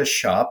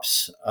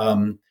intershops.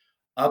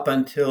 Up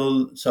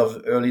until sort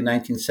of early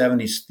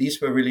 1970s,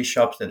 these were really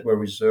shops that were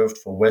reserved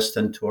for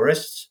Western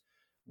tourists,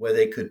 where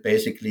they could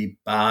basically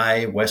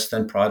buy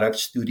Western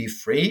products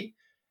duty-free.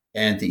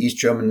 And the East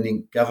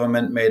German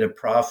government made a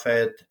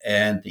profit,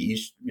 and the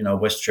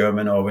West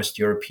German or West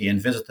European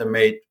visitor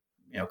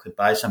could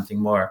buy something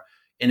more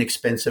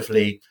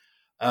inexpensively.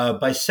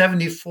 By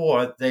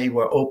 1974, they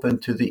were open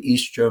to the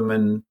East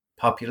German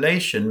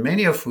population,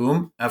 many of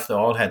whom, after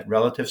all, had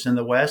relatives in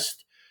the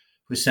West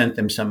who sent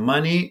them some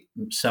money,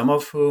 some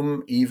of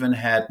whom even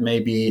had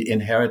maybe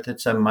inherited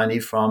some money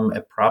from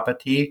a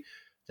property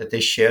that they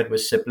shared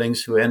with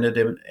siblings who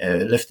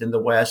lived in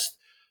the West.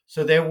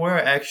 So there were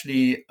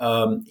actually,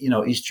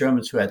 East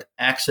Germans who had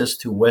access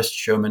to West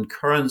German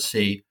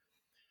currency.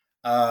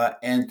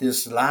 And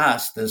this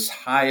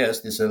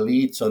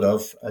elite sort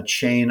of a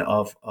chain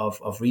of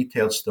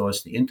retail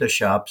stores, the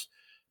intershops,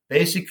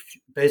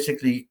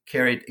 basically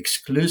carried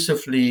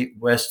exclusively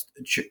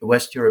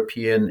West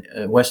European,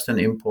 Western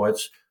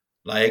imports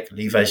like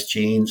Levi's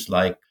jeans,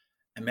 like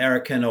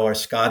American or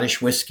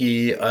Scottish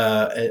whiskey,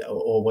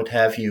 or what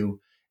have you.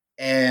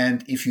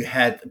 And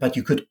but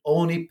you could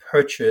only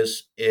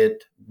purchase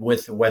it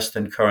with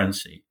Western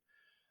currency.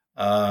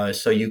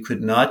 So you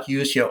could not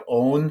use your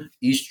own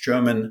East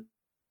German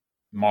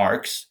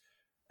marks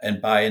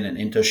and buy in an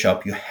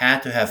intershop. You had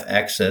to have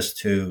access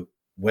to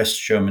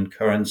West German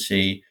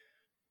currency.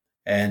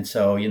 And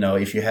so,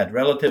 if you had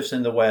relatives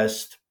in the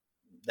West,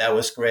 that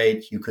was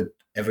great. You could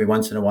every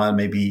once in a while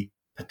maybe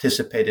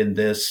participate in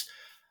this.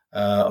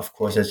 Of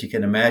course, as you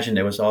can imagine,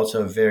 there was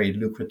also a very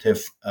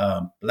lucrative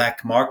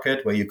black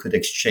market where you could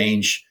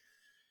exchange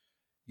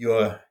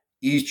your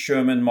East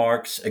German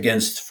marks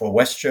for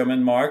West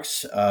German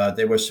marks.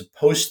 They were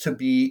supposed to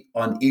be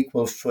on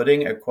equal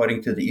footing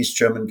according to the East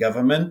German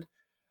government.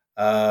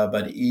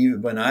 But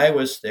even when I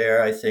was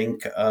there, I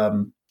think,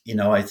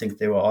 I think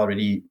they were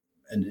already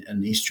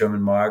an East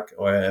German mark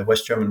or a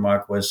West German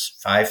mark was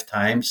 5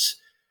 times,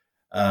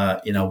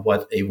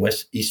 what a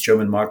East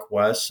German mark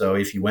was. So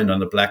if you went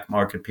on the black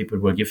market, people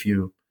will give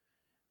you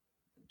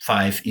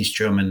 5 East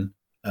German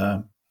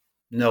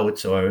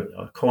notes or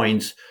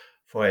coins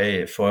for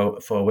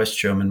a West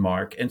German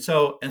mark. And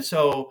so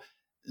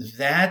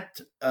that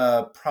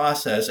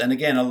process, and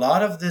again, a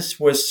lot of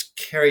this was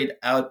carried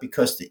out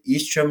because the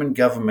East German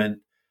government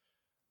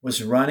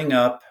was running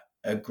up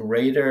a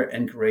greater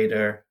and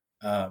greater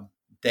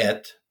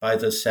debt by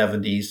the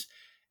 70s.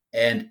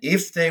 And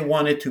if they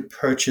wanted to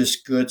purchase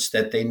goods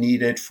that they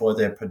needed for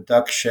their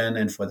production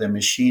and for their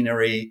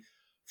machinery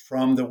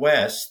from the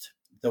West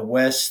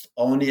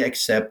only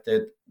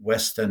accepted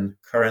Western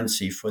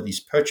currency for these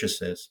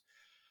purchases.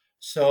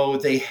 So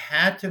they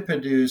had to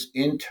produce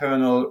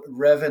internal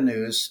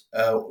revenues,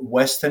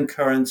 Western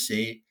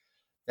currency,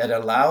 that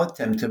allowed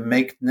them to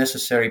make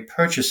necessary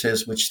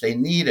purchases, which they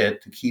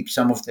needed to keep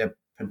some of their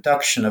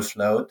production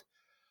afloat.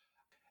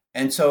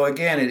 And so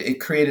again,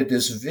 it created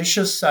this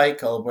vicious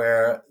cycle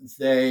where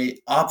they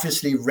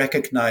obviously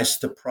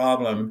recognized the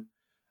problem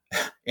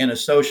in a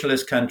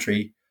socialist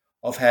country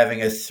of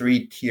having a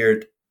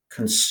 3-tiered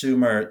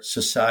consumer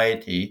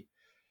society.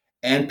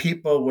 And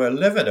people were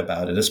livid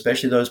about it,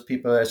 especially those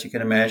people, as you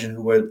can imagine,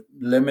 who were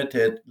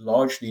limited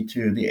largely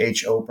to the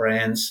HO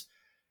brands,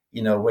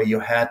 where you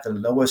had the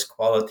lowest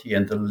quality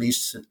and the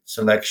least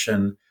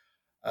selection,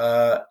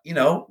 were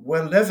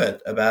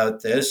livid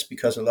about this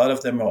because a lot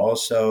of them were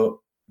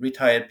also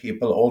retired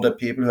people, older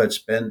people who had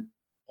spent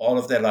all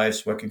of their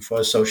lives working for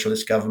a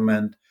socialist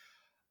government.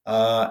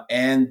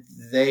 And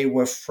they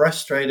were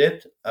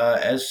frustrated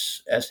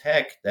as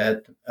heck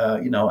that,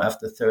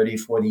 after 30,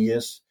 40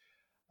 years,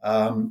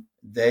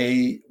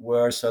 they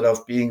were sort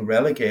of being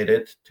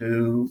relegated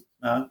to,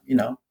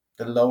 the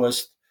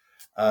lowest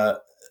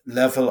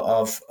level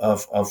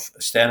of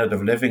standard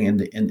of living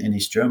in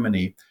East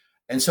Germany.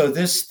 And so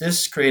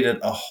this created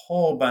a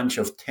whole bunch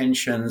of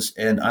tensions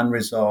and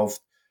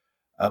unresolved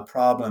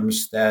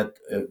problems that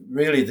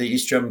really the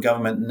East German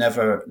government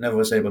never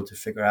was able to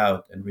figure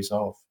out and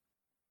resolve.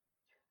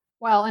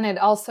 Well, and it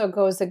also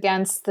goes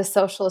against the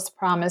socialist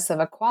promise of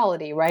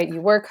equality, right?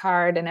 You work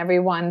hard and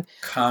everyone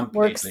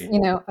works,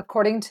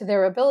 according to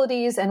their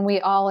abilities, and we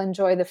all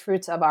enjoy the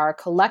fruits of our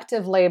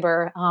collective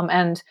labor.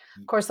 And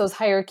of course, those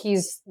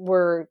hierarchies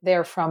were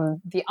there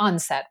from the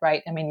onset,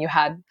 right? I mean, you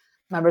had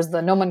members of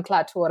the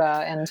nomenklatura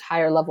and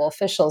higher level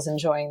officials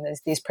enjoying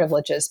these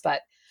privileges.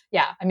 But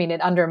yeah, I mean,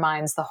 it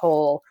undermines the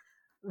whole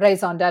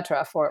raison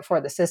d'etre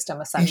for the system,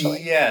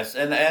 essentially. Yes,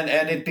 and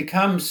it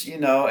becomes,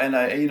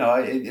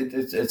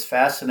 it's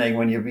fascinating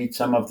when you read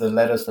some of the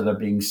letters that are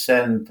being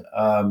sent,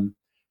 to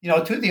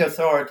the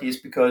authorities,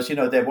 because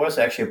there was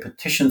actually a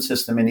petition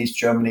system in East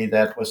Germany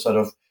that was sort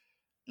of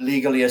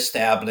legally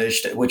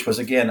established, which was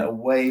again a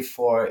way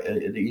for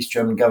the East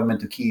German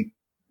government to keep,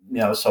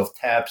 sort of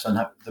tabs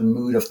on the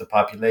mood of the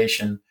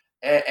population.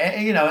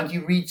 And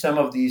you read some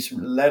of these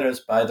letters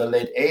by the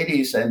late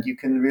 80s, and you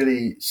can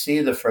really see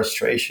the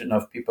frustration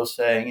of people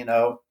saying,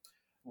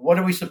 what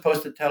are we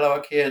supposed to tell our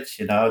kids?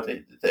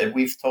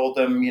 We've told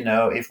them,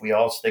 if we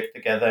all stick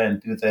together and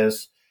do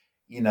this,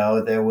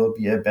 there will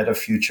be a better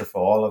future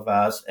for all of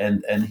us.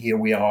 And here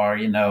we are,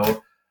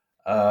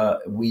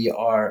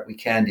 we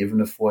can't even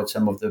afford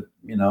some of the,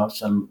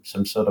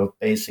 some sort of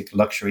basic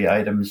luxury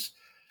items,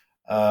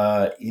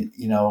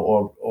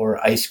 or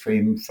ice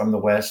cream from the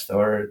West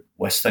or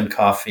Western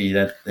coffee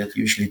that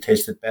usually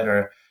tasted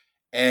better.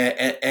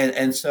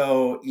 And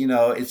so,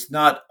 it's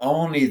not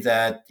only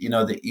that,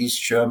 the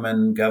East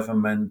German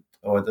government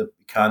or the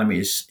economy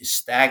is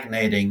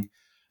stagnating,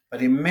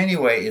 but in many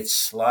ways it's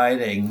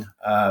sliding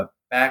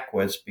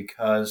backwards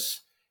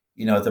because,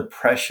 the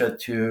pressure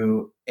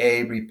to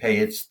repay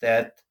its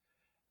debt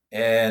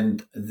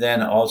and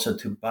then also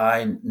to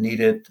buy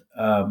needed,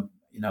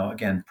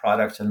 again,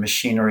 products and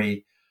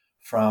machinery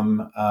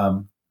from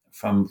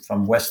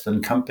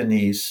Western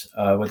companies,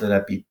 whether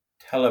that be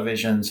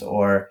televisions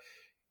or,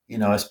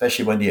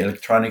 especially when the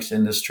electronics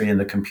industry and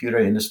the computer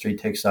industry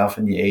takes off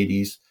in the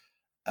 80s,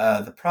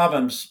 the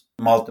problems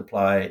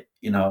multiply,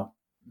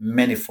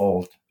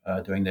 manifold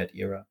during that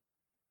era.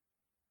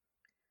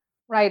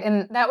 Right.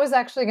 And that was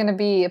actually going to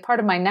be a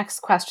part of my next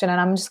question. And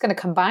I'm just going to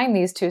combine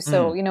these two.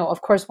 So,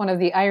 of course, one of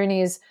the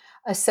ironies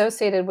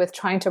associated with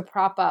trying to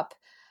prop up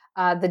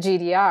the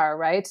GDR,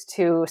 right,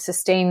 to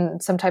sustain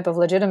some type of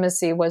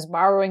legitimacy was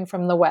borrowing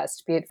from the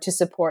West, be it to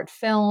support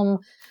film,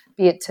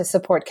 be it to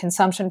support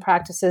consumption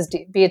practices,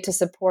 be it to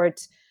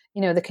support,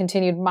 the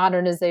continued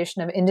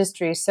modernization of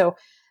industry. So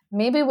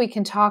maybe we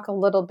can talk a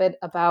little bit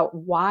about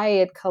why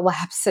it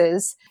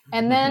collapses.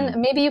 And then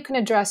maybe you can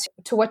address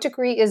to what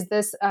degree is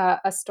this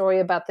a story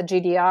about the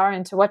GDR,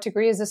 and to what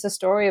degree is this a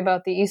story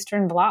about the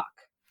Eastern Bloc?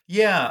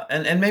 Yeah,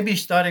 and maybe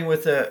starting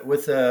with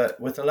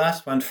the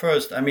last one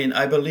first. I mean,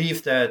 I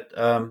believe that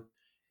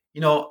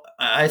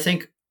I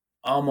think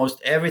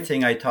almost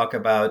everything I talk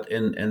about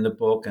in the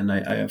book, and I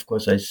of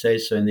course I say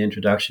so in the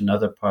introduction,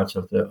 other parts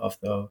of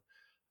the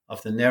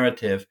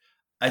narrative,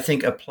 I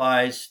think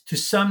applies to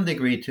some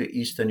degree to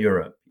Eastern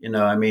Europe.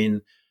 I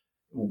mean,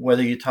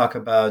 whether you talk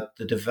about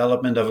the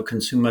development of a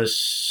consumer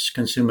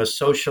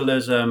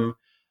socialism,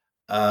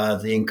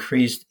 the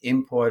increased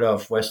import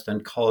of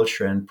Western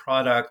culture and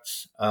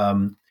products,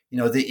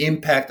 the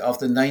impact of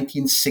the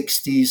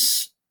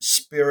 1960s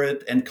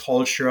spirit and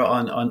culture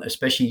on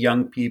especially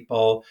young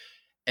people.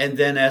 And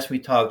then, as we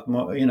talked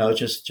more,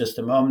 just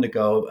a moment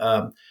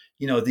ago,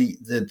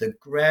 the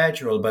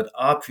gradual but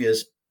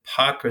obvious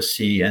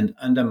hypocrisy and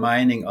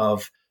undermining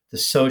of the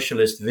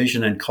socialist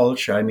vision and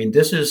culture. I mean,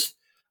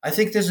 I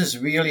think this is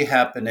really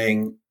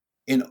happening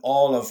in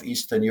all of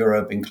Eastern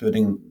Europe,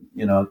 including,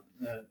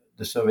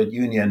 the Soviet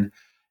Union.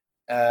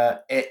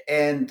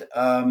 It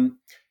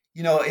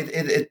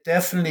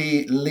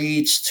definitely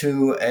leads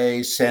to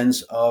a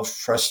sense of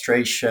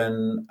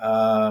frustration,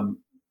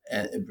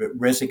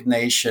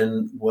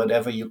 resignation,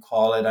 whatever you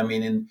call it. I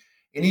mean,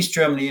 in East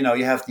Germany,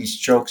 you have these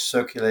jokes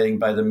circulating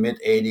by the mid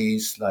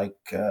 80s, like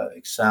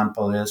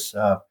example is,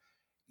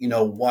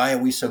 why are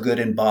we so good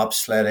in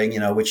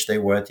bobsledding, which they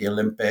were at the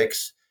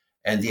Olympics?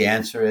 And the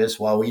answer is,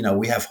 well,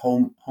 we have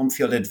home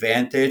field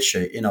advantage,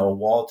 a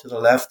wall to the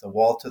left, a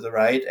wall to the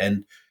right,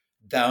 and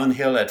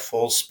downhill at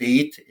full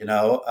speed,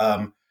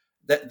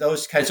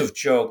 those kinds of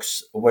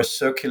jokes were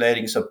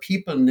circulating. So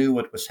people knew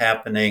what was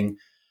happening.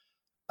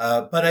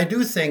 But I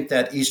do think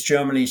that East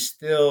Germany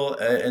still,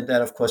 and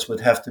that of course would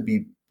have to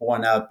be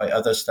borne out by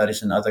other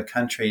studies in other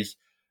countries,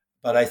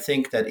 but I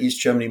think that East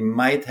Germany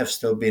might have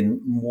still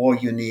been more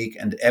unique,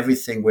 and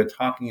everything we're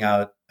talking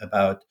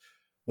about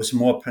was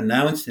more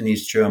pronounced in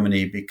East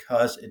Germany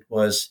because it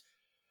was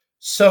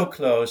so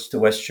close to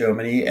West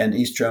Germany, and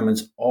East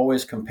Germans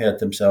always compared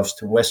themselves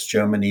to West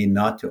Germany,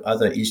 not to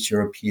other East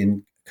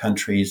European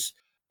countries.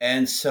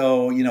 And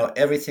so,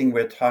 everything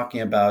we're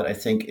talking about, I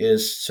think,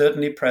 is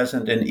certainly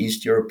present in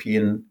East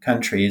European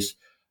countries,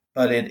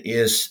 but it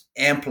is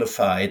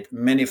amplified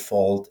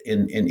manifold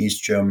in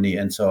East Germany.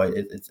 And so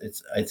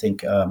it's I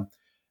think,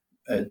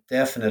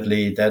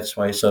 definitely that's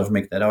why I sort of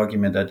make that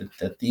argument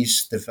that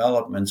these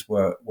developments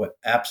were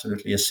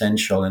absolutely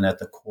essential and at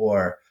the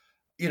core,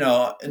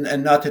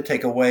 and not to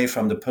take away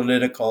from the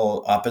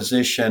political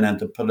opposition and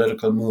the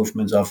political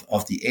movements of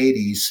the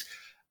 80s.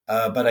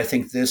 But I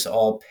think this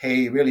all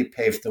really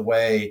paved the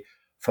way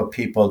for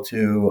people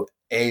to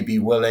be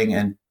willing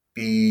and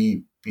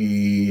be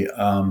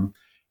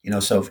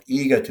sort of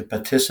eager to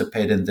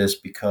participate in this,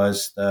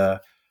 because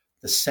the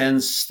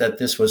sense that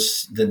this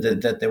was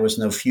that there was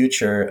no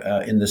future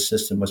in the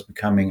system was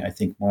becoming, I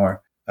think,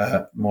 more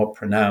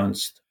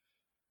pronounced.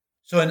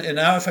 So, and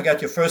now I forgot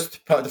the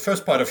first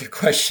part of your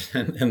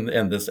question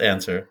in this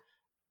answer.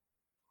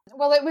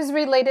 Well, it was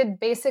related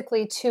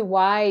basically to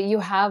why you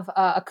have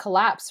a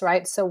collapse,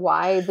 right? So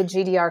why the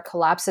GDR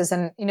collapses,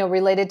 and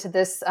related to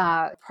this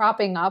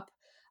propping up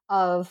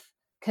of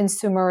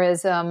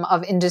consumerism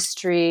of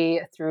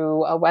industry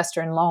through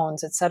Western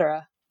loans,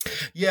 etc.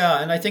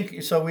 Yeah, and I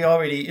think so. We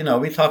already,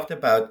 we talked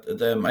about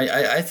them.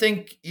 I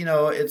think,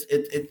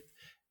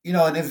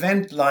 an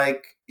event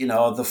like,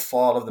 the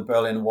fall of the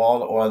Berlin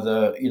Wall, or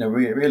the,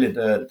 really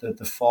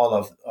the fall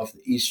of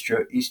the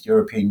East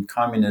European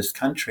communist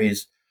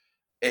countries.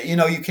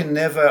 You can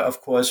never,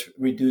 of course,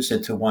 reduce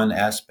it to one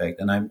aspect.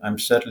 And I'm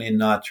certainly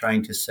not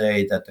trying to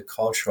say that the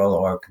cultural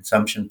or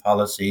consumption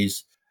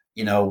policies,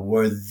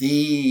 were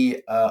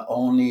the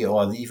only,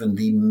 or even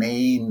the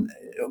main,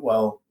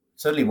 well,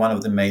 certainly one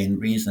of the main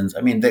reasons.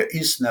 I mean, there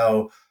is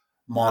no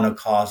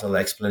monocausal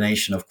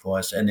explanation, of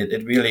course. And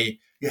it really,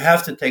 you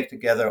have to take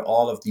together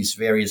all of these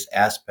various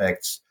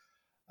aspects,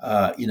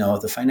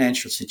 the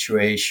financial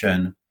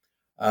situation,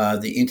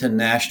 the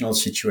international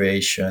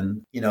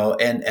situation,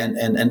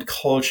 and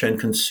culture and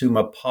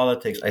consumer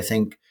politics, I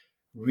think,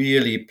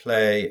 really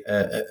play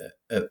a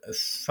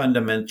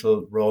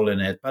fundamental role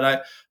in it.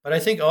 But I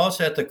think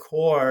also at the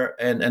core,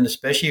 and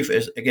especially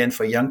again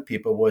for young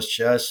people, was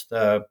just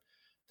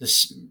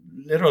this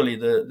literally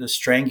the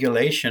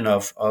strangulation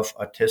of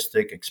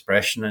artistic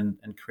expression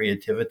and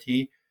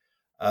creativity.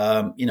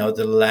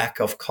 The lack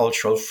of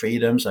cultural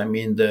freedoms. I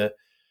mean,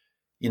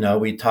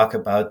 we talk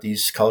about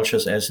these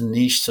cultures as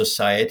niche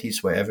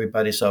societies where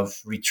everybody sort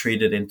of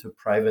retreated into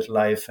private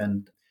life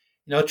and,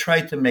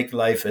 tried to make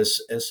life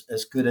as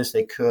good as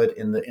they could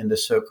in the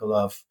circle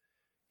of,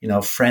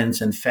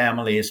 friends and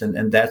families.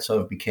 And that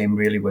sort of became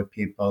really where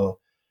people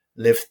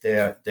lived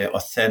their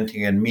authentic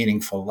and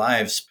meaningful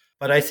lives.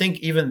 But I think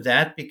even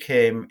that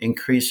became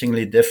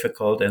increasingly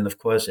difficult. And of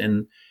course,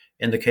 in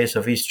the case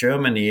of East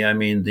Germany, I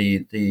mean,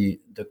 the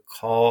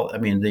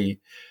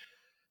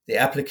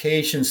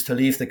applications to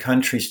leave the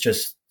countries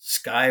just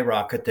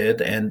skyrocketed,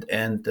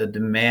 and the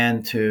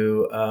demand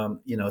to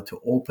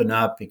open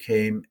up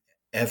became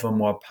ever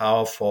more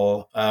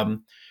powerful.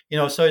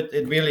 So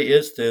it really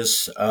is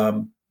this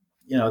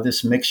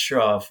this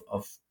mixture of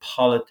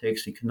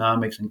politics,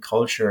 economics, and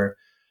culture,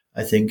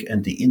 I think,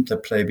 and the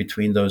interplay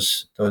between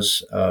those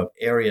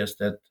areas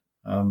that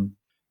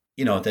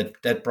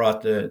that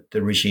brought the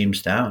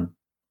regimes down.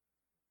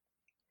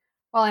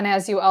 Well, and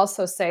as you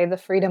also say, the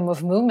freedom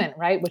of movement,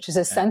 right, which is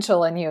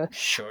essential in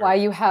Sure. why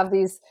you have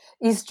these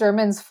East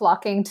Germans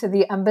flocking to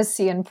the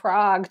embassy in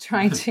Prague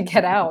trying to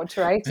get out,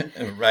 right?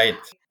 Right.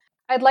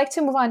 I'd like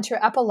to move on to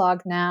your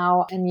epilogue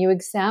now, and you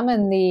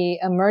examine the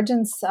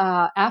emergence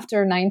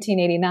after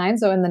 1989,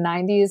 so in the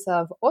 90s,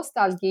 of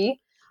Ostalgie,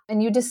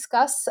 and you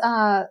discuss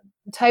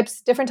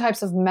different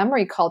types of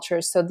memory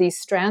cultures, so these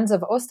strands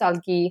of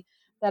Ostalgie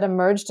that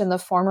emerged in the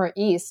former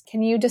East.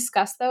 Can you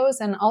discuss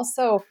those, and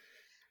also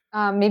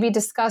maybe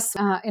discuss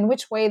in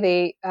which way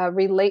they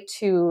relate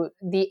to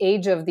the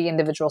age of the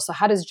individual? So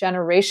how does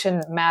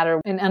generation matter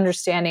in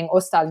understanding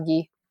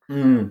Ostalgie?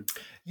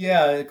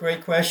 Yeah,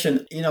 great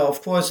question.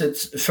 Of course,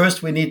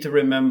 first we need to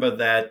remember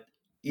that,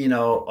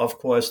 of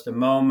course, the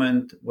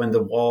moment when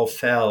the wall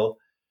fell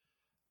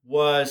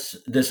was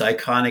this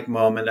iconic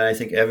moment. I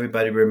think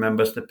everybody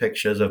remembers the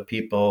pictures of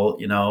people,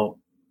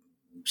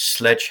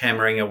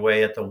 sledgehammering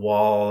away at the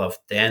wall, of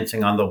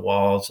dancing on the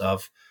walls,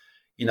 of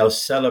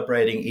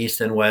celebrating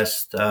East and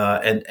West,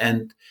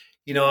 and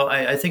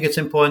I think it's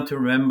important to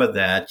remember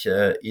that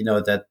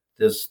that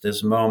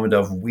this moment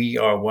of "we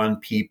are one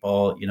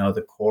people,"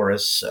 the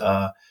chorus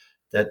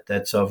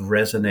that sort of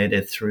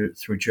resonated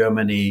through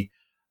Germany,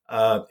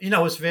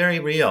 was very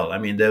real. I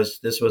mean,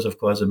 this was, of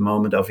course, a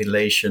moment of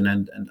elation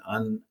and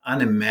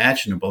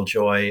unimaginable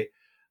joy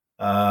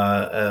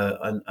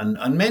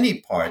on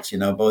many parts,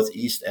 both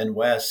East and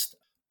West.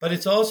 But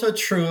it's also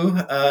true,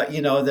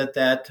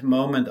 that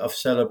moment of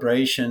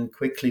celebration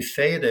quickly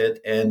faded,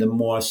 and a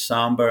more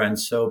somber and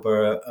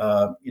sober,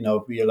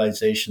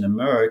 realization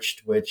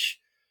emerged, which,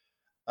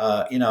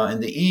 in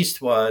the East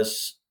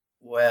was,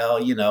 well,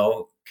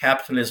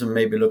 capitalism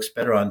maybe looks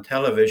better on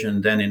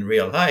television than in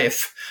real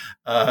life,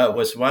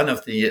 was one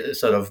of the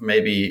sort of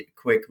maybe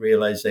quick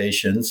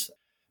realizations,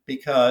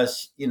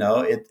 because,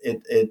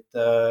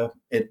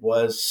 it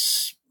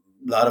was,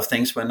 a lot of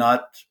things were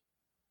not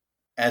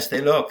as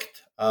they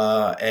looked.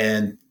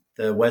 And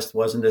the West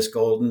wasn't as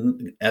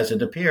golden as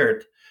it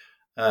appeared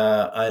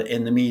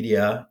in the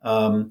media,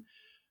 and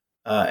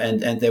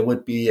there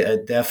would be a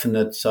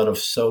definite sort of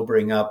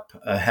sobering up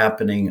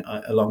happening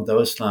along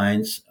those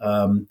lines.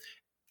 And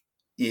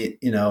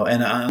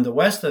on the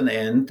Western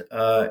end,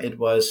 it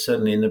was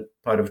certainly in the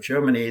part of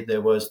Germany,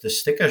 there was the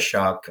sticker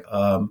shock,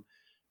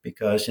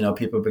 because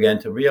people began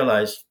to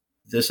realize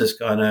this is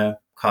going to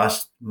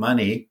cost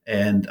money,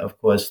 and of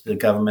course the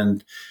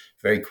government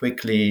very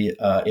quickly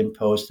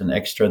imposed an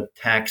extra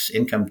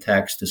income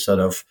tax, to sort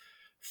of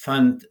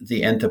fund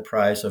the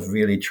enterprise of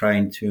really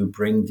trying to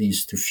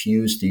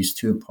fuse these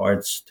two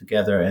parts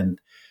together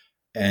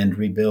and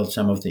rebuild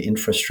some of the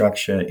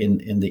infrastructure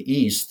in the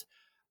East.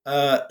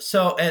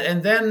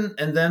 And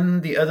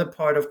then the other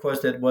part, of course,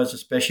 that was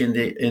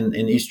especially in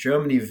East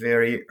Germany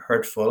very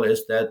hurtful,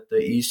 is that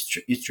the East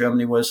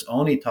Germany was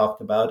only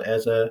talked about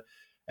as a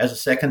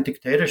second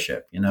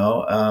dictatorship.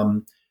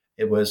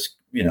 It was,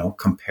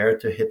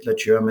 compared to Hitler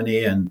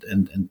Germany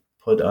and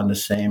put on the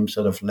same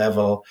sort of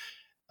level.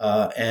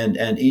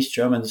 And East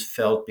Germans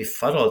felt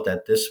befuddled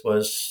that this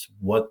was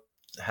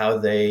how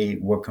they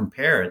were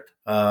compared,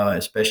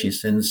 especially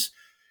since,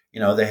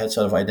 they had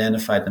sort of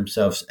identified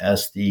themselves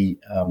as the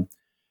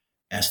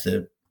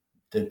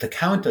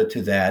counter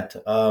to that.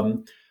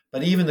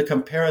 But even the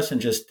comparison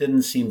just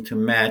didn't seem to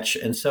match.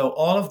 And so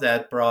all of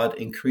that brought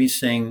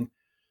increasing,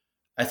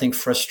 I think,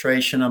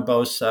 frustration on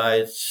both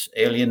sides,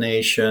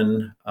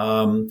 alienation.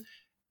 And,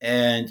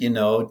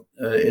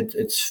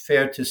 it's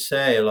fair to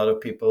say a lot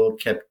of people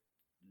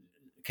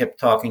kept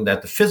talking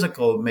that the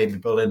physical, maybe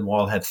Berlin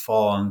Wall had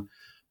fallen,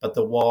 but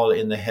the wall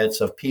in the heads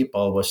of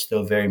people was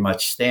still very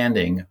much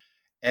standing.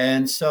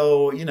 And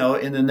so,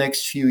 in the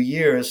next few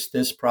years,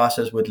 this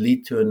process would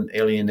lead to an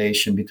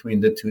alienation between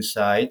the two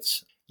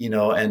sides,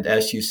 and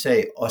as you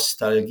say,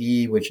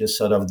 Ostalgie, which is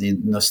sort of the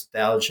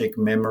nostalgic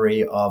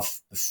memory of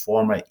the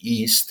former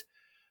East,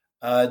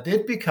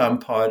 did become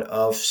part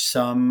of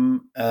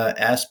some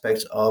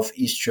aspects of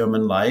East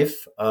German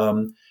life.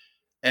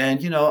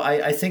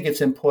 I think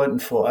it's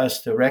important for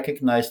us to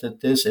recognize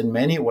that this in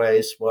many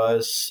ways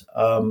was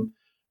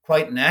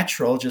quite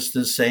natural, just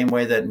the same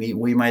way that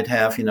we might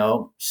have,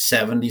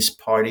 70s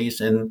parties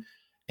in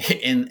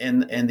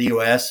the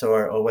US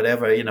or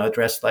whatever,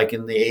 dressed like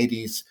in the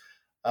 80s.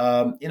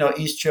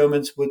 East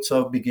Germans would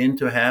sort of begin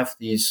to have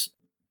these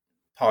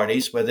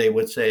parties where they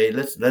would say,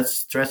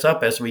 let's dress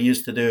up as we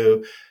used to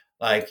do,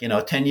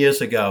 10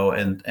 years ago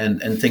and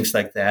things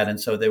like that. And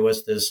so there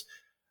was this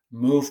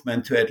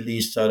movement to at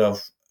least sort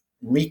of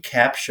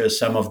recapture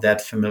some of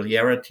that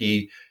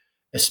familiarity,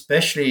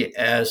 especially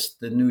as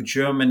the new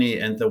Germany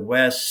and the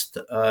West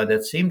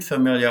that seemed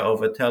familiar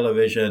over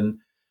television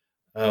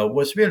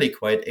was really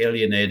quite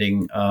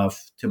alienating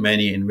to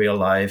many in real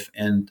life.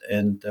 And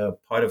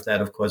part of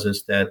that, of course,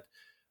 is that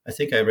I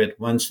think I read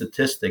one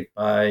statistic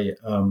by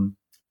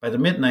the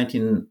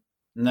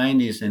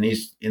mid-1990s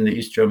in the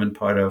East German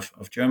part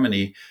of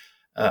Germany.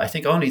 I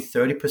think only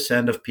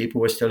 30% of people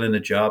were still in the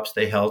jobs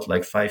they held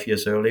 5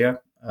 years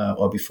earlier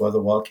or before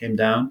the wall came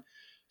down.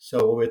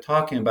 So what we're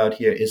talking about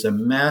here is a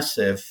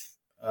massive,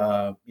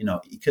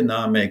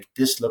 economic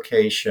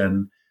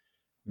dislocation.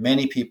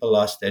 Many people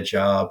lost their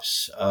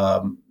jobs.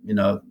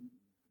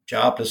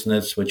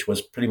 Joblessness, which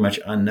was pretty much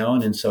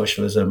unknown in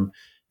socialism,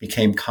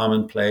 became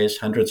commonplace.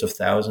 Hundreds of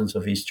thousands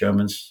of East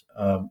Germans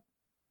were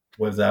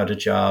without a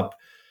job,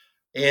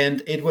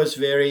 and it was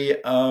very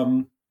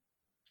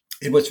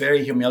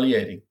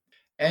humiliating.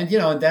 And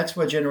that's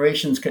where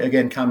generations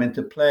again come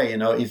into play.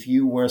 If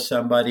you were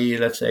somebody,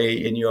 let's say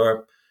in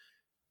your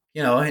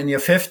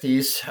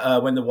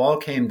 50s when the wall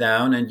came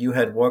down, and you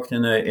had worked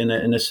in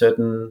a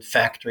certain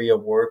factory or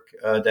work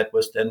that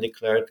was then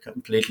declared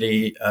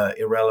completely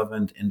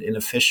irrelevant and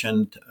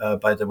inefficient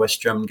by the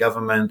West German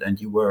government, and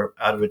you were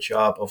out of a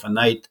job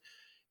overnight,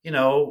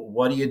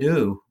 what do you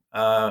do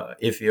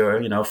if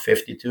you're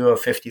 52 or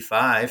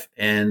 55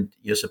 and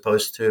you're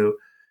supposed to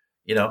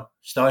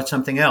start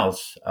something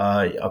else?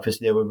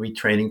 Obviously, there were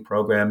retraining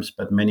programs,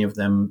 but many of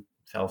them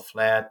fell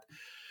flat.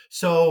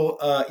 So,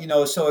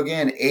 so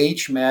again,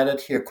 age mattered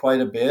here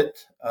quite a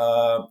bit.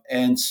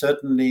 And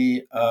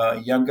certainly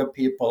younger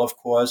people, of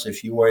course,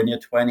 if you were in your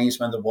 20s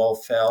when the wall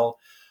fell,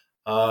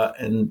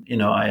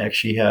 I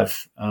actually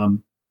have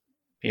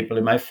people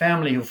in my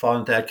family who fall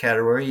into that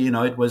category,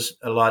 it was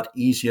a lot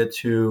easier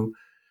to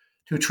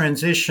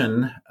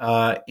transition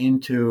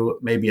into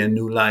maybe a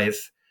new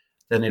life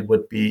than it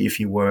would be if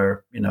you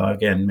were,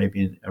 again,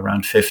 maybe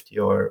around 50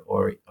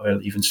 or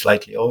even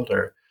slightly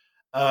older.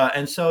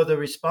 And so the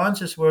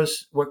responses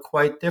were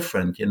quite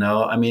different.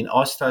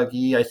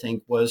 Ostalgie, I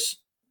think, was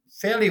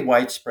fairly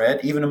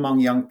widespread, even among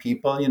young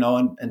people,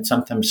 and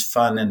sometimes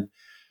fun and,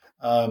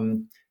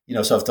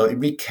 sort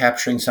of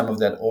recapturing some of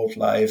that old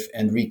life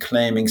and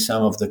reclaiming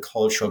some of the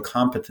cultural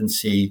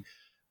competency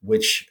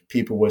which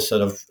people were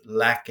sort of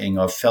lacking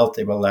or felt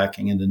they were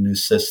lacking in the new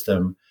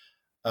system.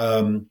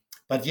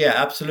 But yeah,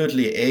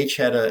 absolutely, age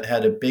had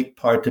a big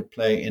part to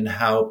play in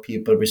how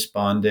people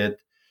responded.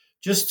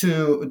 Just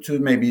to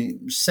maybe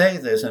say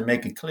this and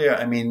make it clear,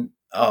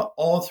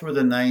 all through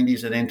the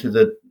 90s and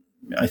into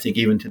I think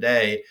even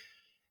today,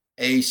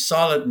 a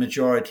solid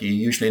majority,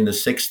 usually in the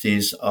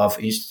 60s, of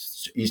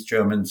East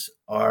Germans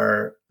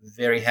are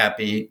very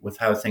happy with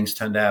how things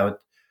turned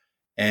out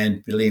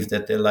and believe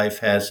that their life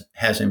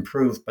has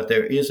improved. But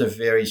there is a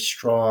very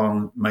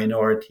strong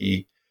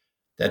minority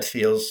that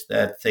feels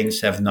that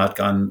things have not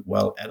gone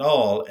well at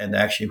all, and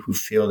actually who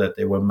feel that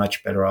they were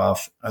much better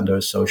off under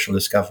a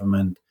socialist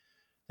government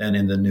than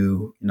in the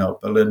new,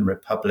 Berlin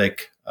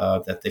Republic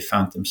that they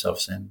found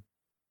themselves in.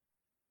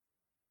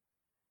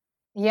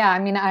 Yeah,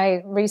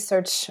 I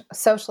research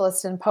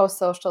socialist and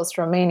post-socialist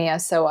Romania,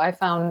 so I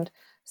found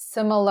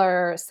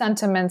similar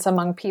sentiments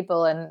among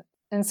people, and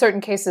in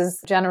certain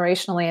cases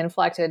generationally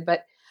inflected.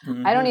 But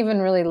I don't even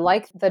really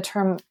like the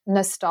term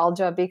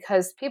nostalgia,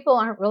 because people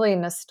aren't really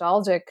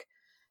nostalgic,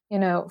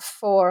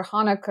 for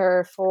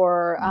Honecker,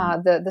 for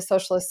the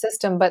socialist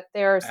system, but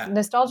they're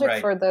nostalgic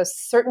right. for the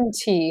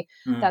certainty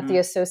that they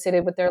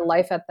associated with their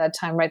life at that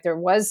time, right? There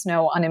was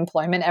no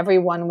unemployment.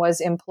 Everyone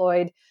was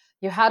employed.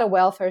 You had a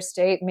welfare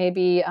state,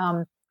 maybe,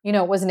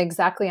 it wasn't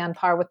exactly on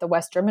par with the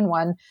West German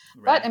one.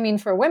 Right. But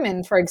for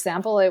women, for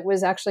example, it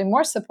was actually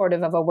more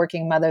supportive of a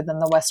working mother than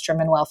the West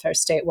German welfare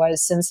state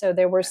was. And so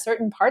there were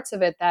certain parts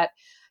of it that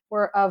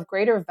were of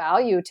greater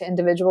value to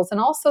individuals.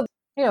 And also,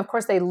 of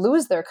course, they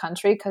lose their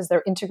country because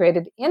they're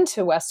integrated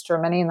into West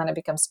Germany and then it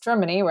becomes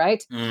Germany,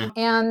 right?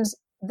 And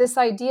this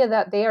idea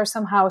that they are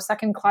somehow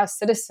second-class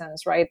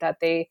citizens, right? That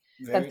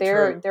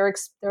their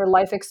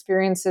life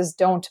experiences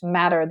don't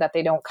matter, that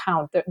they don't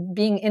count. They're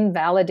being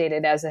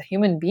invalidated as a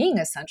human being,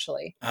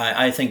 essentially.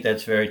 I think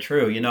that's very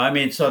true.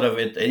 Sort of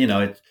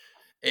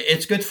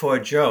it's good for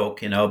a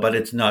joke, but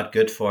it's not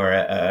good for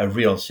a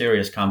real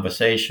serious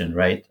conversation,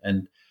 right?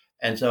 And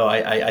so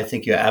I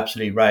think you're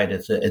absolutely right.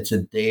 It's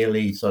a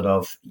daily sort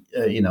of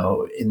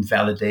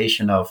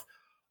invalidation of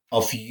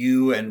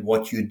you and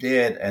what you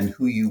did and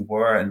who you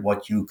were and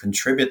what you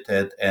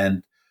contributed,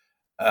 and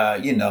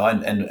the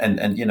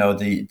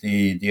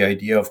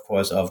idea, of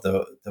course, of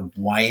the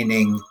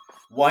whining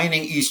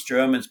East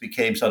Germans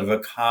became sort of a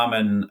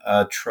common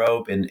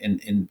trope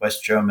in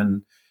West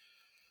German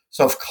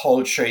sort of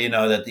culture,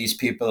 that these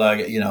people are,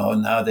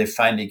 now they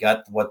finally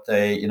got what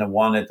they,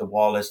 wanted. The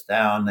wall is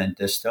down and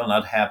they're still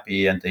not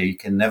happy and they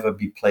can never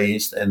be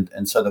pleased,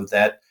 and sort of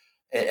that.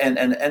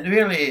 And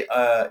really,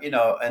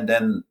 and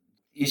then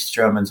East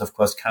Germans, of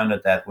course,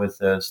 countered that with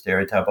the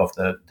stereotype of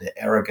the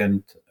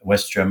arrogant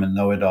West German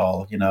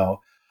know-it-all,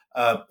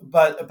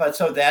 but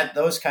so that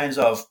those kinds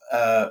of,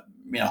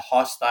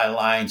 hostile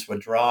lines were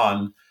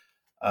drawn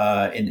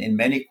in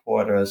many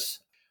quarters.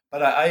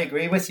 But I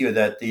agree with you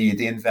that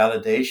the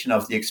invalidation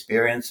of the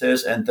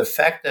experiences and the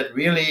fact that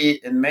really,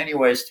 in many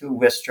ways, too,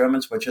 West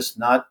Germans were just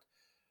not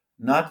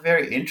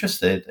very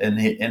interested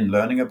in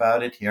learning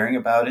about it, hearing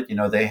about it.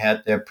 They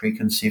had their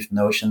preconceived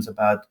notions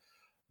about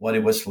what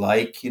it was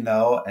like,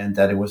 and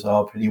that it was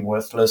all pretty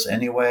worthless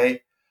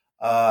anyway.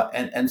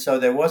 And so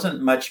there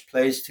wasn't much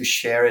place to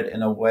share it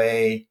in a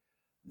way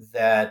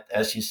that,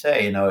 as you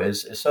say,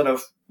 is sort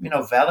of,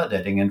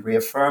 validating and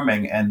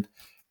reaffirming.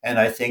 And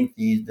I think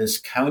this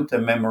counter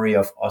memory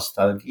of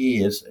nostalgia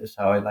is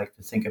how I like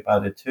to think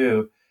about it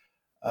too,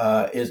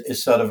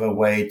 is sort of a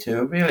way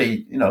to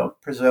really,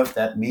 preserve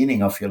that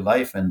meaning of your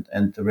life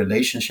and the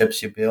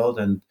relationships you build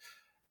and,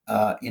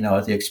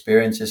 the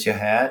experiences you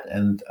had.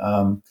 And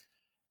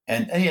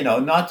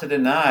not to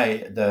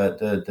deny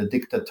the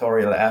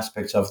dictatorial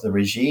aspects of the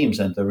regimes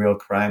and the real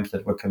crimes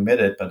that were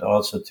committed, but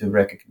also to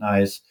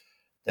recognize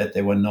that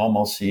there were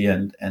normalcy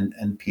and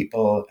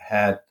people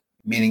had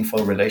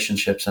meaningful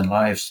relationships and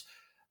lives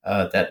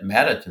that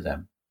mattered to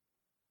them.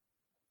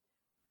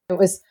 It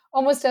was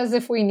almost as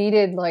if we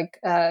needed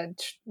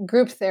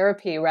group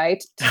therapy,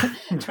 right?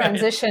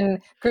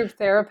 Transition group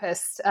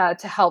therapists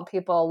to help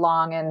people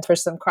along and for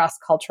some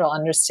cross-cultural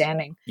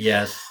understanding.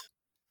 Yes.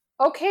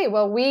 Okay,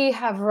 well, we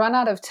have run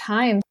out of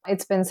time.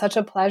 It's been such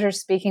a pleasure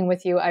speaking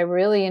with you. I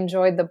really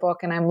enjoyed the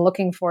book, and I'm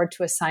looking forward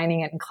to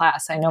assigning it in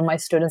class. I know my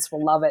students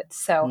will love it.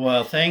 So,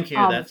 well, thank you.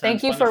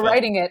 Thank you for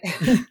writing it.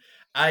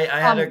 I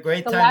had a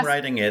great time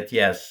writing it.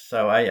 Yes,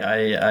 so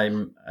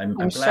I'm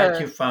glad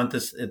you found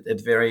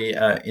it very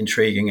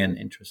intriguing and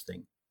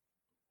interesting.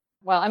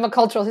 Well, I'm a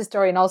cultural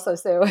historian also,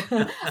 so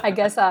I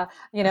guess I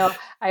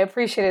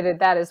appreciated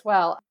that as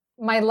well.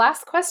 My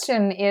last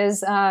question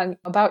is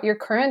about your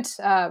current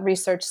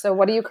research. So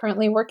what are you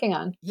currently working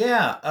on?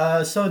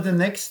 Yeah. So the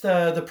next,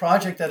 the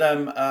project that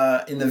I'm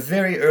in the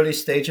very early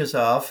stages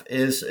of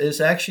is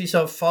actually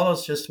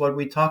follows just what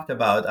we talked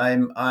about.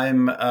 I'm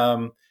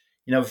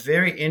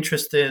very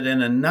interested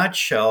in a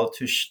nutshell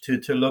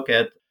to look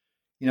at,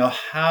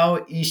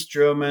 how East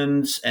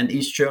Germans and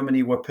East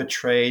Germany were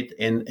portrayed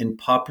in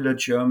popular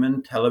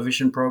German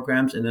television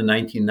programs in the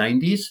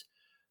 1990s.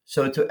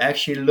 So to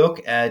actually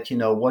look at,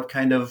 what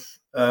kind of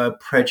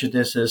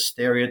prejudices,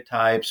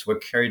 stereotypes were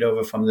carried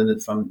over from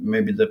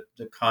maybe the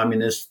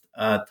communist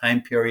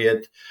time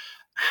period,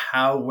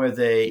 how were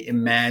they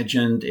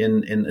imagined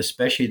in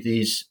especially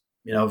these,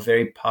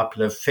 very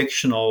popular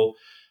fictional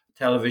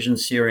television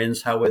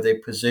series, how were they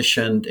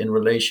positioned in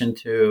relation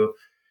to,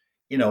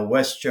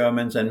 West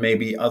Germans and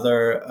maybe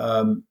other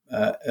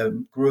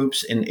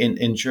groups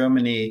in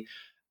Germany,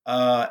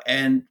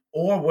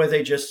 or were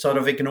they just sort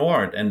of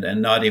ignored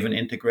and not even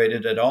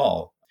integrated at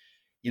all?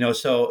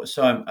 So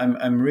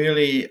I'm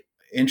really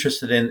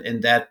interested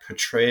in that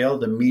portrayal,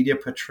 the media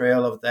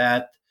portrayal of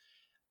that,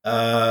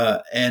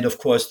 and of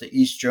course the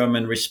East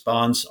German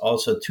response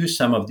also to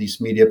some of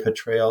these media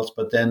portrayals,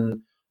 but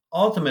then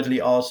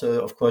ultimately also,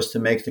 of course, to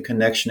make the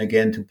connection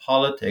again to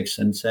politics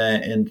and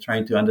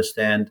trying to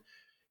understand,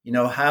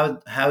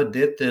 how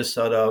did this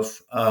sort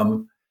of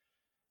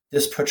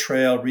this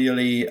portrayal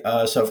really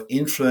sort of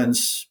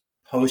influence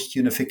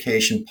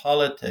post-unification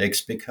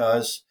politics,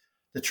 because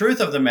the truth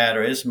of the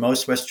matter is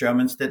most West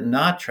Germans did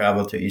not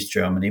travel to East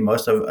Germany.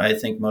 I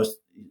think most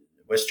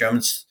West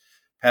Germans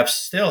perhaps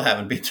still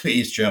haven't been to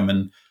East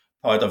German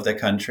part of the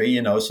country,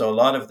 so a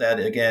lot of that,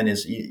 again,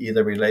 is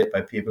either relayed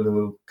by people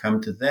who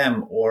come to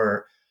them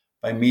or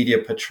by media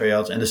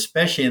portrayals. And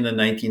especially in the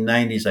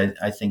 1990s,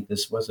 I think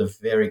this was a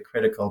very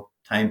critical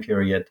time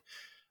period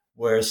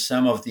where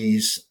some of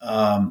these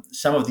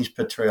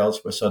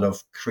portrayals were sort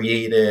of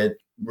created,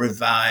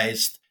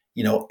 revised,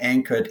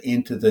 anchored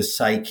into the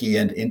psyche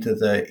and into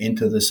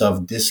the sort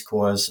of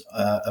discourse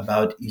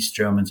about East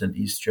Germans and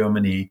East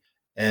Germany,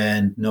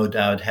 and no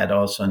doubt had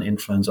also an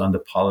influence on the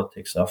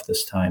politics of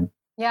this time.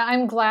 Yeah,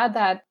 I'm glad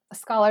that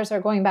scholars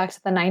are going back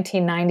to the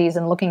 1990s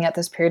and looking at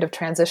this period of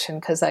transition,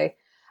 because I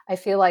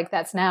feel like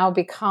that's now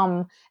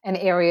become an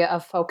area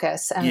of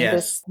focus, and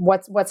Yes.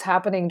 what's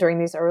happening during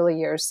these early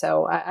years.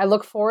 So I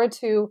look forward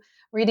to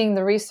reading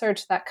the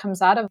research that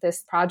comes out of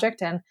this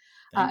project. And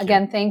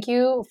again, thank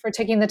you for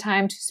taking the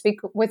time to speak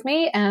with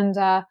me, and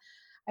I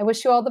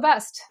wish you all the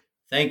best.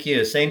 Thank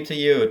you. Same to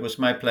you. It was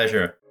my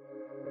pleasure.